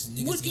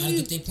gotta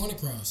get their point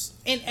across.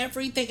 And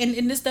everything,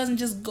 and this doesn't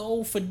just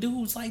go for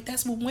dudes. Like,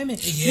 that's what women.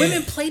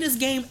 Women play this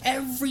game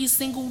every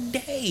single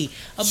day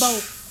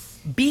about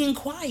being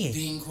quiet.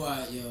 Being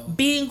quiet, yo.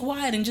 Being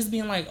quiet and just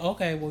being like,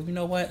 okay, well, you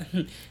know what,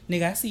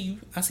 nigga, I see you.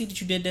 I see that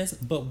you did this,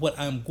 but what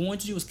I'm going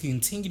to do is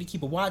continue to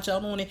keep a watch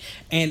out on it.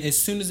 And as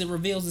soon as it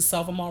reveals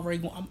itself, I'm already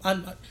going.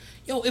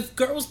 Yo, if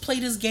girls play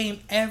this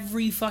game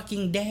every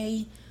fucking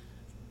day,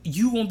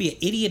 you gonna be an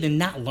idiot and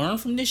not learn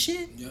from this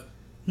shit? Yep.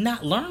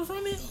 Not learn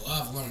from it?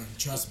 Oh, I've learned,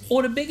 trust me.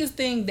 Or the biggest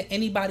thing that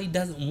anybody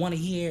doesn't want to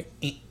hear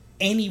in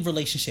any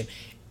relationship.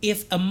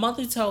 If a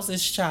mother tells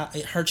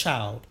her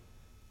child,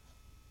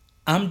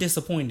 I'm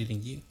disappointed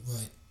in you.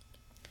 Right.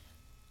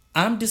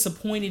 I'm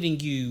disappointed in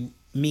you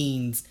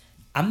means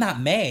I'm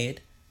not mad,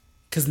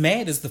 because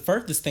mad is the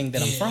furthest thing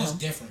that I'm from. That's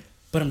different.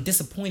 But I'm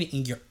disappointed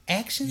in your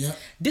actions. Yep.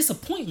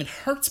 Disappointment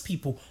hurts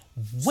people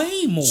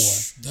way more.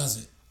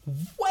 Does it?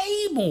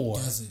 way more.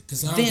 Does it?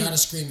 Because I don't gotta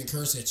scream and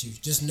curse at you.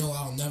 Just know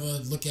I'll never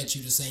look at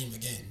you the same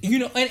again. You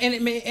know, and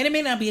it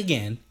may not be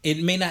again.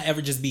 It may not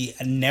ever just be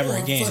a never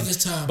again. For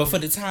this time, but for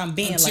the time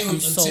being,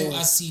 until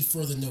I see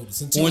further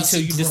notice, until I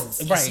see growth,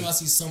 until I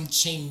see some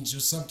change or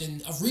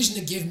something, a reason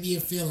to give me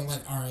a feeling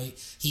like, all right,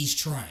 he's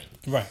trying.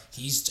 Right.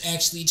 He's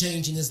actually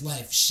changing his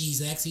life.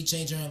 She's actually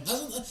changing her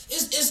life.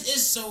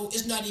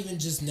 It's not even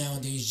just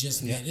nowadays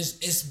just men.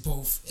 It's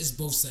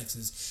both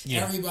sexes.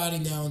 Yeah. Everybody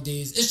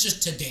nowadays, it's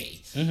just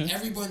today. Mm-hmm.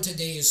 Everyone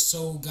today is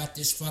got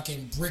this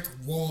fucking brick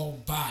wall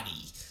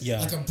body.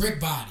 Yeah. Like a brick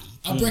body.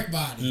 Brick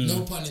body.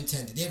 No pun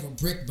intended. They have a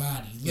brick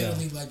body.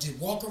 Literally like they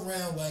walk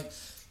around like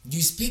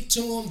you speak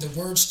to them, the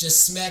words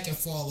just smack and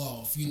fall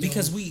off. You know?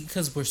 Because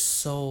we're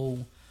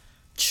so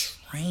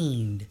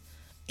trained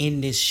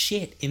in this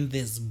shit, in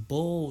this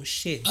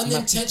bullshit.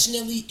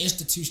 Unintentionally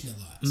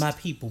institutionalized. My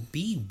people,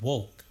 be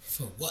woke.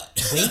 For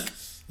what? Wake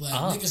like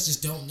up. Niggas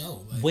just don't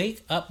know. Like,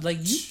 wake up. Like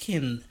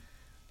you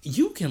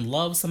can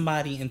love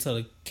somebody until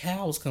the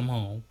cows come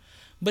home.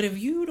 But if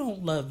you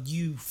don't love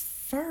you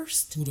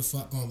first, who the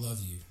fuck gonna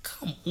love you?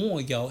 Come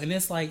on, yo. And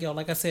it's like, yo,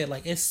 like I said,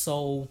 like it's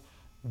so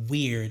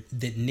weird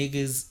that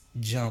niggas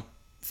jump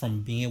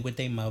from being with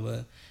their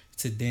mother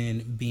to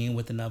then being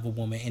with another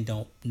woman and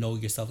don't know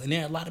yourself. And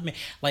there are a lot of men,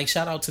 like,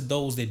 shout out to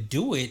those that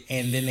do it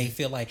and then they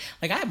feel like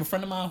I have a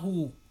friend of mine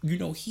who, you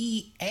know,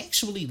 he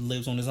actually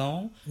lives on his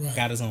own,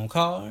 got his own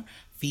car,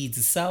 feeds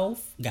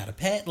himself, got a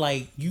pet.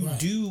 Like, you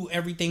do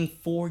everything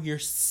for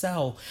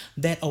yourself,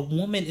 that a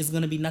woman is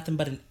going to be nothing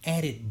but an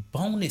added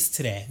bonus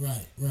to that.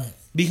 Right.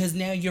 Because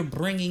now you're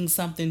bringing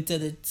something to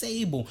the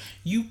table.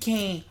 You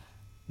can't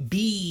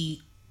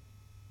be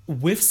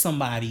with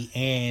somebody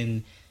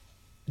and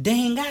they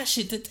ain't got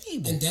shit to the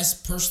table. And that's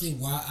personally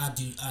why I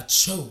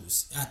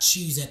choose at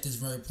this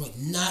very point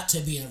not to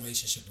be in a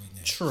relationship right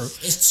now. True.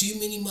 It's too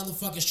many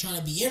motherfuckers trying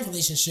to be in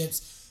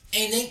relationships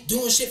and ain't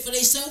doing shit for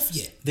themselves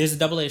yet. There's a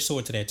double-edged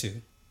sword to that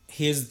too.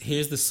 Here's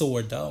the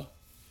sword though.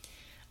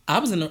 I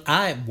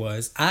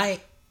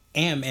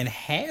am and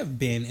have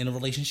been in a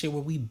relationship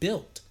where we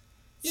built.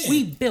 Yeah,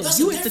 we built.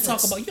 You had to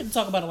talk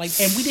about it like,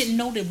 and we didn't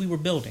know that we were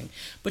building.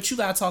 But you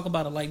gotta talk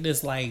about it like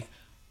this, like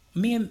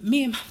me and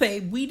my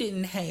babe, we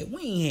ain't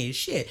had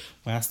shit.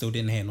 Well, I still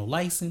didn't have no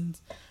license.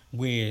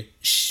 Where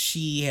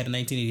she had a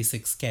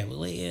 1986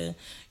 Cavalier.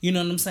 You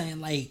know what I'm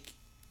saying? Like,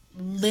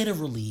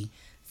 literally,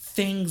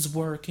 things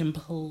were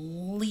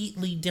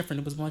completely different.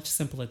 It was much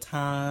simpler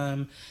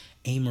time.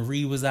 A.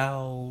 Marie was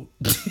out.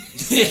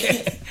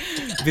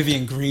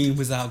 Vivian Green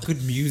was out.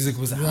 Good music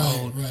was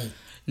out. Right.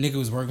 Nigga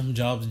was working from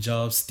job to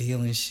job,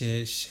 stealing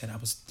shit. I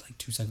was like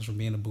 2 seconds from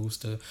being a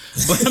booster.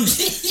 But I'm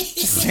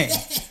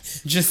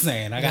just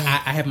saying. I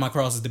have my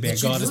crosses to bear.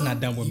 God is not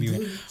done with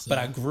me. But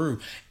I grew.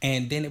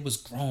 And then it was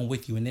growing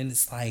with you. And then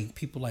it's like,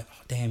 people like,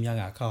 oh, damn, y'all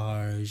got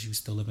cars. You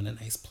still live in a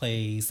nice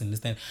place. And this,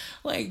 that.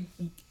 Like,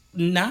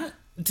 not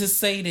to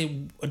say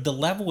that the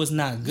level is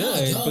not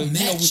good. No, but you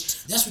know,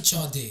 that's what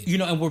y'all did. You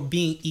know, and we're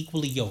being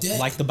equally yoked.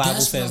 Like the Bible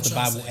says, the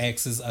Bible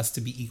asks us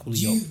to be equally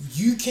yoked.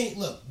 You can't,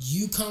 look,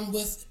 you come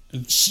with,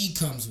 she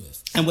comes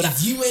with. And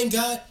if you ain't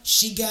got,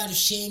 she got. If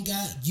she ain't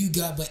got, you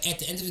got. But at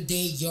the end of the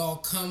day, y'all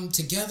come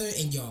together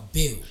and y'all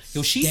build.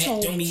 Yo, she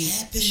told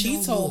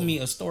me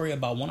a story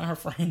about one of her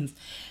friends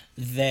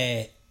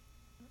that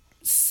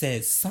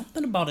said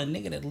something about a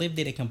nigga that lived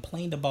there that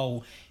complained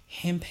about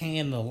him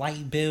paying the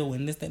light bill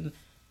and this, that.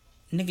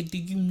 Nigga, do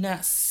you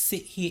not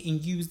sit here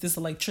and use this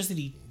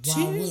electricity too?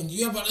 Why wouldn't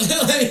you?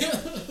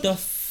 The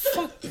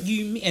fuck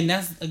you mean? And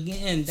that's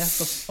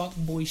the fuck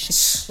boy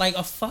shit. Like,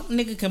 a fuck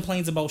nigga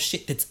complains about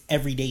shit that's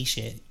everyday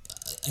shit.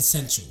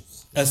 Essential.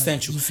 Now, I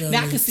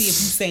can see if you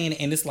saying it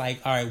and it's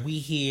like, all right, we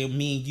here,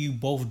 me and you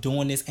both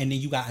doing this, and then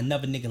you got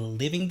another nigga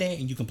living there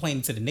and you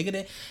complaining to the nigga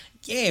there.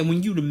 Yeah,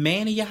 when you the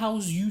man of your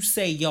house, you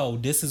say, yo,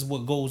 this is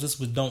what goes, this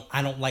what don't,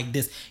 I don't like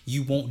this,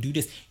 you won't do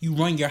this. You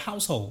run your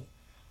household.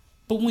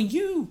 But when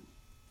you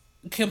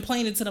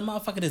complaining to the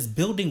motherfucker that's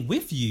building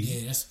with you,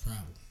 yeah, that's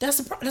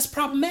a problem. That's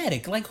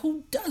problematic. Like,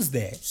 who does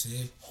that?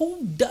 See?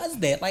 Who does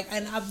that? Like,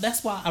 and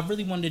that's why I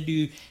really wanted to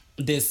do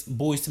this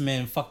boys to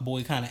men fuck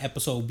boy kind of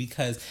episode,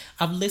 because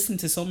I've listened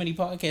to so many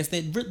podcasts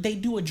that they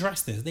do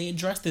address this. They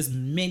address this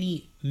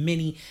many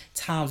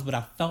times, but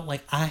I felt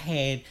like I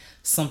had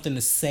something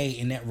to say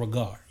in that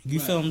regard.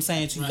 You feel what I'm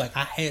saying to you? Like,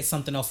 I had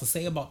something else to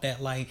say about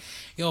that. Like,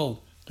 yo,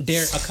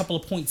 there are a couple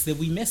of points that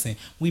we missing.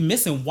 We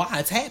missing why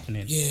it's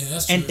happening. Yeah,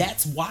 that's true. And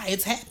that's why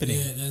it's happening.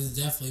 Yeah, that's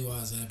definitely why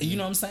it's happening. You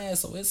know what I'm saying?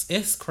 So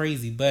it's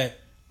crazy, but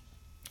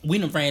we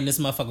done ran this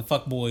motherfucking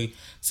fuckboy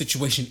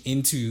situation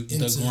into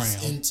the ground.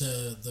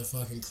 Into the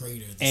fucking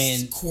crater.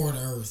 And core of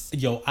the earth.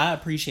 Yo, I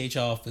appreciate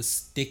y'all for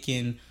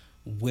sticking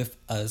with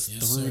us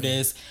through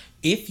this.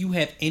 If you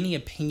have any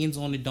opinions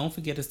on it, don't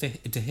forget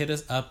to hit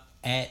us up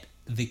at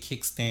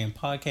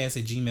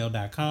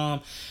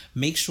thekickstandpodcast@gmail.com.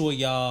 Make sure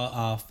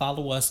y'all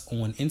follow us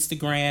on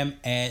Instagram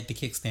at the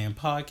Kickstand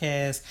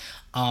Podcast,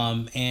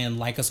 and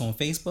like us on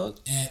Facebook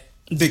at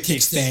the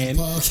Kickstand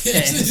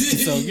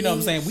podcast. So you know what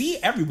I'm saying, we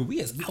everywhere, we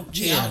is out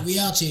here. We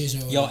out here,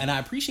 yo, and I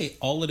appreciate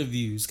all of the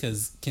views,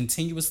 because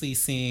continuously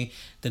seeing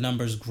the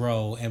numbers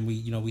grow, and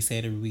we say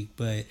it every week,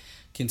 but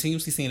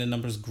continuously seeing the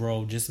numbers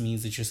grow just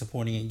means that you're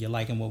supporting it, you're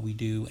liking what we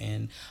do,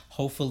 and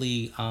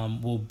hopefully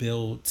we'll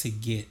build to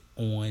get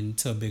on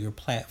to a bigger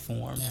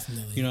platform.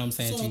 Definitely. You know what I'm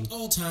saying? So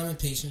all time and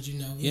patience, you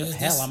know. Yeah,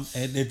 hell, I'm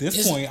at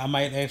this point I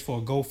might ask for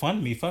a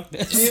GoFundMe. Fuck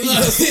this.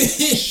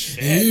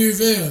 Shit.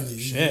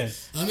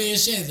 I mean,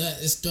 shit.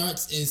 It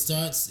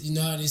starts. You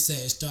know how they say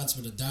it starts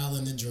with $1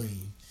 and a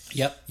dream.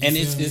 Yep. And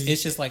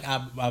it's just like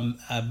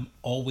I'm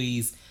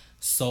always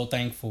so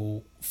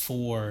thankful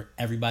for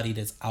everybody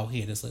that's out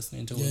here that's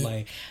listening to it.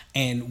 Like,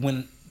 and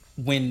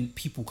when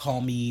people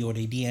call me or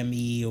they DM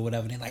me or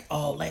whatever, they're like,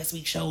 "Oh, last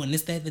week's show and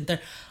this, that, and third."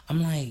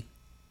 I'm like,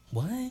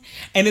 what?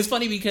 And it's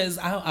funny because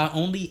I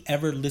only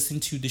ever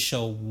listened to the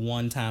show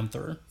one time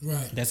through.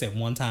 Right. That's it,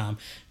 one time.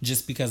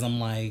 Just because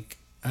I'm like,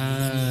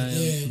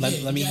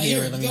 let me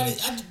hear it. I'm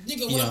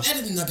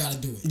editing, I gotta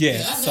do it.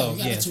 Yeah. So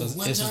it's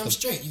one time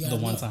straight. You gotta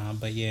the one time,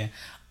 but yeah.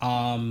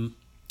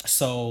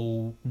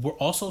 So we're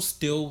also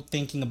still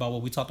thinking about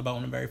what we talked about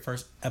in the very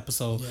first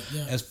episode,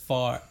 as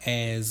far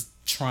as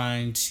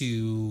trying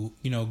to,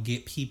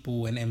 get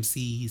people and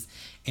MCs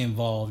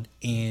involved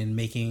in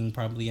making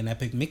probably an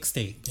epic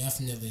mixtape.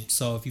 Definitely.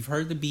 So if you've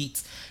heard the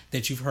beats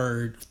that you've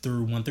heard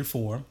through 1 through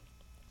 4,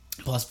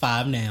 plus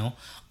 5 now,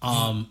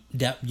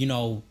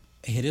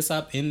 hit us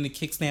up in the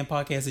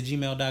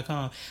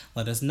kickstandpodcast@gmail.com.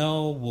 Let us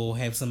know. We'll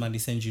have somebody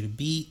send you the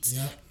beats,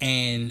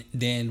 and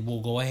then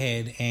we'll go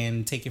ahead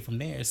and take it from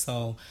there.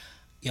 So,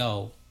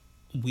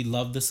 we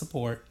love the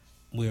support.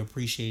 We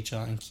appreciate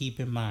y'all, and keep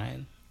in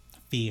mind,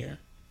 fear,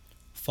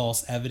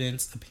 false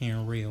evidence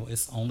appearing real.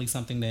 It's only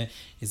something that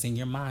is in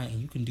your mind,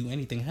 and you can do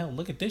anything. Hell,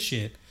 look at this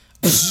shit.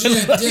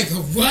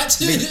 What?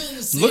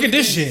 Look at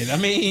this shit. I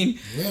mean,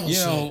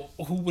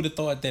 who would have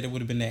thought that it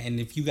would have been that? And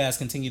if you guys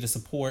continue to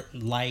support,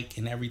 like,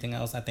 and everything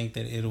else, I think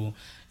that it'll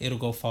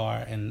go far,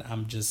 and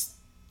I'm just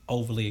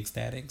overly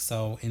ecstatic.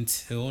 So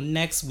until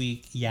next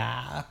week,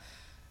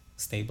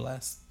 stay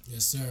blessed.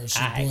 Yes, sir. It's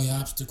your boy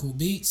Obstacle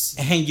Beats.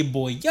 And your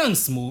boy Young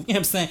Smooth. You know what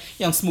I'm saying?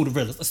 Young Smooth the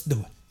realest. Let's do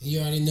it. You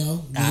already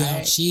know. We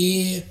out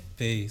here.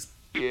 Peace.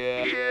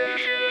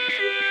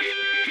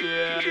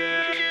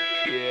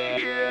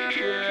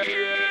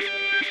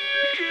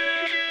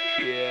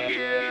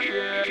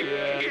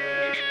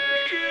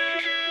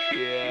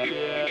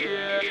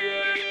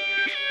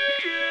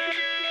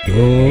 The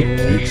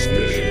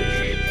Kickstand.